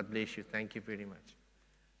 Amen. God bless you. Thank you very much.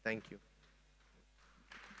 Thank you.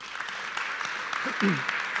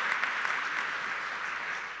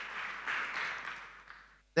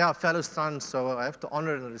 They are fellow sons, so I have to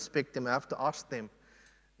honor and respect them. I have to ask them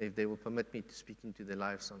if they will permit me to speak into their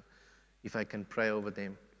lives, if I can pray over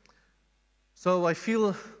them. So I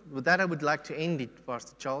feel with that I would like to end it,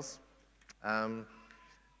 Pastor Charles.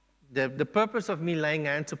 The purpose of me laying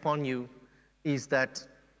hands upon you is that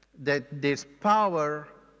there's power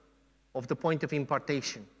of the point of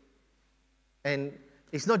impartation. And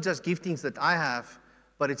it's not just giftings that I have,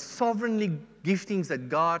 but it's sovereignly giftings that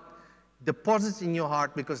God deposits in your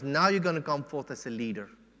heart, because now you're going to come forth as a leader.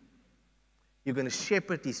 You're going to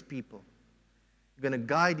shepherd these people. You're going to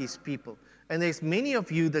guide these people. And there's many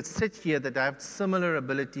of you that sit here that have similar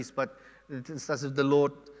abilities, but it's as if the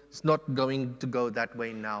Lord is not going to go that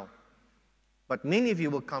way now. But many of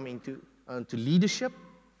you will come into leadership.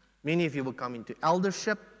 Many of you will come into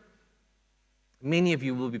eldership. Many of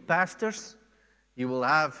you will be pastors. You will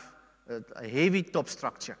have a heavy top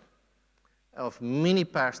structure of many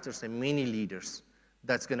pastors and many leaders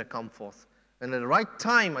that's going to come forth. And at the right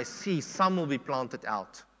time, I see some will be planted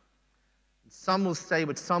out. Some will stay,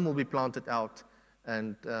 but some will be planted out.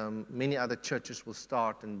 And many other churches will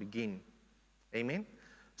start and begin. Amen?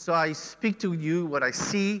 So I speak to you what I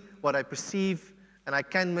see, what I perceive, and I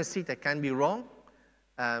can miss it, I can be wrong.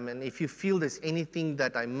 And if you feel there's anything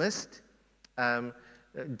that I missed,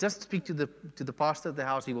 just speak to the pastor of the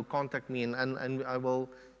house. He will contact me, and I will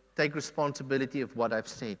take responsibility of what I've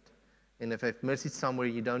said. And if I've missed it somewhere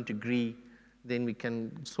you don't agree, then we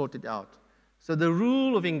can sort it out. So the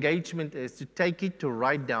rule of engagement is to take it, to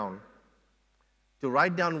write down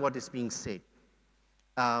what is being said,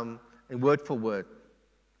 and word for word.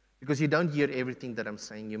 Because you don't hear everything that I'm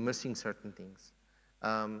saying. You're missing certain things.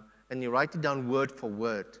 And you write it down word for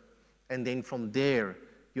word. And then from there,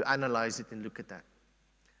 you analyze it and look at that.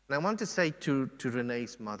 And I want to say to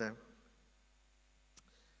Renee's mother,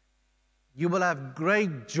 you will have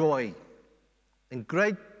great joy and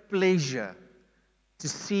great pleasure to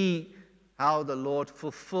see how the Lord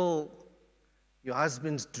fulfill your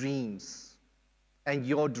husband's dreams and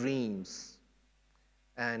your dreams.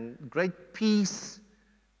 And great peace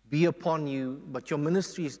be upon you, but your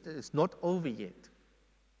ministry is not over yet.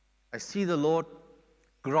 I see the Lord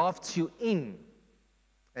grafts you in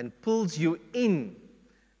and pulls you in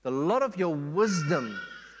A lot of your wisdom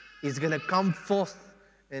is going to come forth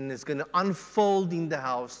and it's going to unfold in the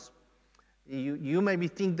house. You maybe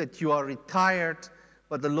think that you are retired,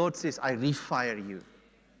 but the Lord says, I refire you.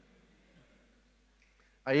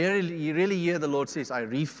 You really hear the Lord says, I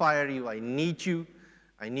refire you, I need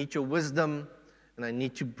your wisdom, and I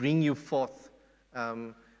need to bring you forth.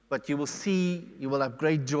 But you will have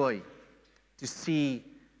great joy to see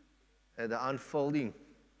the unfolding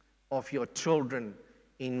of your children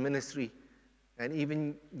in ministry, and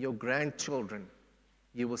even your grandchildren.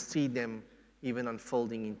 You will see them even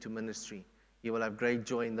unfolding into ministry. You will have great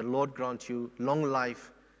joy, and the Lord grant you long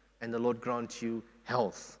life, and the Lord grant you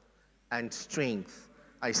health and strength.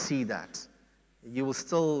 I see that. You will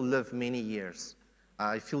still live many years.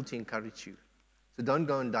 I feel to encourage you. So don't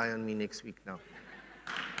go and die on me next week now.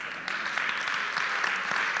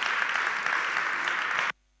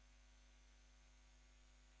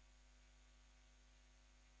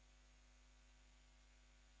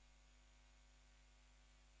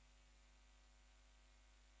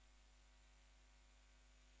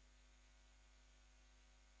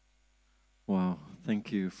 Wow,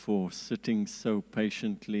 thank you for sitting so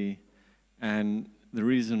patiently. And the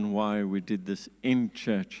reason why we did this in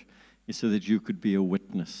church is so that you could be a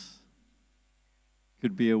witness.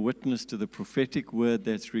 Could be a witness to the prophetic word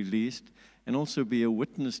that's released, and also be a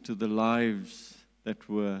witness to the lives that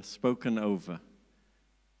were spoken over.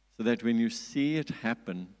 So that when you see it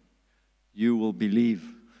happen, you will believe.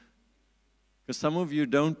 Because some of you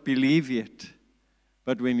don't believe yet,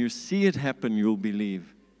 but when you see it happen, you'll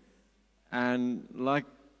believe. And like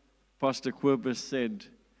Pastor Kobus said,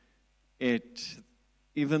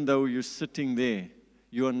 even though you're sitting there,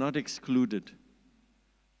 you are not excluded.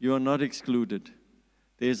 You are not excluded.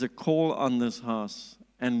 There's a call on this house,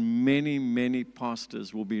 and many, many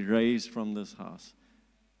pastors will be raised from this house.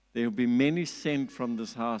 There will be many sent from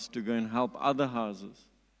this house to go and help other houses.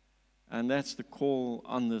 And that's the call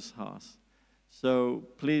on this house. So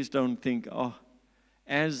please don't think,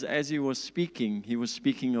 as he was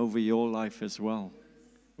speaking over your life as well.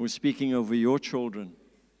 He was speaking over your children.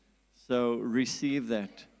 So receive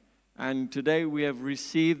that. And today we have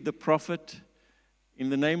received the prophet in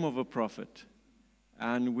the name of a prophet.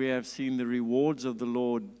 And we have seen the rewards of the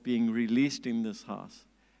Lord being released in this house.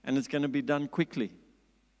 And it's going to be done quickly.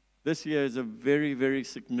 This year is a very, very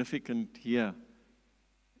significant year.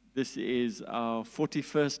 This is our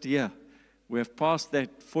 41st year. We have passed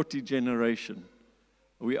that 40 generation.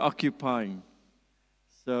 We're occupying.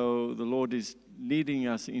 So the Lord is leading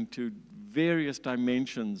us into various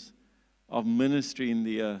dimensions of ministry in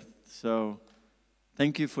the earth. So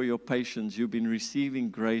thank you for your patience. You've been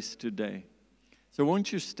receiving grace today. So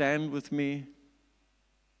won't you stand with me?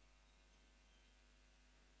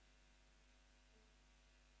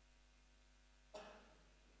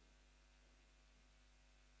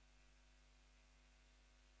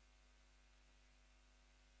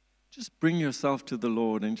 Just bring yourself to the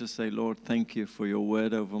Lord and just say, Lord, thank you for your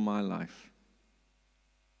word over my life.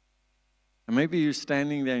 And maybe you're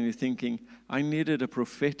standing there and you're thinking, I needed a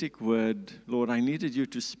prophetic word. Lord, I needed you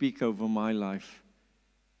to speak over my life.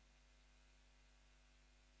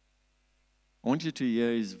 I want you to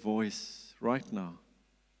hear his voice right now.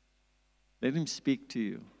 Let him speak to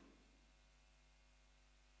you.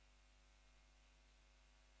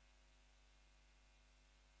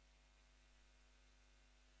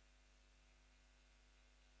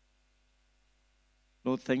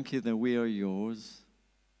 Lord, thank you that we are yours,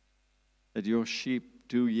 that your sheep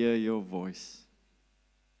do hear your voice.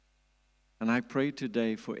 And I pray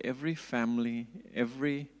today for every family,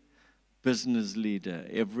 every business leader,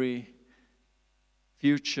 every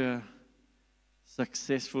future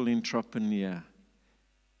successful entrepreneur,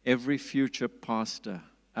 every future pastor,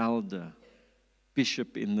 elder,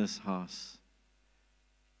 bishop in this house.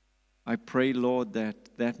 I pray, Lord,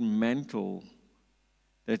 that mantle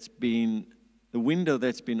that's been the window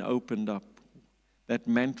that's been opened up, that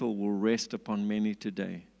mantle will rest upon many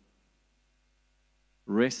today.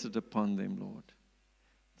 Rest it upon them, Lord.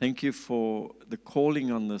 Thank you for the calling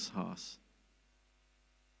on this house.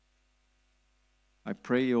 I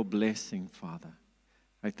pray your blessing, Father.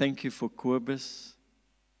 I thank you for Kobus.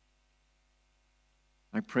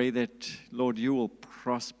 I pray that, Lord, you will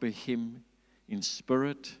prosper him in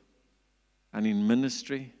spirit and in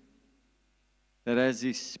ministry. That as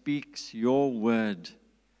he speaks your word,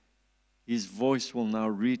 his voice will now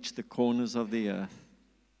reach the corners of the earth.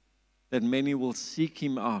 That many will seek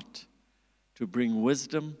him out to bring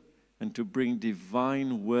wisdom and to bring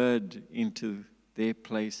divine word into their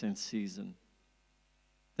place and season.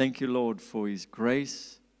 Thank you, Lord, for his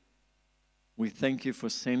grace. We thank you for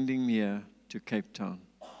sending me here to Cape Town.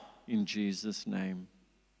 in Jesus' name.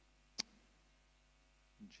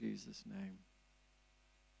 In Jesus' name.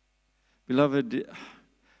 Beloved,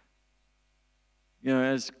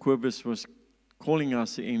 as Kobus was calling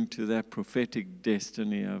us into that prophetic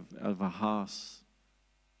destiny of a house,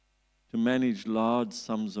 to manage large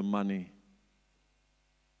sums of money,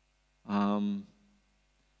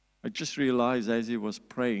 I just realized as he was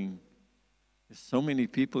praying, there's so many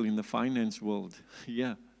people in the finance world.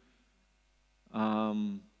 Yeah.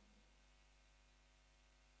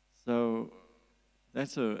 So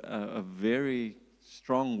that's a very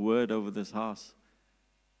strong word over this house.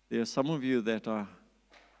 There are some of you that are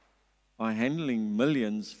handling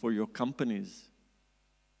millions for your companies,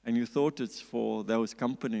 and you thought it's for those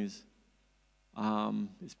companies.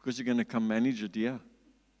 It's because you're going to come manage it, yeah.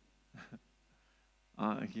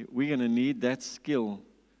 We're going to need that skill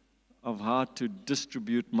of how to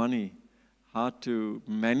distribute money, how to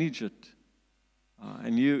manage it.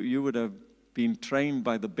 And you would have been trained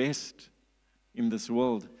by the best in this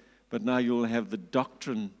world, but now you'll have the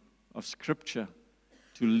doctrine of Scripture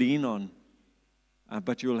to lean on,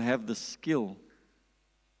 but you'll have the skill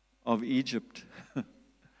of Egypt,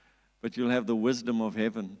 but you'll have the wisdom of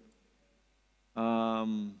heaven.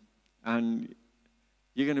 And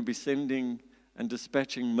you're going to be sending and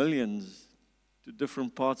dispatching millions to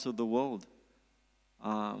different parts of the world.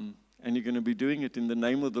 And you're going to be doing it in the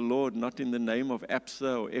name of the Lord, not in the name of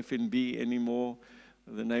APSA or FNB anymore,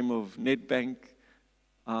 or the name of Nedbank.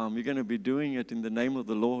 You're going to be doing it in the name of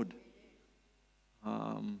the Lord.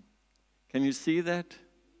 Can you see that?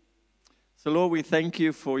 So, Lord, we thank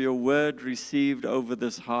you for your word received over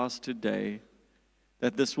this house today,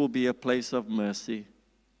 that this will be a place of mercy,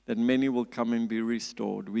 that many will come and be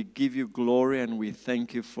restored. We give you glory and we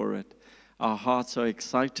thank you for it. Our hearts are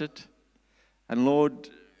excited. And Lord,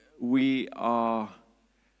 we are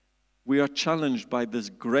challenged by this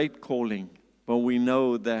great calling, but we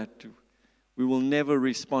know that we will never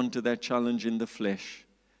respond to that challenge in the flesh.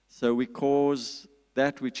 So we cause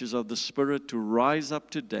that which is of the Spirit to rise up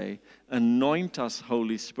today. Anoint us,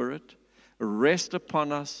 Holy Spirit. Rest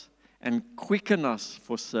upon us and quicken us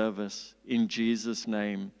for service in Jesus'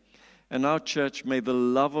 name. And our church, may the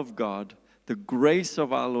love of God, the grace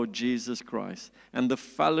of our Lord Jesus Christ, and the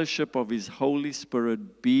fellowship of His Holy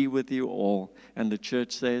Spirit be with you all. And the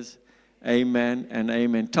church says, amen and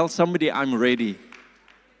amen. Tell somebody, I'm ready.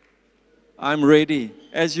 I'm ready.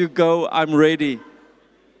 As you go, I'm ready.